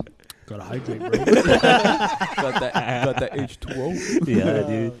was like, gotta hydrate, bro. got that H2O. Yeah,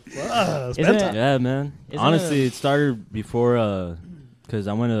 dude. Fuck, Isn't it's it- Yeah, man. Isn't Honestly, it started before, because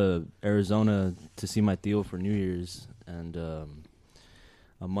I went to Arizona to see my Theo for New Year's, and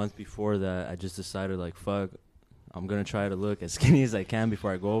a month before that, I just decided, like, fuck, I'm gonna try to look as skinny as I can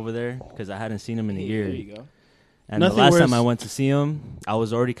before I go over there, because I hadn't seen him in a year. There you go. And the last time I went to see him, I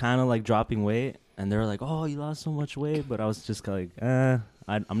was already kind of like dropping weight, and they were like, "Oh, you lost so much weight," but I was just like, I'm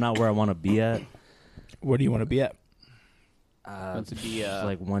not where I want to be at. Where do you want to be at? To be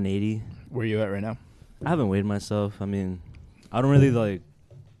Like 180. Where are you at right now? I haven't weighed myself. I mean, I don't really like.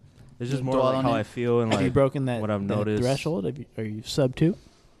 It's just more Dwell like on how it. I feel and Have you like broken that, what I've that noticed. threshold? Are you sub 2?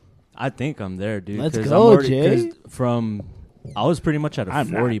 I think I'm there, dude. Let's 'cause go, I'm already, Jay. 'cause from I was pretty much at a I'm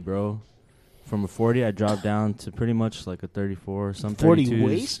 40, bro. From a 40, I dropped down to pretty much like a 34 or some 40 32s.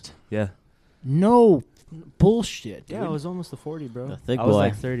 waist? Yeah. No bullshit, dude. Yeah, I was almost a 40, bro. The thick I was boy.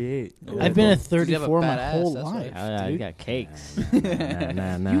 like 38. I've been at Because you have a 34 my fat whole ass, that's life. Oh, yeah, you dude. got cakes.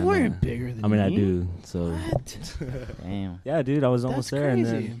 Nah, You weren't bigger than I mean, me. I do. So What? Damn. yeah, dude, I was almost That's there,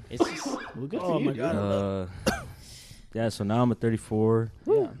 crazy. and then It's just, Well, good Oh for you, my dude. God. yeah. So now I'm at 34.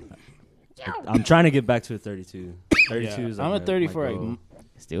 Yeah. I'm trying to get back to a 32. 32 is like I'm my- at 34. my goal.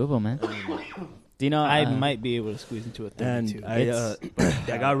 it's doable, man. Do you know? I might be able to squeeze into a 32. And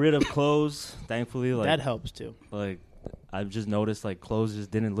I got rid of clothes, thankfully. Like that helps too. like I've just noticed like clothes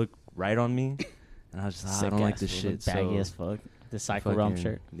just didn't look right on me, and I was just I don't like this shit. Baggy So as fuck. The cycle realm fucking-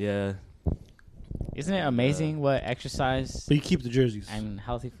 shirt. Yeah, Isn't it amazing what exercise But you keep the jerseys. and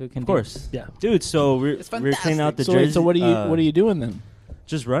healthy food can of course. Yeah. Dude. So we're It's cleaning out the So, wait, jersey. so what are you doing then?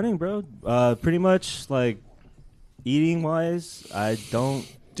 Just running, bro. Pretty much like eating wise, I don't.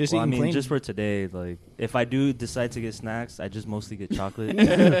 Just Well, I eating mean, clean. just for today, like if I do decide to get snacks, I just mostly get chocolate.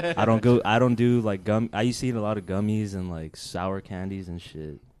 I don't do like gum. I used to eat a lot of gummies and like sour candies and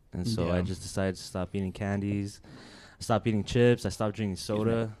shit. And so Yeah. I just decided to stop eating candies. I stopped eating chips. I stopped drinking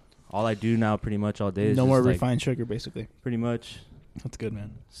soda. All I do now, pretty much all day, is no just, more like, refined sugar, basically. Pretty much. That's good,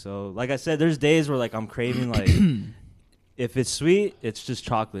 man. So, like I said, there's days where like I'm craving like if it's sweet, it's just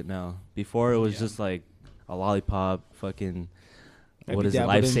chocolate now. Before it was just like a lollipop, fucking. Have What you is it,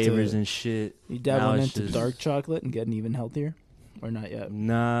 dabbled lifesavers into- and shit. You Now dabbling it's into just- dark chocolate and getting even healthier, or not yet?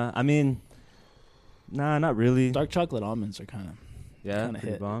 Nah, I mean, not really. Dark chocolate almonds are kind Yeah, of pretty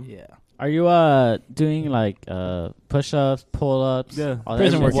hit. bomb. Yeah. Are you doing like push-ups, pull-ups? Yeah. all that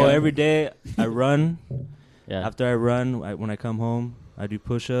Prison shit? workout. Well, every day I run. Yeah. After I run, when I come home, I do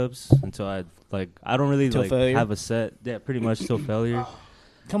push-ups until I don't really Till like failure? have a set. Yeah, pretty much till failure.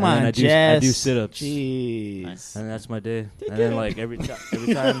 Come And then on, I do Jess. sit-ups. Jeez. Nice. And that's my day. And then like every time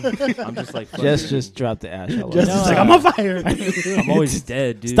I'm just like Jess fucking- just dropped the ash. all over. Just No. like, I'm on fire. I'm always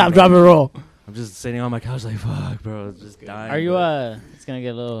dead, dude. Stop, Like, drop, and roll. I'm just sitting on my couch like fuck, bro, just dying. Are you but- it's gonna get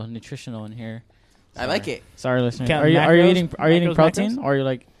a little nutritional in here. I like it. Sorry, listeners. Count Are you macros? eating Macros, protein, macros? or are you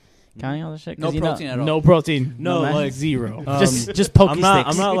like counting all the shit? 'Cause No you know- protein at all. No protein. No, man. like- zero. just pokey I'm not.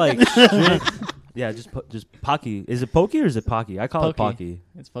 sticks. I'm not like. strict. Yeah, just Pocky. Is it Pokey or is it Pocky? I call it Pokey. Pocky.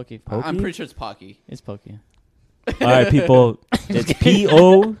 It's pokey. Pokey? I'm pretty sure it's Pocky. It's pokey. All right, people. It's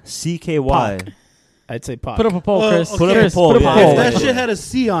POCKY. I'd say pop. Put up a poll, Well, Chris. okay. Put up a Chris, poll, Put up yeah. a poll. If that Yeah. shit had a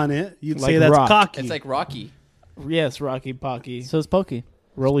C on it, you'd Like say that's rock. cocky. It's like Rocky. Yes, Rocky Pocky. So it's pokey.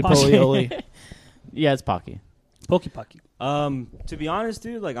 Roly Pocky. poly oly. Yeah, it's pokey. Pokey Pocky. To be honest,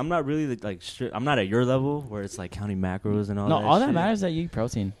 dude, like I'm not really like I'm not at your level where it's like counting macros and all No, that. all that shit. matters is that you eat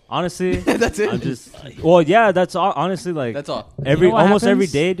protein. Honestly, That's it. I'm just. Well, yeah, that's all. Honestly, like That's all. every You know what almost every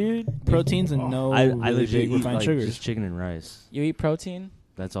happens? day, dude. Proteins and no I really legit big eat refined like sugars. just chicken and rice. You eat protein.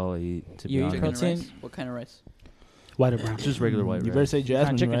 That's all I eat. To You be eat Chicken honest, and protein? rice? What kind of rice? White or brown. just regular white You rice. better say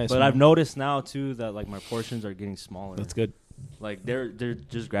jasmine chicken. rice. But man. I've noticed now too that like my portions are getting smaller. That's good Like they're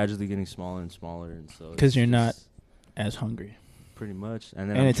just gradually getting smaller and smaller, and so because it's you're not just as hungry. pretty much. And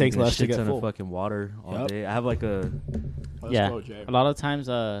then And I'm it takes drinking a less to shit get ton full. of fucking water all Yup. day. I have like a Yeah. A lot of times,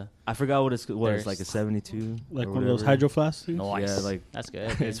 I forgot what it's There's- like a 72, Like or one of those whatever. hydro flasks. dude? nice. Yeah, like That's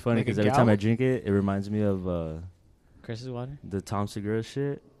good. it's funny Like a because every time I gallon? drink it, it reminds me of Chris's water. the Tom Segura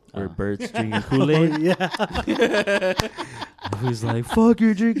shit. Where Oh. Bert's drinking Kool-Aid. Oh, yeah. He's like, "Fuck,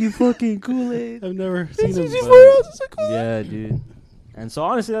 you're drinking fucking Kool-Aid." I've never seen him. Yeah, dude. And so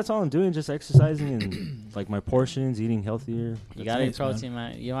honestly, that's all I'm doing, just exercising and like my portions, eating healthier. You gotta eat nice, man. protein,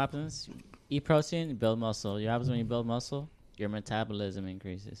 man. You know what happens? Eat protein, you build muscle. You know what happens when you build muscle? Your metabolism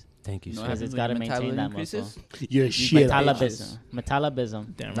increases. Thank you, No, sir. Because happens it's gotta when your maintain that metabolism muscle. You're shit. Metabolism.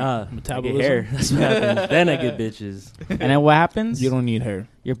 Metabolism. Damn. Nah, Metabolism? I get hair. That's what happens. Then I get bitches. And then what happens? You don't need her.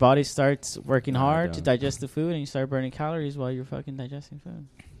 Your body starts working No, I hard to don't. digest the food, and you start burning calories while you're fucking digesting food.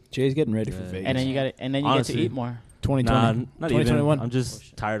 Jay's getting ready for Yeah. Vegas. And then you got and then you Honestly. get to eat more. 2020. Nah, not 2021. even. I'm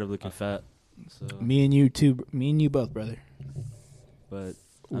just tired of looking fat. So, Me and you too. Me and you both, brother. but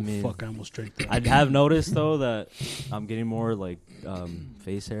Ooh, I mean, fuck, I almost drank that. I have noticed though that I'm getting more like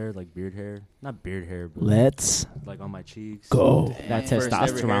face hair, like beard hair. Not beard hair, but Let's like on my cheeks. go. That First ever hair.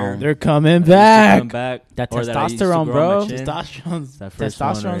 testosterone. They're coming That used to come back. back. That or that I used to testosterone, grow on bro. my chin. Testosterone's That first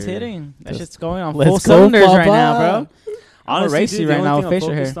one Testosterone's right here. hitting. That shit's going on Let's full go, cylinders right Papa. now, bro. I'm Honestly, racy dude, right the now only with thing I'm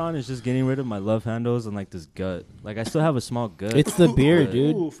facial hair. focused on is just getting rid of my love handles and like this gut. Like I still have a small gut. It's the beer, but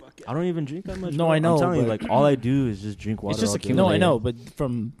dude. Ooh, fuck it. I don't even drink that much. No, bro. I know, I'm telling you, but- like all I do is just drink water. It's just all day. No, I accumulated. know, but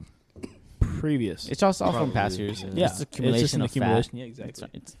from previous. It's also all from Probably, past years. yeah. It's yeah, just accumulation it's just an of accumulation. fat. Yeah, exactly.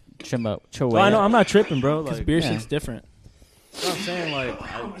 It's trim up. Chill So I know I'm not tripping, bro. Because Like, beer yeah. shit's different. that's what I'm saying,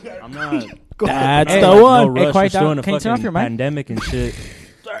 like I'm not. That's Hey, the like, one. No Hey, rush. quiet We're still down. in a Can you turn off fucking your mic? pandemic and shit.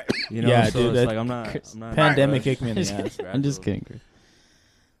 You know, Yeah, so dude, it's that- like I'm not in a Pandemic rush. kicked me in the ass. I'm just kidding, Chris.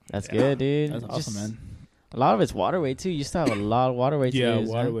 That's good, dude. That's awesome, Just- man. A lot of it's water weight too. You still have a lot of water weight. Yeah, to lose,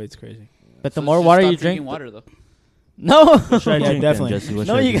 water man. weight's crazy. But the So more just water stop you drink, drinking water though. no, What should I Yeah, drink then, definitely. Jesse? What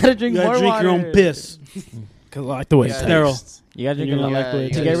no, should I you drink? gotta drink You more gotta drink water. your own piss. Cause I like the way it Yeah, Sterile. tastes. You gotta drink You a know, lot. like the way it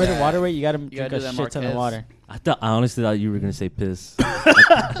To tastes. get rid of Yeah. water weight, you gotta gotta drink do a that shit ton of Marquez. water. I honestly thought you were gonna say piss. I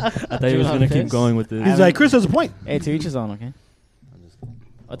thought he was gonna keep Piss? going with this. He's like, Chris has a point. Hey, to each his own, okay?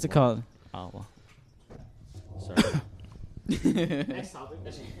 What's it called? Oh, well. Sorry.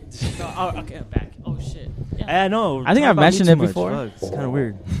 Oh, okay, I'm back. Oh shit. Yeah. I know. I think I've mentioned it before. It's kind of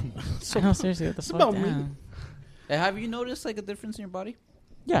weird. I know, seriously, what the fuck? about me. Damn. Hey, have you noticed like a difference in your body?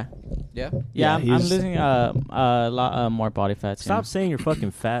 Yeah, Yeah. yeah. Yeah, I'm he's- losing a lot more body fat. soon. Stop saying you're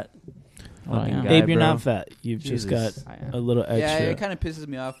fucking fat. Oh, fucking yeah. guy, Babe, you're bro. not fat. You've just got Jesus. I am. a little Yeah, extra. it kind of pisses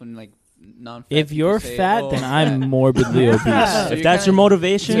me off when like non-fat. If people you're say, fat, "Oh, then I'm I'm fat." morbidly Yeah. obese. So If you're that's your kinda-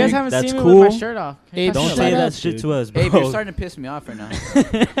 motivation, You guys haven't that's seen me cool. with my shirt off. Hey, Can Don't you shut say up, that shit dude. to us, bro. Abe, you're starting to piss me off right now.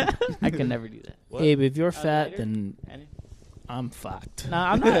 I can never do that. Abe, if you're fat, later? then Any- I'm fucked. No,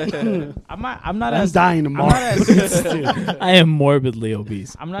 I'm not. I'm not I'm as dying I'm tomorrow. not as I am morbidly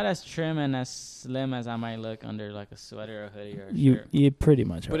obese. I'm not as trim and as slim as I might look under like a sweater or hoodie or a You shirt. you pretty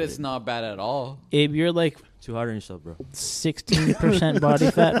much are. But it's dude. not bad at all. Abe, you're like Too hard on yourself, bro. 16%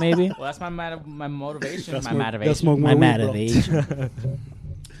 body fat, maybe. Well, that's my motivation. Gotta My smoke- gotta motivation. smoke My more weed, bro. motivation.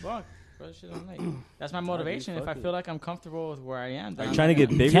 Fuck, bro, shit on like. That's my motivation. If I feel like I'm comfortable with where I am, Are then you I'm trying to get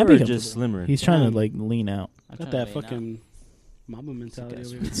gonna- bigger Can't be or just comfortable. slimmer? He's trying to like lean out. I'm Got trying that to lean out. fucking mama mentality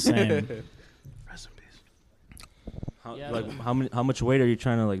Guys, over here. Same. Rest in peace. How, Yeah, like but- how much weight are you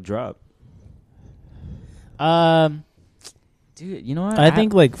trying to like drop? Dude, you know what? I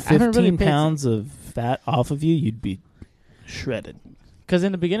think like I haven't really 15 paid pounds of fat off of you, you'd be shredded. because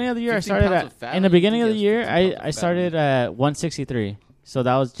in the beginning of the year, I 15 started pounds at of fat? in the What do you beginning think of the is year, 15 pounds of I fat? started at 163. So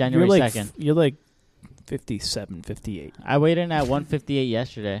that was You're January like 2nd. you're like 57, 58. I weighed in at 158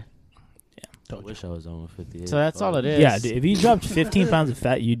 yesterday. I wish I was on 58. So that's all it is. Yeah, dude, if you dropped 15 pounds of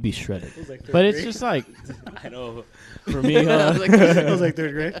fat, you'd be shredded. But it's just like I know. For me, I was like, I was like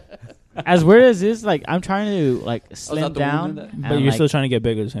third grade. as weird as this, like I'm trying to like slim that the woman down, in that? and, But you're like, still trying to get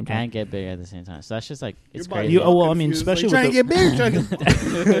bigger at the same time. and get bigger at the same time. So that's just like it's Your body- crazy. You, oh, well, I mean, Confused, especially like, trying to with, get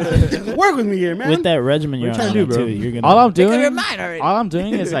bigger. Trying to work with me here, man. with that regimen you're What on, you trying to do, too, bro? you're gonna. all I'm Think of your doing, mind already. all I'm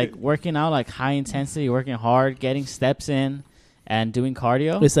doing is like working out, like high intensity, working hard, getting steps in, and doing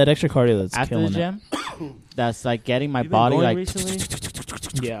cardio it's that extra cardio that's after the killing it. gym. That's like getting my You've been body going like.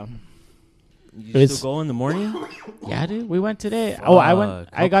 recently? Yeah. You It's- still go in the morning? Yeah, dude. We went today. Oh, I went.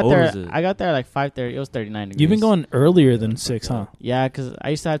 Fuck. I How got cold there. is it? I got there like 5:30. It was 39 degrees. You've been going earlier than 6, huh? Yeah, because I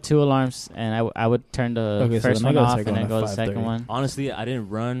used to have 2 alarms, and I would turn the Okay, so first then I one gotta off start and then going go at to the second 5:30. one. Honestly, I didn't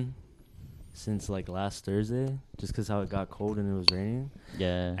run since like last Thursday, just because how it got cold and it was raining,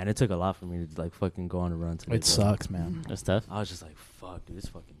 Yeah, and it took a lot for me to like fucking go on a run today. It bro. sucks, man. that's tough. I was just like, "Fuck, dude, it's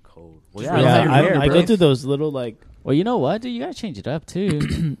fucking cold." Well, Just yeah, realize Yeah, your I, hair, I bro. go through those little like Well, you know what, dude? You gotta change it up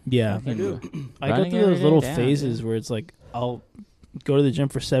too. yeah. Fucking I go running through every those day, little damn, phases dude. where it's like I'll go to the gym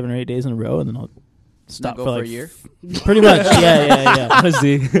for 7 or 8 days in a row, and then I'll stop go for for like a year. Pretty much, yeah.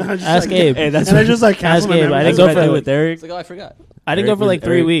 honestly, Ask Abe. Hey, that's and I what, just like Ask cancel my Abe, I memory. didn't that's go what for I did like- with Eric. It's like, oh, I forgot. I didn't go Eric for was- like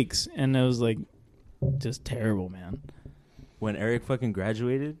 3 Eric- weeks, and it was like just terrible, man. When Eric fucking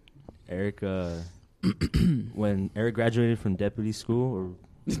graduated, Eric, when Eric graduated from deputy school or.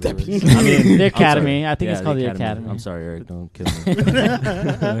 Deputy I mean, The I'm academy. sorry. I think Yeah, it's called the academy. I'm sorry, Eric. Don't kill me.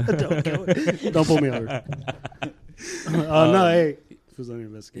 Don't kill it. Don't pull me over. Oh no, hey. It was on your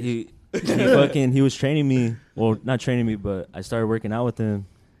investigation. He was training me. Well, not training me, but I started working out with him.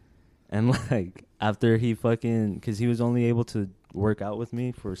 And like after he fucking, because he was only able to work out with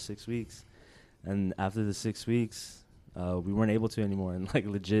me for 6 weeks, and after the 6 weeks, we weren't able to anymore. And like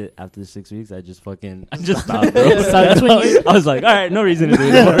legit, after the 6 weeks, I just stopped, bro. So that's when you, I was like, all right, no reason to do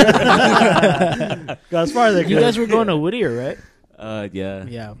it anymore. Got as far as I you could. guys were going to Whittier, right? Yeah,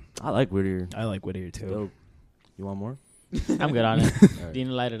 Yeah, I like Whittier. I like Whittier too. Dope. You want more? I'm good on it. Do you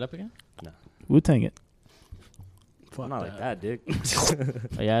need to light it up again? Wu-Tang it. Fuck Not like that, dick.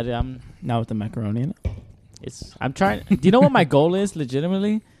 Oh, yeah, dude, I'm Not with the macaroni in it. I'm trying. Do you know what my goal is?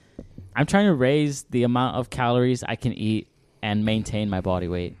 Legitimately, I'm trying to raise the amount of calories I can eat and maintain my body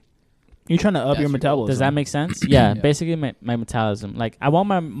weight. You're trying to up That's your your goal. metabolism. Does that make sense? Yeah, Yeah. basically my metabolism. Like I want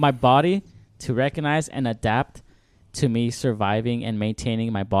my body to recognize and adapt to me surviving and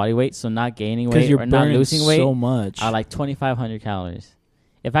maintaining my body weight, so not gaining Because weight you're or not burning losing weight. so much. I like 2,500 calories.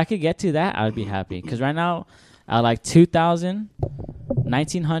 If I could get to that, I would be happy. Because right now, I like 2,000,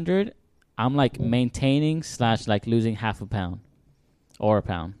 1,900. I'm like maintaining / like losing half a pound or a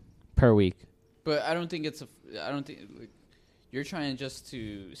pound per week. But I don't think like, you're trying just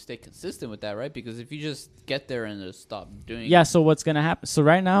to stay consistent with that, right? Because if you just get there and just stop doing Yeah. So what's gonna happen? So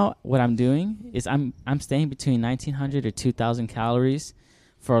right now, what I'm doing is I'm staying between 1,900 or 2,000 calories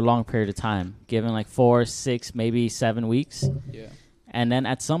for a long period of time, given like 4, 6, maybe 7 weeks. Yeah. And then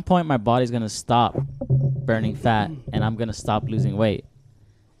at some point, my body's going to stop burning fat and I'm going to stop losing weight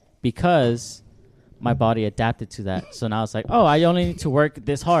because my body adapted to that. So now it's like, oh, I only need to work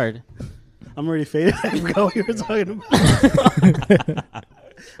this hard. I'm already faded. I forgot what you were talking about.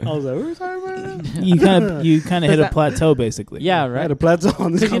 I was like, what were we talking about? You kind of hit a plateau, basically. Yeah, I right. had a plateau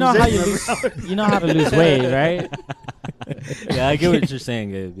on this Because you know how conversation. you know how to lose weight, right? Yeah, I get what you're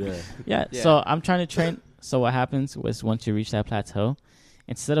saying, Gabe. Yeah. Yeah. Yeah. So I'm trying to train. So what happens was once you reach that plateau,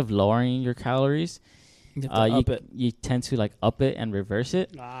 instead of lowering your calories, You have to up it. you tend to like up it and reverse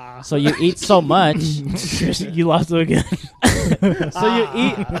it. Ah. So you eat so much. You lost it again. So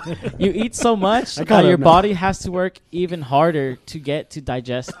you eat so much I that caught your up now. body has to work even harder to get to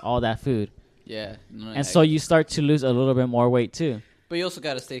digest all that food. Yeah. No, And so you start to lose a little bit more weight too. But you also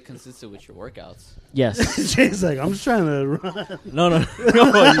got to stay consistent with your workouts. Yes. Jay's like, I'm just trying to run. No.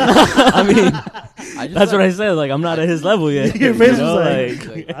 I mean, I just that's what I said. Like, I'm not at his level yet. Your face You was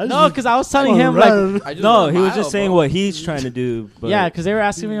know, like- I No, just because I was telling wanna him like, run. I just no, run he a was just mile, saying bro. what he's trying to do. But yeah, because they were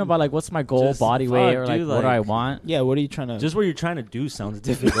asking me about like, what's my goal Just body weight fuck, or like, dude, what do I like- want? Yeah, what are you trying to... just what you're trying to do sounds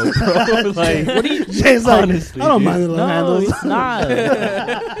difficult, bro. Like, What do you? Jay's like, Honestly, I don't dude. mind the love No, handles. it's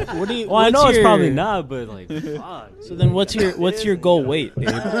not. what do you... well, I what's know it's your- probably not, but like, fuck. So then what's your goal weight, Dave?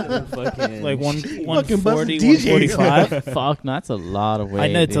 Fucking Like Fucking 140, busted DJ. 145? Fuck, no, that's a lot of weight. I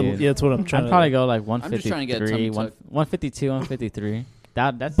know dude. that's what I'm trying I'd to... probably go like I'm just trying to get a 153, tummy tuck. 152, 153.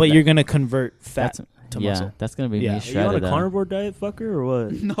 That's. But you're going to convert fat that's to yeah, muscle. that's gonna be Yeah. me Are Are you on a shredded. carnivore diet, fucker, or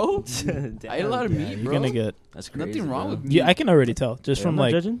what? No. Damn, I ate a lot of yeah, meat, You're bro. going to get... That's crazy. Nothing wrong bro. with me. Yeah, I can already tell. Just Yeah, from I'm not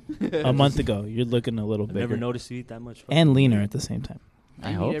like judging. a month ago, you're looking a little I bigger. never noticed you eat that much. And leaner at the same time. I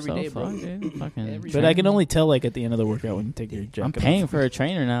I eat hope every so. day, Fuck, bro. dude. Fucking Every But I can only tell like at the end of the workout when you take your jacket I'm off. paying for a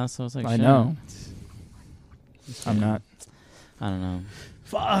trainer now, so it's like I shit. know. I'm not. I don't know.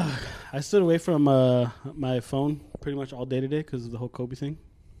 Fuck. I stood away from my phone pretty much all day today because of the whole Kobe thing.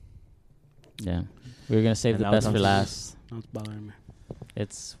 Yeah, we were gonna save And the now best it's for on- last. Now it's bothering me.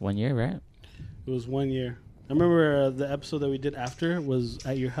 It's 1 year, right? It was 1 year. I remember the episode that we did after was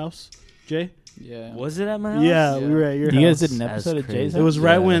at your house, Jay. Yeah. Was it at my house? Yeah, Yeah. we were at your You house. guys did an That's episode at Jay's crazy. It house? was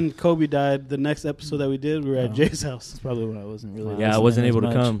right Yeah. when Kobe died. The next episode that we did, we were at Oh. Jay's house. That's probably when I wasn't really. Yeah, I listening wasn't as able to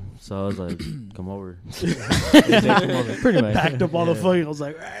much. come, so I was like, "Come over." Pretty much. Packed up all the Yeah. fucking. I was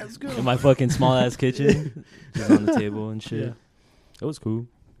like, all right, let's go. In my fucking small ass kitchen, just on the table and shit. Yeah. It was cool,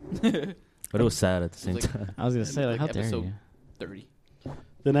 but it was sad at the same It was time. I was gonna say like, how dare episode you? 30.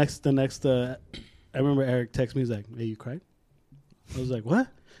 The next. I remember Eric texted me. He's like, "Hey, you cried?" I was like, "What?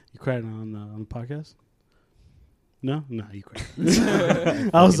 You cried on the podcast?" No, you cried.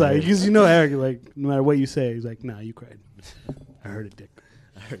 I was like, because you know Eric, like no matter what you say, he's like, "Nah, you cried." I heard it, Dick.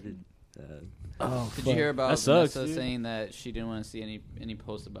 I heard it. Oh, Did you hear about That sucks, Vanessa dude. saying that she didn't want to see any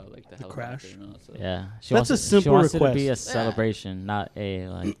posts about like the helicopter crash? and all that stuff? Yeah, she That's wants a it- simple she wants it to be a request. celebration, not a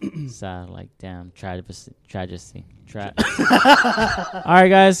like sad like damn tragedy. All right,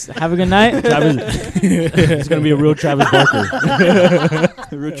 guys, have a good night. It's gonna be a real Travis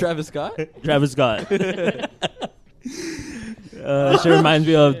Barker. Travis Scott? Travis Scott. She reminds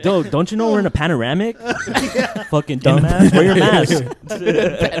me of, don't you know we're in a panoramic? Fucking dumbass. Wear your mask.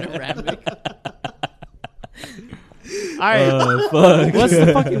 Panoramic. All right, Fuck.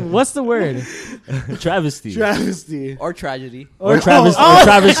 what's the word? Travesty. Travesty. Or tragedy. Or Travis Scott.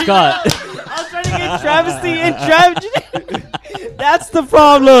 I was trying to get travesty and tragedy. That's the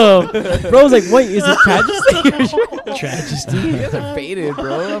problem. Bro was like, wait, is it tragedy? Tragedy. You guys are faded,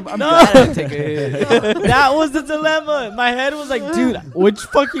 bro. I'm glad I take a hit. That was the dilemma. My head was like, dude, which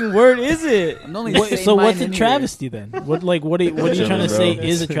fucking word is it? I'm only So what's a travesty then? What are you trying to say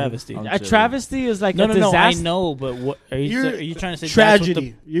is a travesty? I'm A travesty is like No, a no, disaster. I know, but what are You're- you trying to say?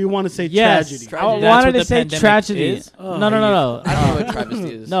 Tragedy. You want to say Yes, tragedy. Tragedy. I That's wanted what to the say pandemic tragedy. is? No, no, no. I don't know what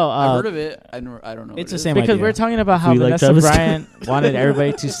travesty is. No, I've heard of it. I don't know. It's what the it is. same Because idea. we're talking about how We like Vanessa travesty. Bryant wanted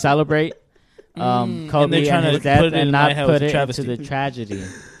everybody to celebrate and Kobe they're trying and to his death put it and in not my head put as a it into travesty. the tragedy.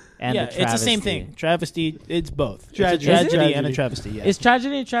 And yeah, the it's the same travesty. thing. Travesty, it's both. Tragedy. It's a Is it? tragedy and a travesty. Yeah. Is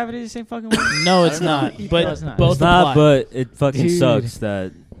tragedy and travesty the same fucking word? No, it's not. But No, it's not. both It's not, apply. but it fucking Dude. sucks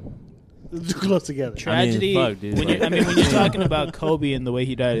that. Too close together. Tragedy. fuck, dude. When when you're talking about Kobe and the way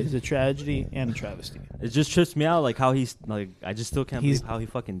he died, it's a tragedy and a travesty. It just trips me out, like how he's like. I just still can't He's believe how he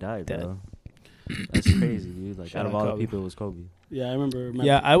fucking died, dead. bro. That's crazy, dude. Like Shout out of out all the Kobe. people, it was Kobe. Yeah, I remember.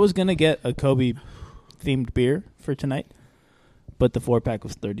 Yeah, I was gonna get a Kobe themed beer for tonight, but the 4-pack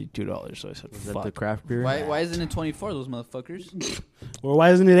was $32, so I said, Was that "Fuck." the craft beer? Why isn't it 24? Those motherfuckers. Or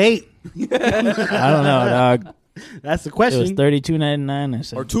why isn't it 8? I don't know, dog. That's the It was question. $32.99. I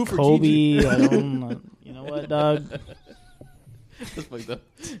said, Or 2 for Kobe. Gigi. I don't know. You know what, dog? That's fucked up.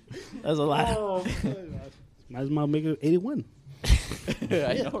 That's a lot. Oh, might as well make it 81.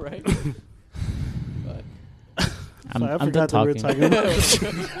 I know, right? I'm, I I'm done forgot that we were talking.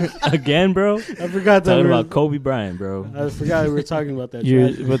 talking about. Again, bro. I forgot that Talking we were. about Kobe Bryant, bro. I forgot we were talking about that. You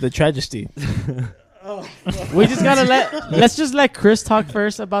tragedy. with the tragedy. Oh, We just gotta let's just let Chris talk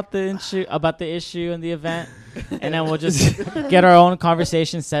first about the issue and the event, and then we'll just get our own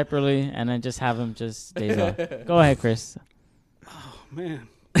conversation separately, and then just have him just days off. Go ahead, Chris. man.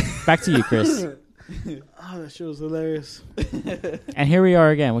 Back to you, Chris. Oh, that shit was hilarious. And here we are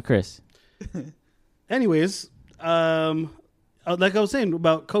again with Chris. Anyways, like I was saying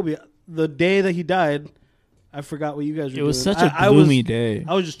about Kobe, the day that he died, I forgot what you guys were doing. It was such a I gloomy day.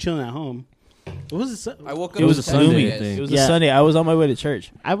 I was just chilling at home. What was it? I woke up. It was to a text gloomy you guys. thing. It was Yeah. a Sunday. I was on my way to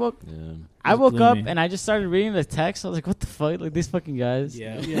church. I woke Yeah. up gloomy. and I just started reading the text. I was like, "What the fuck? Like these fucking guys."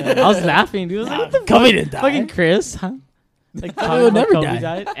 Yeah. I was laughing, dude. I was like, "What the Kobe fuck? didn't die. Fucking Chris, huh?" Like Kobe would never Kobe die.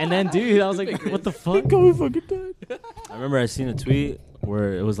 died. And then, dude, I was like, "What the fuck?" Kobe fucking died. I remember I seen a tweet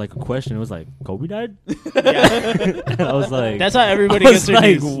where it was like a question. It was like, Kobe died? And I was like, That's how everybody I gets was their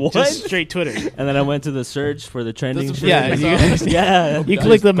like, news. what? Just straight Twitter. and then I went to the search for the trending That's shit. Yeah, yeah. You Just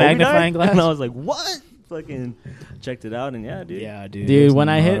click the Kobe magnifying died? glass. And I was like, what? Fucking checked it out, and yeah, dude. Yeah, dude. Dude, it was when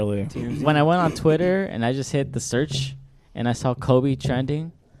I hit- gnarly. When I went on Twitter and I just hit the search and I saw Kobe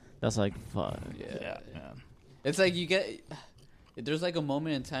trending, that's like, fuck. Yeah. It's like you get. There's like a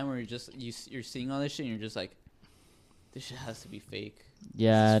moment in time where you're seeing all this shit and you're just like, this shit has to be fake.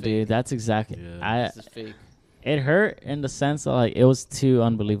 Yeah, This is dude, fake. that's exactly. Yeah. This is fake. It hurt in the sense that like it was too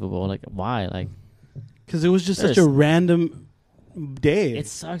unbelievable. Like why? Like Because it was just such There's- a random day. it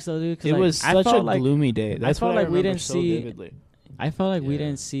sucks though, dude. 'cause, It like, was I such a felt like gloomy day. That's felt what I like we remember didn't so see- vividly. I felt like we Yeah.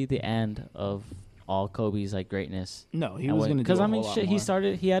 didn't see the end of all Kobe's like greatness. No, he was going to do because a I mean, whole lot shit. He more.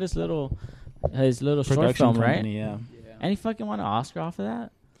 started. He had his little short Production film, right? company, yeah. And he fucking won an Oscar off of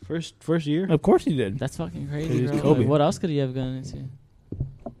that. First year. Of course he did. That's fucking It crazy, was bro. Kobe. Like, what else could he have gone into?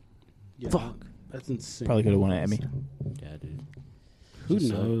 Yeah, Fuck. That's insane. Probably could have won an Emmy. Yeah, dude. Who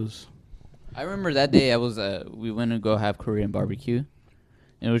Just, knows? I remember that day I was we went to go have Korean barbecue,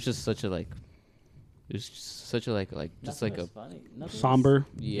 and it was just such a like, it was just such a like just like a Somber.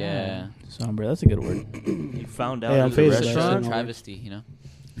 yeah. Somber. That's a good word. You found out Hey, it I'm was a facing It's just a restaurant? travesty, you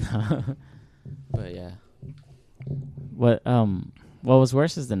know. But yeah, What was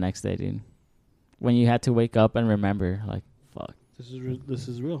worse is the next day, dude. When you had to wake up and remember, like, fuck, This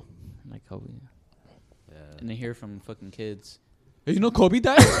is real. like Kobe. and to hear from fucking kids, hey, you know Kobe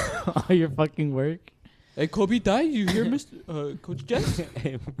died. All your fucking work. Hey, Kobe died. You hear, Mr. Coach Jess?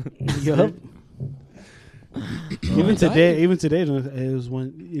 Yup. Even Died? today, it was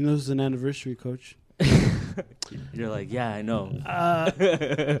one. You know, this is an anniversary, Coach. You're like, yeah, I know.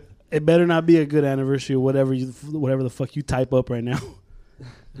 It better not be a good anniversary or whatever the fuck you type up right now.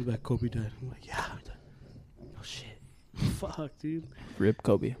 It's like Kobe died. I'm like, yeah. Oh shit. Fuck, dude. Rip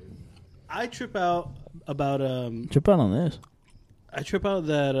Kobe. I trip out about Trip out on this. I trip out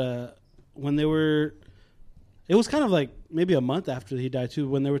that when they were, it was kind of like maybe a month after he died too,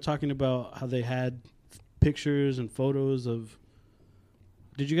 when they were talking about how they had pictures and photos of.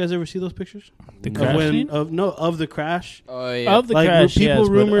 Did you guys ever see those pictures? The Of crash when scene? of the crash? Oh yeah. Of the Like, crash, people yes,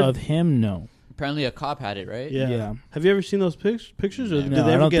 rumored- but of him, no. Apparently a cop had it, right? Yeah. Yeah. Have you ever seen those pictures, or No, did No,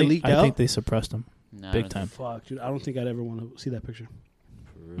 they I ever don't get think, leaked I out? think they suppressed him. No, I Big don't time. Fuck, dude, I don't think I'd ever want to see that picture.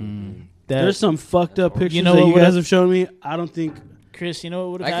 There's There's some fucked up pictures You know that what you would've- guys have shown me. I don't think. Chris. You know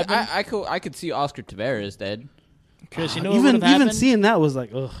what would think- have happened? I could see Oscar Tavares dead. Chris, you know what even would have happened? seeing that was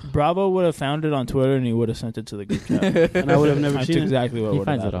like, ugh. Bravo would have found it on Twitter and he would have sent it to the group chat. And I would have never That's seen it. exactly what He would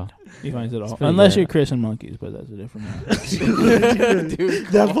have finds it happened. all. He finds it all. pretty Unless bad. you're Chris and Monkeys, but that's a different matter.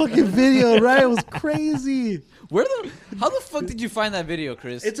 That fucking video, right? It was crazy. How the fuck did you find that video,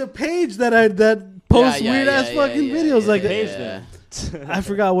 Chris? It's a page that posts weird ass fucking videos like that. that. I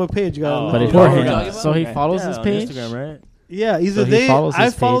forgot what page you got. Oh. But Oh, it's poor for him. him. So he follows his on page. Instagram, right? Yeah, either So he follows I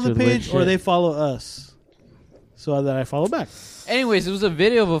his follow page the with weird page or shit. they follow us, so that I follow back. Anyways, it was a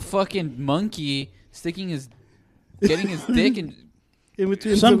video of a fucking monkey getting his dick in. In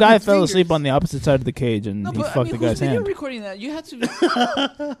between Some guy his fell fingers. asleep on the opposite side of the cage and No, he but I fucked mean, the guy's who's video hand. recording that? You had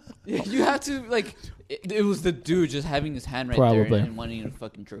to. You had to like. It was the dude just having his hand right Probably. there and wanting to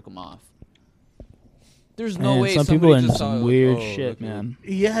fucking jerk him off. There's no Man, way some somebody people are in just some saw, weird like, oh, shit, look, man.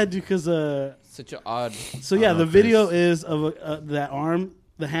 Yeah, dude, because Such an odd. so yeah, the video is of that arm,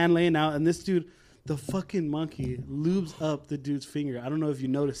 the hand laying out, and this dude, the fucking monkey, lubes up the dude's finger. I don't know if you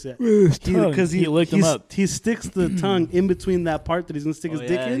noticed it. Because He licked him up. He sticks the tongue in between that part that he's gonna stick his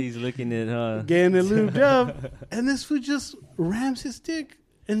dick in, He's licking it, huh? getting it lubed up, and this fool just rams his dick,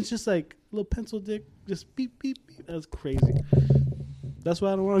 and it's just like a little pencil dick, just beep beep beep. That's crazy. That's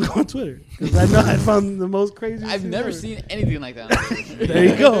why I don't want to go on Twitter, because I know I found the most crazy. I've never seen anything like that. There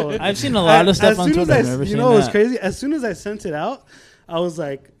you go. I've seen a lot of stuff on Twitter. I've never You seen know what's that. crazy? As soon as I sent it out, I was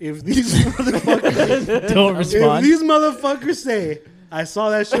like, if these motherfuckers Don't respond. If these motherfuckers say I saw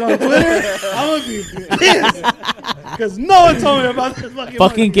that shit on Twitter, I'm gonna be pissed because no one told me about this fucking.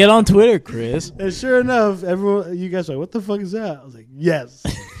 Fucking get on Twitter, Chris. And sure enough, everyone, you guys were like, what the fuck is that? I was like, yes.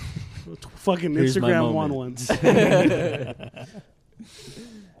 Fucking Here's my Instagram moment. ones.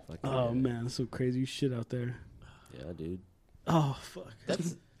 Oh man, that's some crazy shit out there. Yeah, dude. Oh fuck. That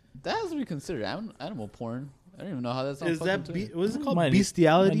has to be considered animal porn. I don't even know how that's. Is that what is it called? Might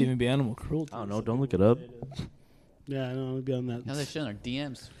Bestiality? Might even be animal cruelty. I don't know. Don't look it up. Yeah, I know. I'll be on that. Have that shit on our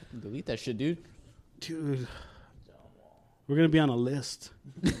DMs. Delete that shit, dude. Dude, we're gonna be on a list.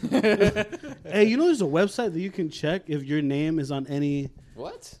 Hey, you know there's a website that you can check if your name is on any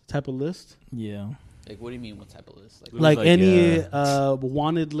What? type of list, Yeah. Like, what do you mean? What type of list? like like, any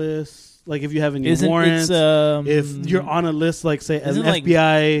wanted list. Like if you have any Isn't warrants, if you're on on a list, like say as an Isn't, like,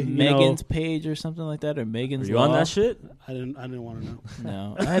 FBI, Megan's page or something like that, or Are Megan's you on Law? that shit? I didn't want to know.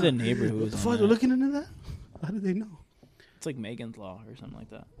 No, I had a neighbor who was The on fuck, that. they're looking into that? How did they know? It's like Megan's Law or something like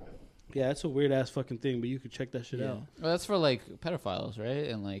that. Yeah, that's a weird ass fucking thing, but you could check that shit Yeah. out. Well, that's for like pedophiles, right?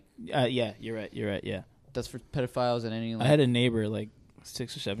 And like Yeah, you're right. Yeah, that's for pedophiles and any. Like, I had a neighbor like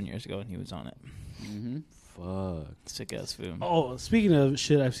 6 or 7 years ago, and he was on it. Mm-hmm. Fuck. Sick ass food. Oh, speaking of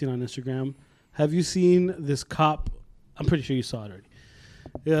shit I've seen on Instagram, have you seen this cop? I'm pretty sure you saw it already.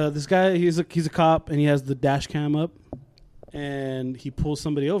 Yeah, this guy, he's a cop, and he has the dash cam up, and he pulls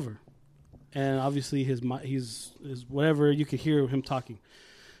somebody over, and obviously his whatever, you could hear him talking.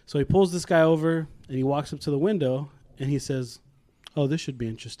 So he pulls this guy over, and he walks up to the window, and he says, "Oh, this should be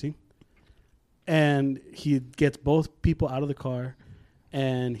interesting." And he gets both people out of the car,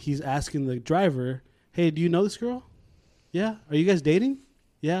 and he's asking the driver, "Hey, do you know this girl? Yeah. Are you guys dating?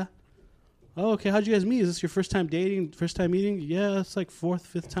 Yeah. Oh, okay. How'd you guys meet? Is this your first time dating? First time meeting? Yeah, it's like 4th,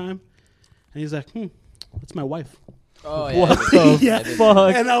 5th time." And he's like, "That's my wife." Oh What yeah. the Yeah,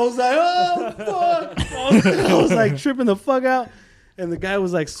 fuck? And I was like, "Oh fuck!" I was like tripping the fuck out, and the guy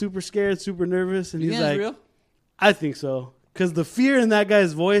was like super scared, super nervous, and You he's think that's like, real? "I think so," because the fear in that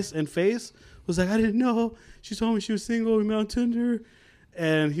guy's voice and face was like, "I didn't know. She told me she was single. We met on Tinder,"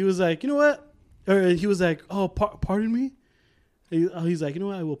 and he was like, "You know what?" Or he was like, "Oh, pardon me." He's like, "You know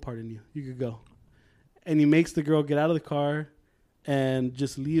what? I will pardon you. You could go." And he makes the girl get out of the car and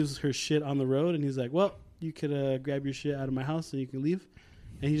just leaves her shit on the road. And he's like, "Well, you could grab your shit out of my house and you can leave."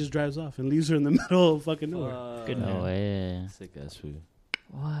 And he just drives off and leaves her in the middle of fucking nowhere. Good No man. way. Sick ass food.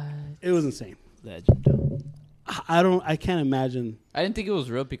 What? It was insane. Legend. I can't imagine. I didn't think it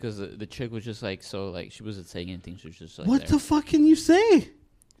was real because the chick was just like so like she wasn't saying anything. She was just like What there. the fuck can you say?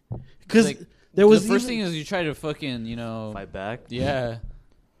 Because Like, there was the first even- thing is you try to fucking Fight back. yeah,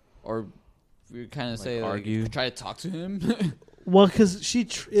 or you kind of Like say argue. like, try to talk to him. well, because she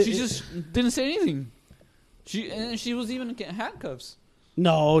just didn't say anything. She was even in handcuffs.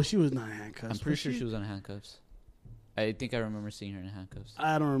 no, she was not in handcuffs. I'm pretty was sure she was in handcuffs. I think I remember seeing her in handcuffs.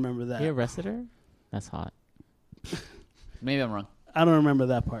 I don't remember that. He arrested her? That's hot. Maybe I'm wrong. I don't remember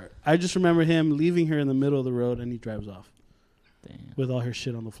that part. I just remember him leaving her in the middle of the road and he drives off Damn. with all her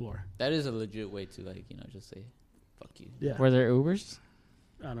shit on the floor. That is a legit way to like just say, "Fuck you." Yeah, Were there Ubers?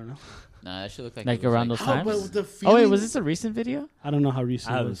 I don't know. Nah, that should look like Like it was around like, those How, times? but the Oh, wait, feeling- was this a recent video? I don't know how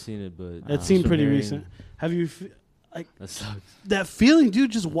recent I it haven't was. seen it, but It seemed just pretty hearing- recent. Have you That sucks. that feeling,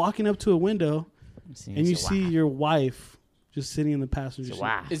 dude? Just walking up to a window and you see your wife just sitting in the passenger seat.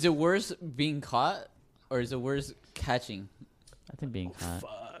 Wow. Is it worse being caught or is it worse catching? I think being caught.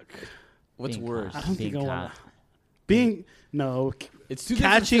 Fuck. What's Being worse? caught. I don't think Being I want caught. being no. It's two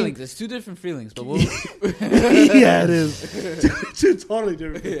different Catching- feelings. It's two different feelings. But we'll, Yeah, it is. Two totally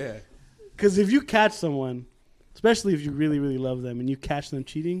different. yeah. Because if you catch someone, especially if you really, really love them, and you catch them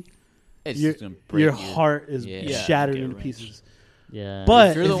cheating, It's your, just gonna break your you. heart is Yeah. shattered Get into wrenched. pieces. Yeah.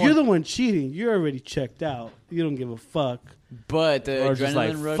 But If if you're you're, the the one cheating, you're already checked out. You don't give a fuck. But the Or adrenaline just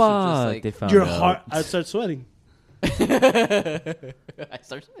like, rush fuck, is just they like found Your out. heart, I'd start sweating. I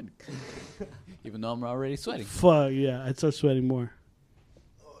start sweating, even though I'm already sweating. Fuck yeah, I'd start sweating more.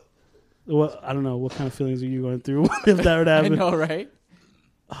 Well, I don't know what kind of feelings are you going through if that were to I happen. know, right?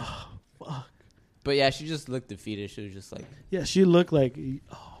 Oh, fuck. But yeah, she just looked defeated. She was just like, Yeah, she looked like,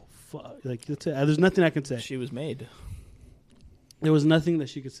 oh fuck, like that's it. There's nothing I can say. She was made. There was nothing that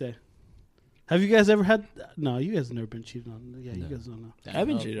she could say. Have you guys ever had? No, you guys have never been cheated on. Yeah, you No. guys don't know. I've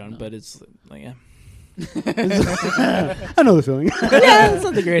been no, cheated on, no. but it's like, yeah. I know the feeling. Yeah, it's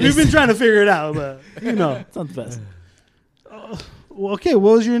not the We've greatest. been trying to figure it out, but you know. It's not the best. Well, okay,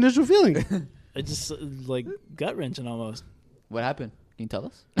 what was your initial feeling? I just like gut wrenching almost. what happened? Can you tell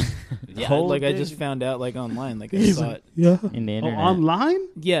us? Yeah, Whole like I thing. just found out like online. Like I He's saw like, it. yeah. In the Oh, internet. online?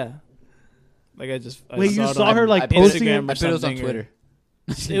 Yeah. Like I just. I Wait, you it saw on her, like, Instagram posting it? or I bet it was on something, or- Twitter.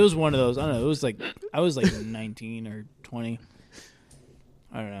 It was one of those. I don't know. It was like I was like 19 or 20.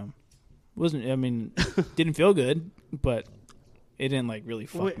 I don't know. Wasn't. I mean, didn't feel good, but it didn't like really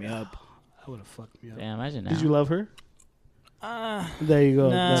fuck Wait, me up. That would have fucked me up. Yeah, imagine now. Did you love her? Uh, There you go.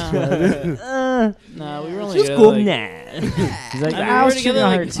 Nah. That's right. no, we were only She's together, cool. like, Nah. He's like, I mean, I we was were cheating together on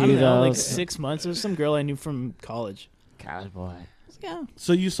like, her I too, don't know, though. like 6 months. It was some girl I knew from college. College boy. Yeah.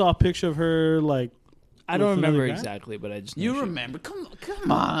 So you saw a picture of her, like, I don't With another remember guy? exactly, but I just know You she- remember? Come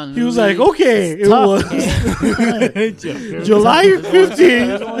on. he was like, Louis. okay, it tough, was July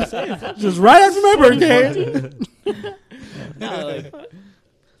 15th, just right after my birthday. No, like,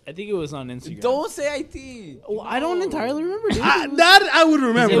 I think it was on Instagram. Don't say I think. Well, I don't entirely remember. Dude. That I would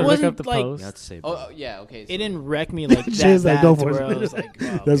remember. It Look wasn't up the like- post. You have to say. Oh yeah, okay. It didn't wreck me like that. Jay's like, bad don't to force where I it. was like,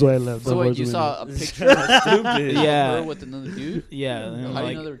 wow. That's why I left. So wait, you saw a picture of Yeah. her with another dude? Yeah. And How do you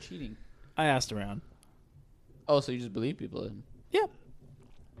like, know they were cheating? I asked around. Oh, so you just believe people? Then. Yep.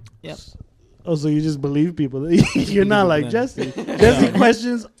 Oh, so you just believe people? You're not like Yeah. Jesse. Jesse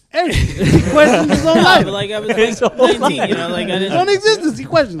questions everything. He questions his own No, life. but like I was like 19, you know, like I His own didn't. existence. He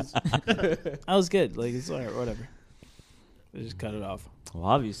questions. I was good. Like it's all right, whatever. I just cut it off. Well,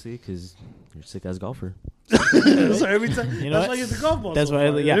 obviously, because you're a sick ass golfer. So every time, You know that's what? why you get the golf ball. That's so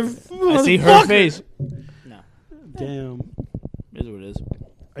why. far. Yeah. Every I see her motherfucker. face. No, Damn. it is what it is.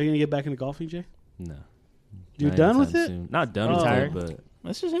 Are you gonna get back into golfing, Jay? No. You're Not done with anytime it? soon. Not done Oh. with Tired? it, but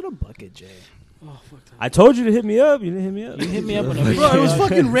Let's just hit a bucket, Jay. Oh fuck that. I told you to hit me up. You didn't hit me up. You hit me up whenever. Bro, it was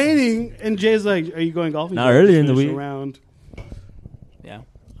fucking raining, and Jay's like, "Are you going golfing?" Not Jay? earlier Just in the finished week. a round. Yeah,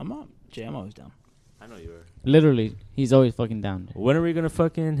 I'm on. Jay, I'm always down. I know you were. Literally, he's always fucking down. When are we gonna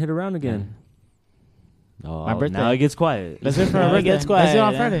fucking hit around again? Oh, My birthday. Now it gets quiet. Let's do it for my Now it birthday. gets Let's do it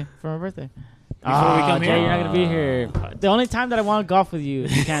on quiet, Friday for my birthday. Before we come Jay, here? you're not gonna be here. The only time that I want to golf with you,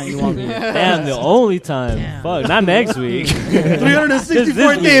 you can't. You won't be here. Damn, the only time. Damn. Fuck, not next week. 364 Just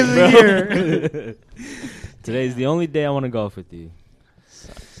this days week, a bro. year. Today's the only day I want to golf with you.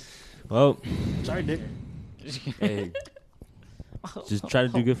 Well, Sorry, Dick. hey, just try to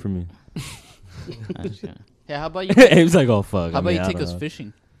do good for me. I'm just gonna- Hey, how about you? He was like, "Oh fuck." How about I you mean, I take don't us know.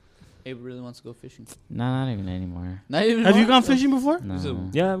 fishing? Abe really wants to go fishing. No, not even anymore. Not even. Have you gone fishing before? No.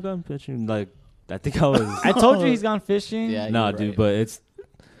 Yeah, I've gone fishing. Like, I think I was. I told you he's gone fishing. Yeah. Nah, you're dude, right. but it's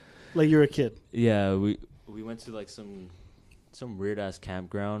Like you're a kid. yeah. We went to like some weird ass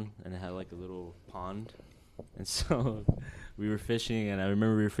campground, and it had like a little pond, and so we were fishing, and I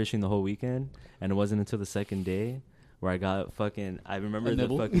remember we were fishing the whole weekend, and it wasn't until the second day where I got fucking. I remember A the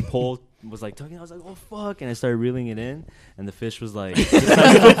nibble? fucking pole was like tugging. I was like, "Oh fuck!" and I started reeling it in, and the fish was like, the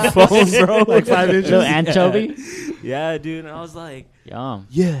size of a phone, bro, Like 5 inches. Little anchovy. Yeah, dude, and I was like, Yum.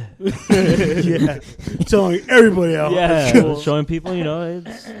 "Yeah, Yeah. Telling everybody else. yeah," Cool. showing people, you know,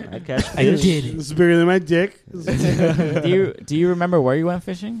 it's, I catch fish. I did it. It's bigger than my dick. Do you remember where you went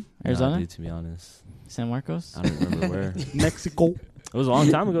fishing? Nah, Arizona, dude, to be honest, San Marcos, I don't remember where. Mexico. It was a long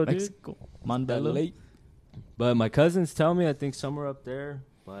time ago, dude. Mexico, Mandela. But my cousins tell me, I think somewhere up there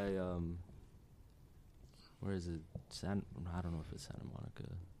by where is it? I don't know if it's Santa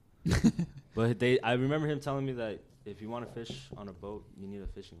Monica. But I remember him telling me that if you want to fish on a boat, you need a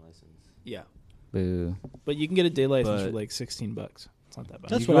fishing license. Yeah, Boo. but you can get a day license for But- like $16. It's not that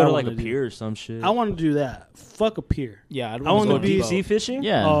bad. That's you what go I to like a wanna do. pier or some shit. I want to do that. Fuck a pier. Yeah, I'd I want wanna to be- go on a DC boat. fishing?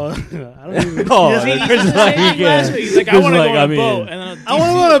 Yeah. Oh, I don't even. Oh, Yes, like, he- Chris is like, Last yeah. week, he's like, I Chris want to is go like, on I a mean- boat. And then I want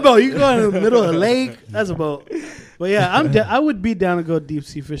to go on a boat. You go in the middle of a lake. That's a boat. But yeah, I would be down to go deep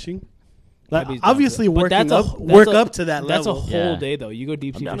sea fishing. Like, I'd be down obviously, to it. But working that's up, a- work that's a- up to that That's a level. whole Yeah. day, though. You go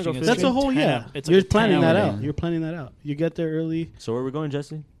deep sea down to fishing. go it's That's like a whole 10 yeah. It's You're like a planning 10-hour that day. out. You're planning that out. You get there early. So where we going,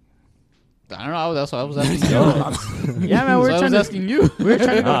 Jesse? I don't know. That's what I was asking you. Yeah, man, So we're I trying was to. asking you. We're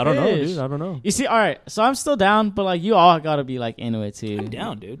trying to go I don't know, fish. dude. I don't know. You see, all right. So I'm still down, but like you all gotta be like into it too. I'm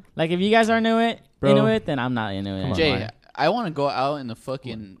down, dude. Like if you guys are into Bro. it, then I'm not into it. Come on. Jay, I want to go out in the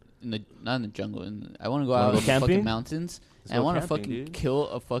fucking not in the jungle. I want to go Wanna out go in the camping? fucking mountains. Let's And I go want to camping, fucking dude. kill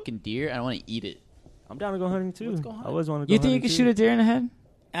a fucking deer. And I want to eat it. I'm down to go hunting too. Let's go I hunt. always want to go You think you hunting could too. shoot a deer in the head? We were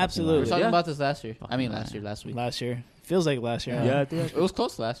Absolutely. talking Yeah. about this last year. I mean, Fucking last week. Last year. Feels like last year. Yeah, I think It was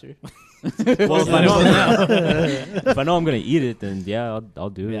close last year. well, if I know, if I know I'm gonna eat it, then yeah, I'll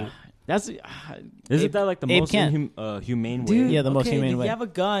do Yeah. it. That's Isn't that like the Abe most can't. humane way? dude. Yeah, the most okay, humane if way. You have a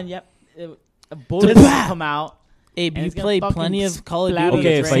gun. Yep. A bullet will come out. Abe, And you it's gonna played fucking plenty of Call of splatter Duty.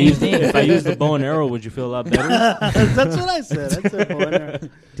 Okay, It's if I raining. use if I use the bow and arrow, would you feel a lot better? That's what I said. I said bow and arrow. Do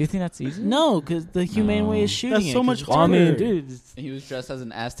you think that's easy? No, because the humane way is shooting. That's it, so 'cause much it's Well, I mean, harder. dude, And he was dressed as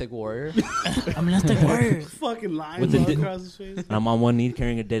an Aztec warrior. I'm not the word. Fucking lines With the all di- across his face. and I'm on one knee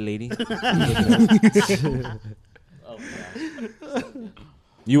carrying a dead lady.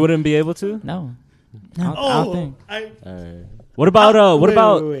 You wouldn't be able to. No. I don't think. Alright. What about what Wait,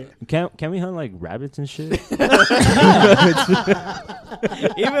 about wait. can we hunt like rabbits and shit?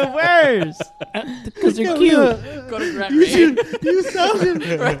 Even worse. Because they're Yeah, cute. Go to Grand You, Ray. you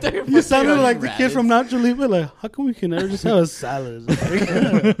sounded Right there. you sounded like the kid rabbits. from Nacho Libre. Like, how come we can never just have a salad?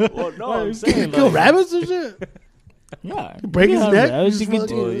 Well, no, I'm saying Kill like, rabbits and shit. Yeah. Break his Yeah, neck. rabbits, Just you can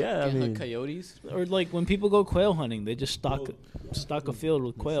fucking- do well, it. yeah, I Can't hunt mean, coyotes. Or like when people go quail hunting, they just stock a field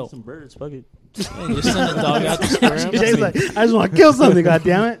with quail. some birds. Fuck it. And just send a dog out to scare 'em. Jay's like, I just want to kill something. God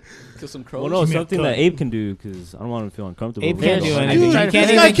damn it! Kill some crows. Well, no, Give me a something gun. that Abe can do because I don't want him to feel uncomfortable. Abe with can't it. do So- anything. Dude, You can't this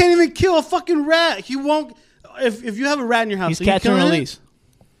even- guy can't even kill a fucking rat. He won't. If you have a rat in your house, He's are you catch and killing it? release.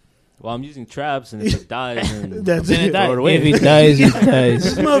 Well, I'm using traps, and if it dies, then That's Then it it. dies. Throw it away. If he dies, he This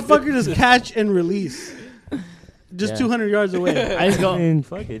dies. motherfucker just catch and release. Just Yeah. 200 yards away. I just I go. mean,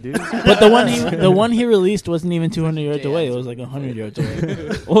 fuck it, dude. But the one he released wasn't even 200 yards away. It was like 100 yards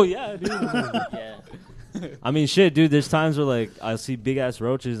away. Oh yeah, dude. Yeah. I mean, shit, dude. There's times where like I see big ass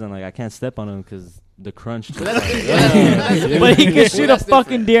roaches and like I can't step on them because the crunch. Just, But he can shoot a That's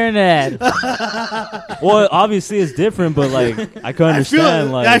fucking different. deer in the head. well, obviously it's different, but like I can I feel, understand.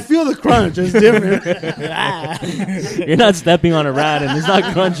 I Like feel the crunch. It's different. you're not stepping on a rat and it's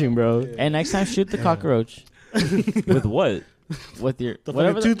not crunching, bro. And next time, shoot the cockroach With what? with your The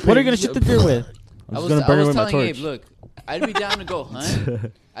whatever. fucking What are you gonna toothpick. shoot the deer with? I'm I just was, gonna burn I it was with my telling torch. Abe, look, I'd be down to go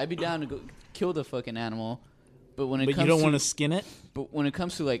hunt. I'd be down to go kill the fucking animal. But when it But comes you don't to, want to skin it. But when it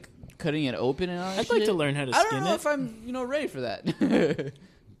comes to like cutting it open and all that I'd like shit, to learn how to I skin don't know it. if I'm ready for that.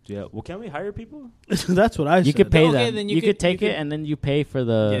 Yeah. Well, can we hire people? That's what I said. You could pay Okay, them. then you, you could could- take you it, could- and then you pay for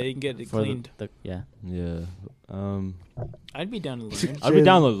the. Yeah, you can get it for cleaned. yeah. Yeah. I'd be down to learn. I'd be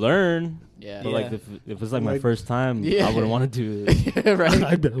down to learn, yeah. but like if it's like my Like- first time, Yeah. I wouldn't want to do it. right.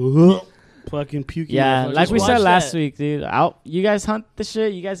 I'd be fucking puking. Yeah, motherfucker. like we watch said last that. week, dude. You guys hunt the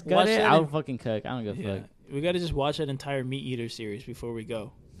shit. You guys got Watch it. that I'll and- fucking cook. I don't give a Yeah. fuck. We got to just watch that entire Meat Eater series before we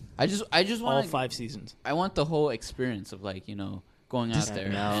go. I just All want 5 seasons. I want the whole experience of like going out there.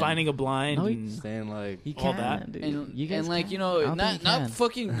 no. and- Finding a blind. No, and Saying like, You All can, that. dude. And, you guys and like can. I don't think not you can.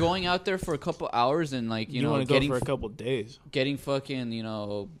 fucking going out there for a couple hours and like you want to go getting for a couple days. getting fucking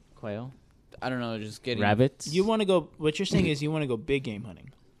Quail, I don't know, just getting rabbits. You want to go. What you're saying is you want to go big game hunting.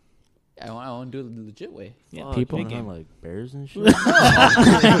 I want to do it the legit way. Yeah, fuck, people you big wanna game. hunt, like bears and shit.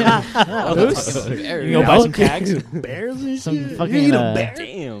 You go buy some tags. bears and Some shit. fucking, you eat a uh, bear?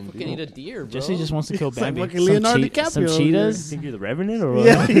 Damn, Fucking eat a deer, bro. Jesse just wants to kill It's like Bambi. fucking Leonardo DiCaprio. some over cheetahs? think you're the revenant or what?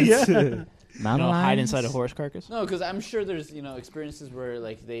 there. Yeah, yeah. Mountain You know, hide lions? inside a horse carcass. No, because I'm sure there's experiences where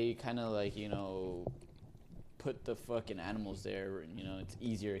like they kind of like put the fucking animals there. It's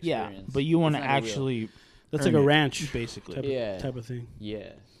easier Yeah, experience. but you want to It's not a real- actually. That's earn like a it, ranch basically. type, Yeah. type of thing.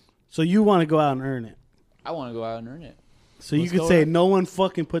 Yeah, So you want to go out and earn it. I want to go out and earn it. So you Let's could go say out. no one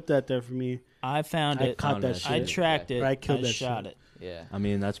fucking put that there for me. I found I it. caught that that I shit. tracked it. Or I killed I that shot shit. it. Yeah. I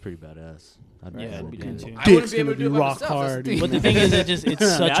mean, that's pretty badass. I'd Yeah, I'd it'd be do good it. too. I wouldn't Dick's be able gonna to be do it by rock myself, that's hard. the thing. But the thing is, it's Yeah,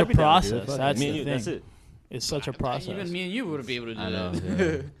 such I'd a be down, dude. process. Fuck it. That's Me the and you, thing. That's it. It's such a process. Even me and you wouldn't be able to do I know.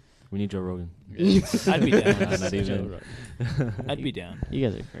 that. Yeah. We need Joe Rogan. I'd be down. Not even. I'd be down. You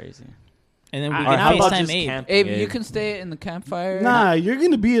guys are crazy. And then we Or can how about FaceTime just Abe. camping, Abe, you can stay in the campfire. Nah, you're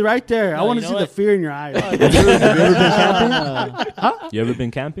gonna be right there. I No, want you to know see the what? fear in your eyes. You ever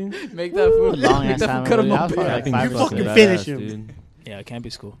been camping? Make that food. Long make ass that time food cut ago. him I up. was probably like Camping's 5 You bucks. fucking badass, finish him. dude. Yeah,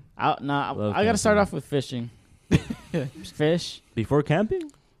 camping's cool. Love I gotta start camping. off with fishing. Fish. Before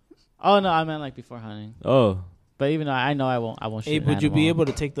camping? Oh no, I meant like before hunting. Oh, But even though I know I won't shoot. Abe, an would you be animal. able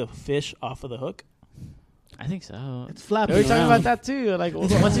to take the fish off of the hook? I think so. It's We flapping were talking around. about that too. Like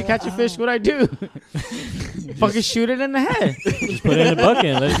once you catch a fish, what I do? Fucking shoot it in the head. just put it in a bucket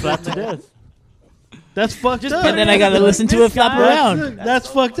and let it flap to death. That's fucked up. And then I gotta listen to it flap around. That's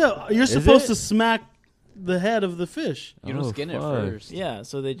fucked up. You're Is supposed it? to smack the head of the fish. You don't Oh, skin it fuck. first. Yeah,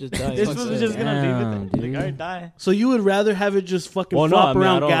 so they just die. This Fuck was that. just gonna leave it Damn, there. dude. Like, I die. So you would rather have it just fucking Well, no, flop I mean,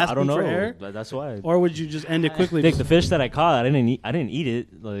 around I gasping don't know. for air? That's why. Or would you just end it quickly? Nick, the fish that I caught, I didn't eat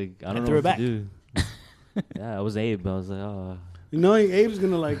it. Like I don't know threw what it back. to do. Yeah, I was Abe. I was like, oh. Knowing Abe's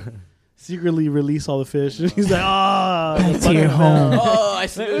gonna like secretly release all the fish, and he's like, ah, Back to your home. Oh, I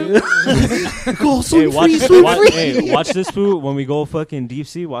see. go Hey, swim watch, free, swim free. hey, watch this food when we go fucking deep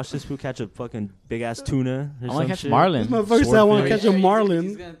sea. Watch this food catch a fucking big ass tuna. I want to catch marlin. My first time I want to Swordfish. catch a marlin.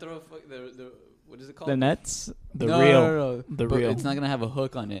 He's gonna throw the what is it called? The nets. The No, real. no, no. The But real. It's not gonna have a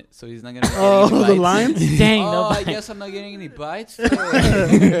hook on it, so he's not gonna. Oh, get any the bites. lines. Dang, Oh, no I bite. guess I'm not getting any bites.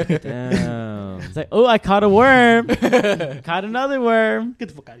 Damn. It's like, oh, I caught a worm. Caught another worm. Get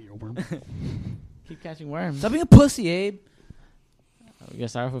the fuck out of here, worm. Keep catching worms. Stop being a pussy, Abe. We gotta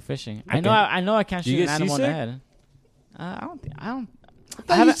start off with fishing. Okay. I know I can't Do you shoot an get animal in the seasick? head. I don't. I thought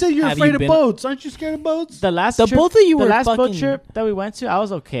you haven't- said you're have afraid you of been- boats. Aren't you scared of boats? The last The trip, both of you the were last boat fucking- trip that we went to, I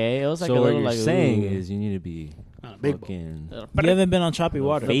was okay. It was like So a what little you're like saying ooh. is you need to be Not a big boat. fucking You haven't been on choppy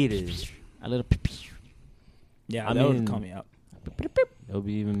water. faded. a little. Yeah, I that would mean- calm me out. It'll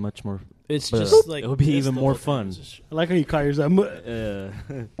be even much more. It's But just like it'll be this even the more whole time. fun. It's just- I like how you call yourself.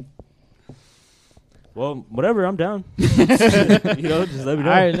 Well, whatever. I'm down. Just let me All know.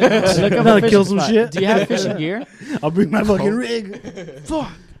 right, look up Gotta a kill fishing some spot. shit. Do you have fishing gear? I'll bring my fucking rig.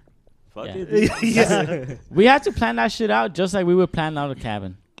 Fuck. Fuck Yeah. it. Yeah. We had to plan that shit out just like we would plan out a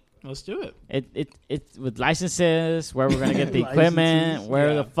cabin. Let's do it. It with licenses, where we're gonna get the equipment, Licenses, where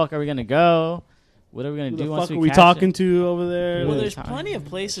yeah. the fuck are we gonna go, what are we gonna Who do the once fuck we are we catch talking it? to over there? Well, Yeah. there's Time. plenty of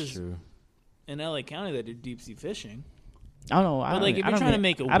places True. in LA County that do deep sea fishing. I don't know. I But, don't, like, if I you're don't trying to need-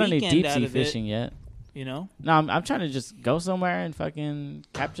 make a I don't need weekend deep out sea of it- fishing yet. You know. No, I'm trying to just go somewhere and fucking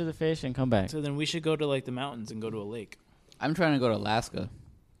capture the fish and come back. So then we should go to like the mountains and go to a lake. I'm trying to go to Alaska.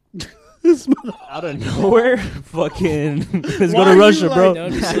 Out of nowhere, fucking. Let's Why go are to you, Russia, like, bro. No,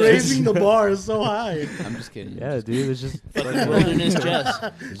 just raising the bar so high. I'm just kidding. Yeah, dude. It's just. wilderness Jess.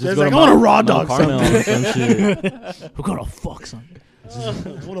 Just It's go like, to I want a raw Mount dog Carmel or some shit. We're gonna fuck something.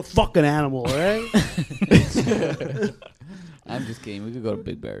 I want a fucking animal, right? I'm just kidding. We could go to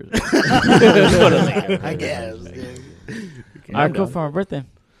Big Bears. I guess. All right, cool for my birthday.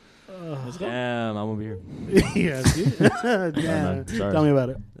 Let's go. Damn, I'm over here. Yeah, dude. Damn. man, sorry. Tell me about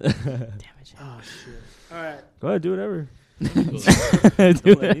it. Damn it. Oh shit. All right. Go ahead, do whatever. Dude. Don't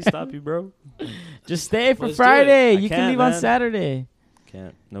let me stop you, bro. Just stay for Let's do it. Friday. I You can can't, leave on man. Saturday.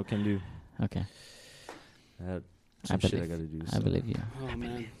 Can't. No can do. Okay, I had I some shit I believe- gotta do. I so. believe you. Oh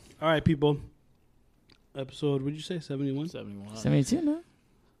man. All right, people. Episode. Would you say 71? 71. 72, no?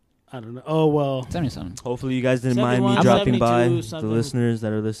 I don't know. Oh well. Send me something. Hopefully, you guys didn't mind me 71, dropping by. 72, The something. listeners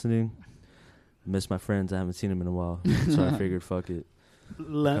that are listening. I miss my friends. I haven't seen them in a while, so I figured, fuck it,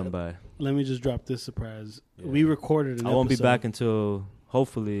 come by. Let me just drop this surprise. Yeah. We recorded an I won't be episode. back until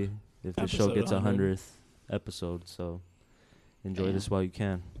hopefully if the show Episode gets 100. 100th episode. So enjoy Damn. this while you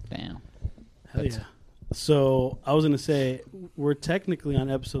can. Damn. Hell yeah. So I was gonna say we're technically on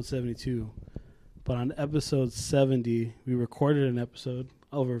episode 72, but on episode 70 we recorded an episode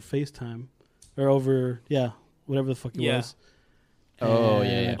over FaceTime or over whatever the fuck it Yeah. was. Oh, And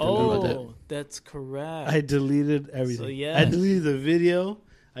yeah, yeah. Forgot about that. Oh, that's correct. I deleted everything. So, I yes. deleted the video.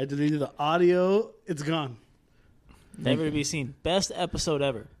 I deleted the audio. It's gone. Never to be seen. Best episode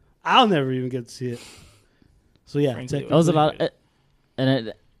ever. I'll never even get to see it. So yeah, Frankly, That was a technically-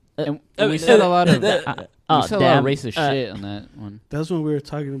 lot. And We said a lot of oh, we said a lot damn. of racist shit on that one. That's when we were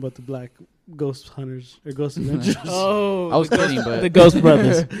talking about the black ghost hunters or ghost adventures. Oh, I was kidding, but the Ghost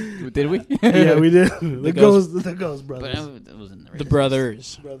Brothers. did we? Yeah, we did. The Ghost- ghost But brothers. it wasn't the The racist.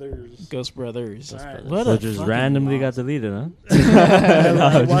 brothers. Brothers. Ghost Brothers. All right. What So a just fucking randomly loss. got deleted, huh? Yeah,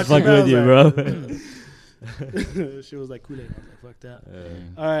 No, watch just fucking it, I with was you, like- bro. She was like Kool-Aid. I was like, fuck that.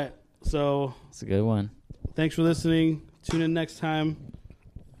 Mm. All right. So It's a good one. thanks for listening. Tune in next time.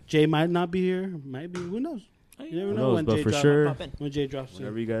 Jay might not be here. Might be. Who knows? You never Who know knows, when but Jay for drops. sure, Pop in. When Jay drops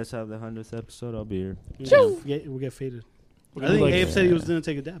whenever in. you guys have the 100th episode, I'll be here. We'll get faded. We'll I think do like- Abe said he was going to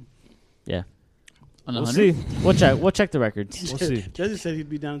take a dab. Yeah. On the We'll 100? see. We'll check the records. We'll see. Jesse said he'd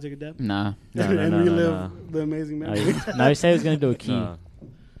be down to take a dab. Nah. No, and no, relive no. the amazing No, memory. he said he was gonna do a key. No.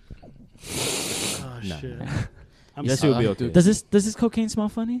 Oh Nah. shit! I'm Yes, sorry. you'll be okay. Does this cocaine smell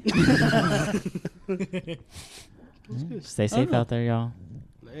funny? Stay safe out there, y'all.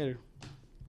 Later.